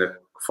themselves a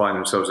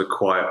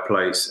quiet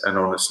place and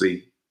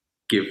honestly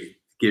give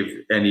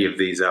any of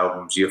these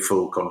albums your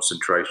full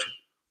concentration.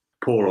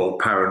 Poor old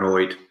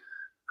Paranoid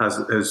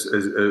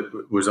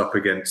was up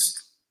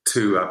against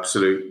two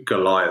absolute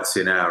Goliaths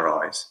in our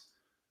eyes,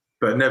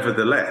 but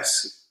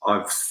nevertheless,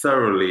 I've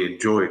thoroughly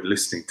enjoyed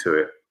listening to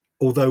it.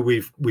 Although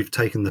we've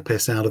taken the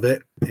piss out of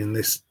it in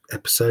this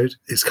episode,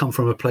 it's come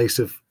from a place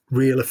of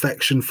real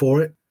affection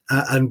for it.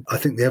 And I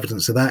think the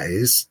evidence of that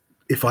is,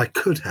 if I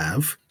could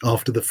have,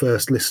 after the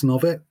first listen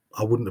of it,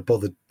 I wouldn't have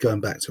bothered going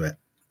back to it.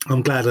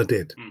 I'm glad I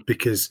did,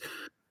 because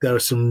there are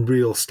some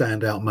real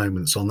standout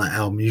moments on that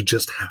album. You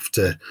just have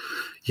to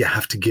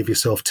give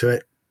yourself to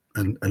it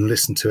and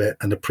listen to it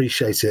and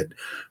appreciate it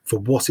for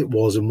what it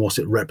was and what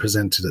it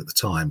represented at the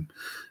time.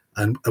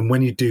 And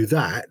when you do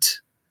that,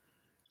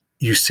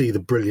 you see the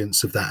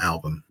brilliance of that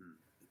album.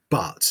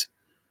 But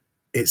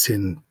it's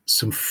in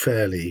some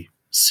fairly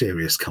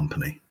serious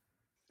company.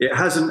 It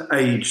hasn't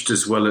aged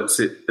as well as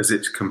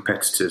its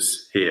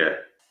competitors here.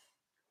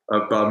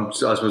 But I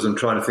suppose I'm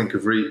trying to think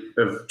of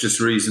just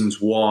reasons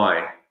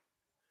why.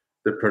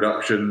 The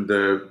production,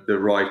 the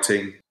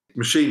writing.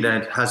 Machine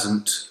Head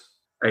hasn't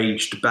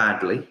aged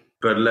badly,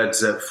 but Led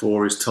Zepp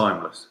 4 is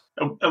timeless.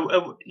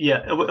 Are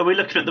we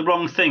looking at the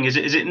wrong thing? Is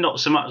it not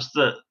so much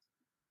that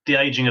the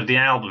aging of the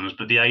albums,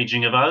 but the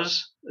aging of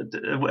us?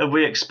 Are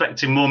we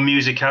expecting more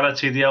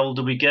musicality the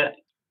older we get?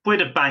 We'd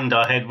have banged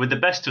our head with the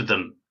best of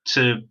them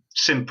to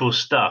simple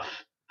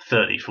stuff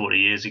 30, 40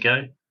 years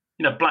ago.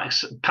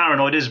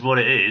 Paranoid is what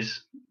it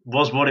is,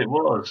 was what it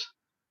was.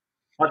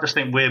 I just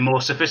think we're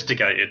more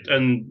sophisticated,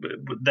 and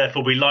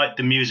therefore we like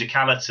the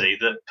musicality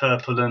that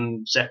Purple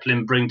and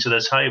Zeppelin bring to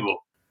the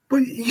table.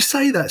 Well, you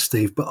say that,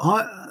 Steve, but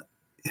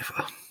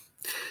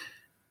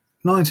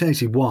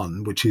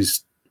 1981,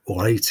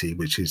 or 80,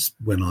 which is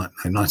when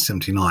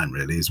 1979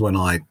 really, is when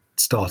I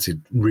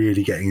started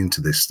really getting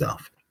into this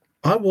stuff.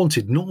 I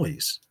wanted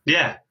noise.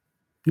 Yeah.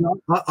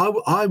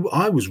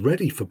 I was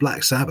ready for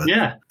Black Sabbath.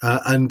 Yeah.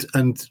 And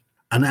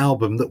an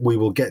album that we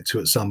will get to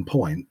at some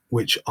point,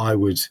 which I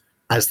would,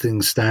 as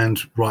things stand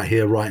right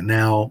here, right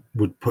now,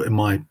 would put in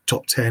my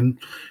top 10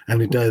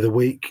 any day of the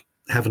week.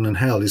 Heaven and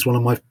Hell is one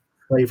of my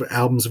favourite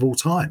albums of all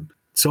time.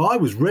 So I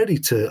was ready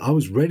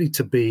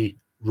to be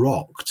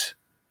rocked,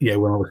 when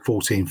I was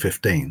 14,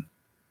 15.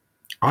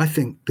 I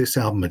think this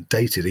album had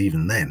dated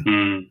even then.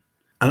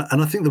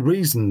 And I think the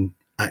reason,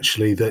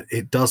 actually, that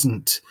it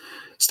doesn't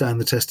stand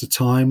the test of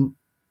time,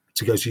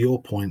 to go to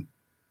your point,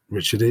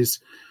 Richard, is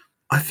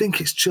I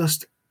think it's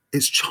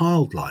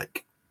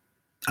childlike.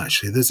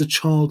 actually. There's a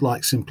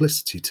childlike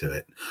simplicity to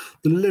it.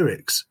 The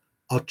lyrics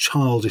are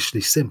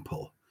childishly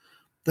simple.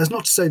 That's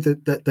not to say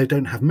that they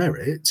don't have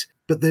merit,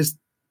 but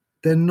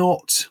they're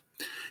not...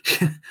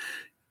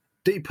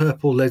 Deep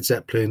Purple, Led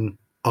Zeppelin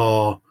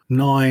are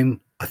 9,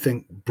 I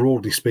think,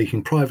 broadly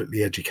speaking,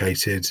 privately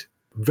educated,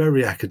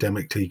 very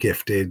academically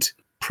gifted,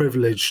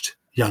 privileged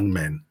young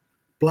men.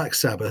 Black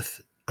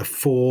Sabbath are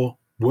 4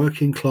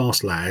 working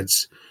class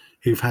lads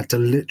who've had to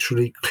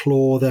literally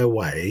claw their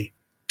way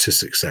to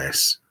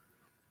success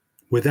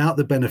without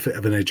the benefit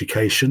of an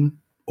education,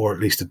 or at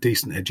least a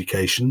decent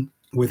education,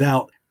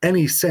 without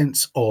any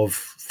sense of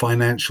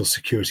financial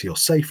security or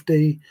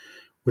safety,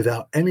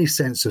 without any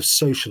sense of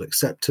social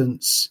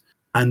acceptance,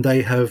 and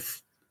they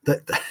have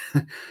that.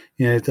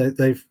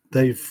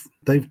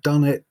 They've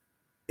done it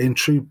in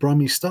true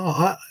Brummie style.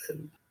 I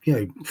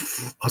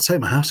take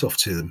my hat off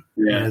to them.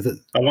 Yeah,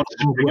 I wanted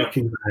to bring up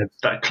lads.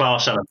 that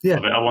class element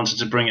of it. I wanted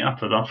to bring it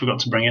up, but I forgot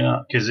to bring it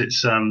up because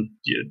it's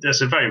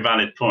that's a very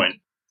valid point.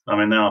 I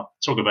mean, they'll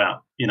talk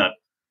about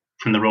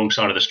from the wrong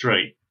side of the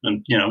street,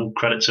 and all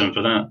credit to them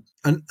for that.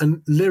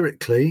 And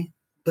lyrically,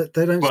 they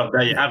don't. Well,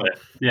 there you have it.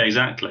 Yeah,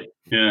 exactly.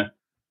 Yeah.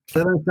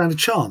 They don't stand a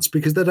chance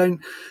because they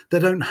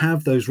don't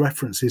have those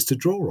references to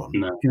draw on.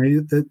 No.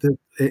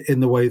 In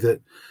the way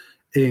that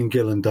Ian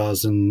Gillan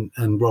does and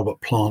Robert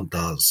Plant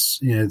does.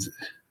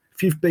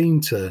 If you've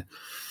been to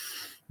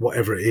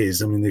whatever it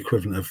is, I mean the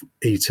equivalent of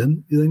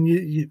Eton, then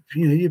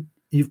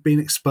you've been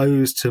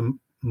exposed to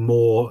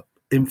more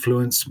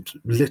influence,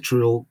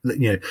 literature.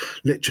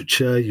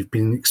 You've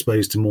been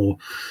exposed to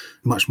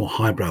much more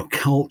highbrow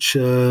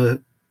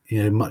culture.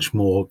 Much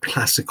more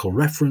classical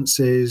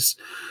references.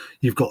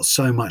 You've got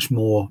so much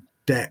more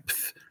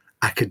depth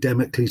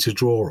academically to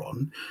draw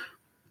on.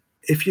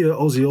 If you're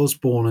Ozzy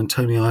Osbourne and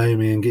Tony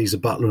Iommi and Geezer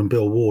Butler and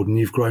Bill Ward, and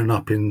you've grown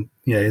up in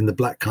the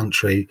Black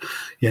Country,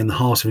 in the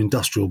heart of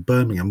industrial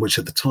Birmingham, which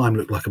at the time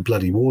looked like a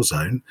bloody war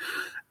zone,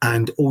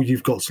 and all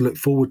you've got to look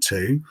forward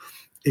to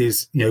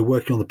is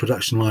working on the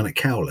production line at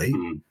Cowley,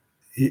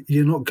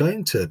 you're not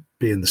going to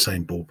be in the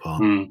same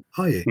ballpark,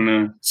 are you?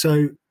 No.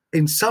 So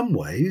in some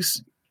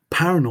ways,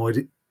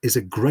 Paranoid is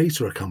a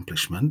greater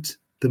accomplishment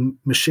than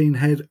Machine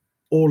Head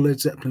or Led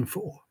Zeppelin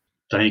 4.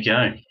 There you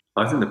go.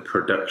 I think the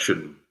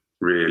production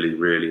really,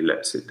 really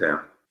lets it down.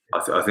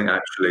 I think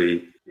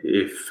actually,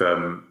 if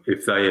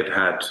they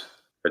had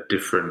a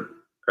different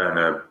and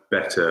a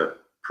better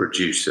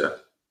producer,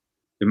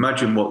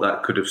 imagine what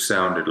that could have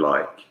sounded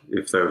like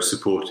if they were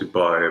supported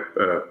by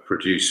a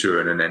producer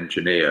and an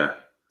engineer,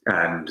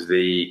 and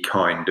the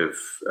kind of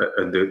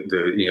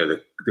the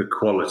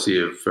quality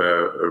of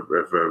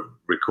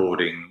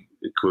recording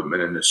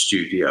equipment in the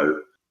studio,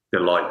 the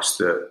likes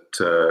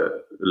that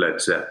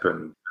Led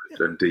Zeppelin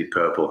and Deep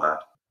Purple had.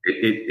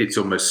 It's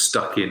almost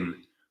stuck in.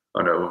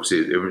 I know,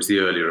 obviously, it was the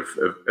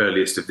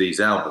earliest of these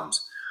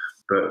albums,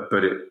 but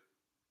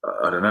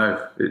I don't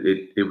know.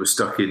 It was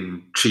stuck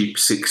in cheap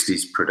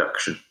 '60s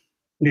production.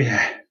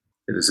 Yeah.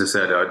 And as I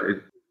said,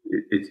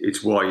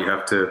 it's why you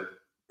have to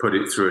put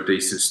it through a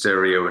decent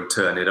stereo and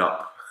turn it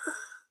up.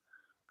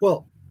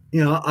 Well,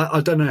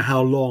 I don't know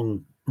how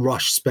long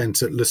Rush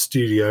spent at Le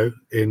Studio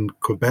in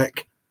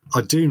Quebec.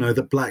 I do know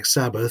that Black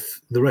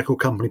Sabbath, the record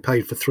company,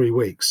 paid for 3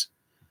 weeks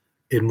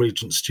in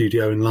Regent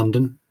Studio in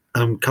London.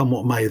 And come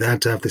what may, they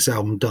had to have this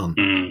album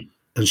done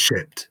and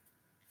shipped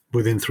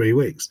within 3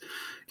 weeks.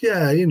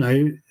 Yeah,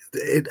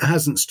 it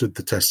hasn't stood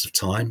the test of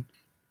time,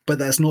 but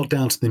that's not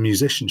down to the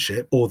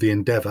musicianship or the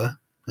endeavour.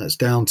 That's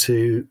down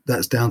to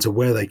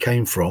where they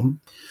came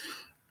from,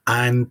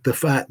 and the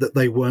fact that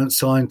they weren't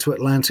signed to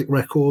Atlantic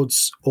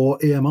Records or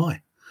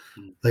EMI.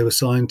 They were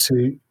signed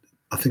to,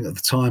 I think at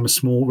the time,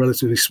 a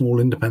relatively small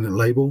independent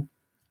label,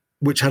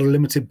 which had a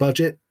limited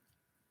budget.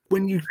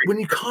 When you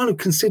kind of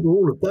consider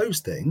all of those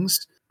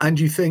things, and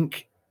you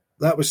think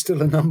that was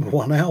still a number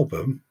 1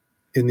 album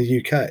in the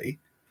UK,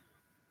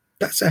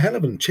 that's a hell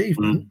of an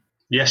achievement.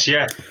 Yes,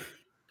 yeah.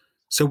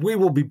 So we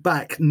will be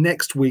back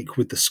next week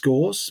with the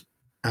scores,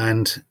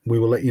 and we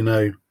will let you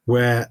know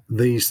where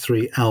these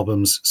 3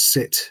 albums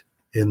sit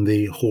in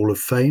the Hall of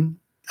Fame.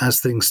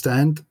 As things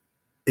stand,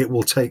 it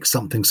will take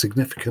something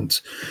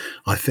significant,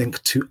 I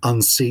think, to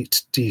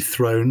unseat,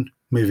 dethrone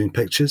Moving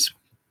Pictures,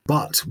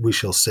 but we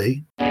shall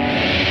see.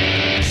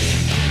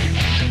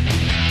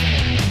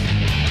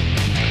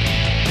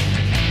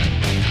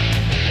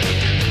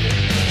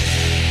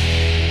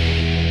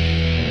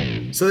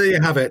 So there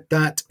you have it.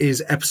 That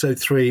is episode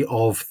 3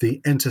 of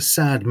the Enter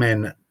Sad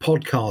Men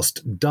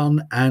podcast,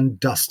 done and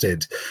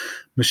dusted.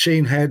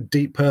 Machine Head,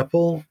 Deep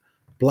Purple,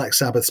 Black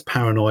Sabbath's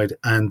Paranoid,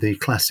 and the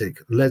classic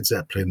Led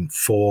Zeppelin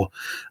 4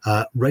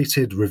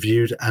 rated,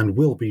 reviewed, and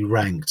will be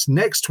ranked.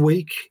 Next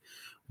week,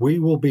 we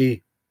will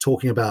be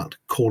talking about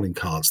Calling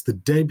Cards, the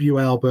debut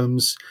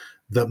albums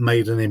that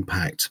made an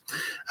impact.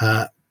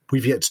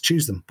 We've yet to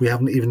choose them. We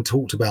haven't even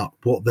talked about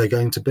what they're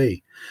going to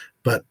be.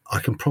 But I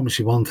can promise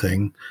you one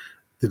thing.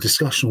 The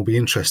discussion will be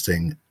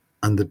interesting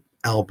and the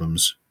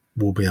albums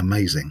will be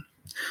amazing.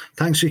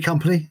 Thanks for your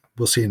company.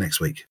 We'll see you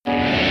next week.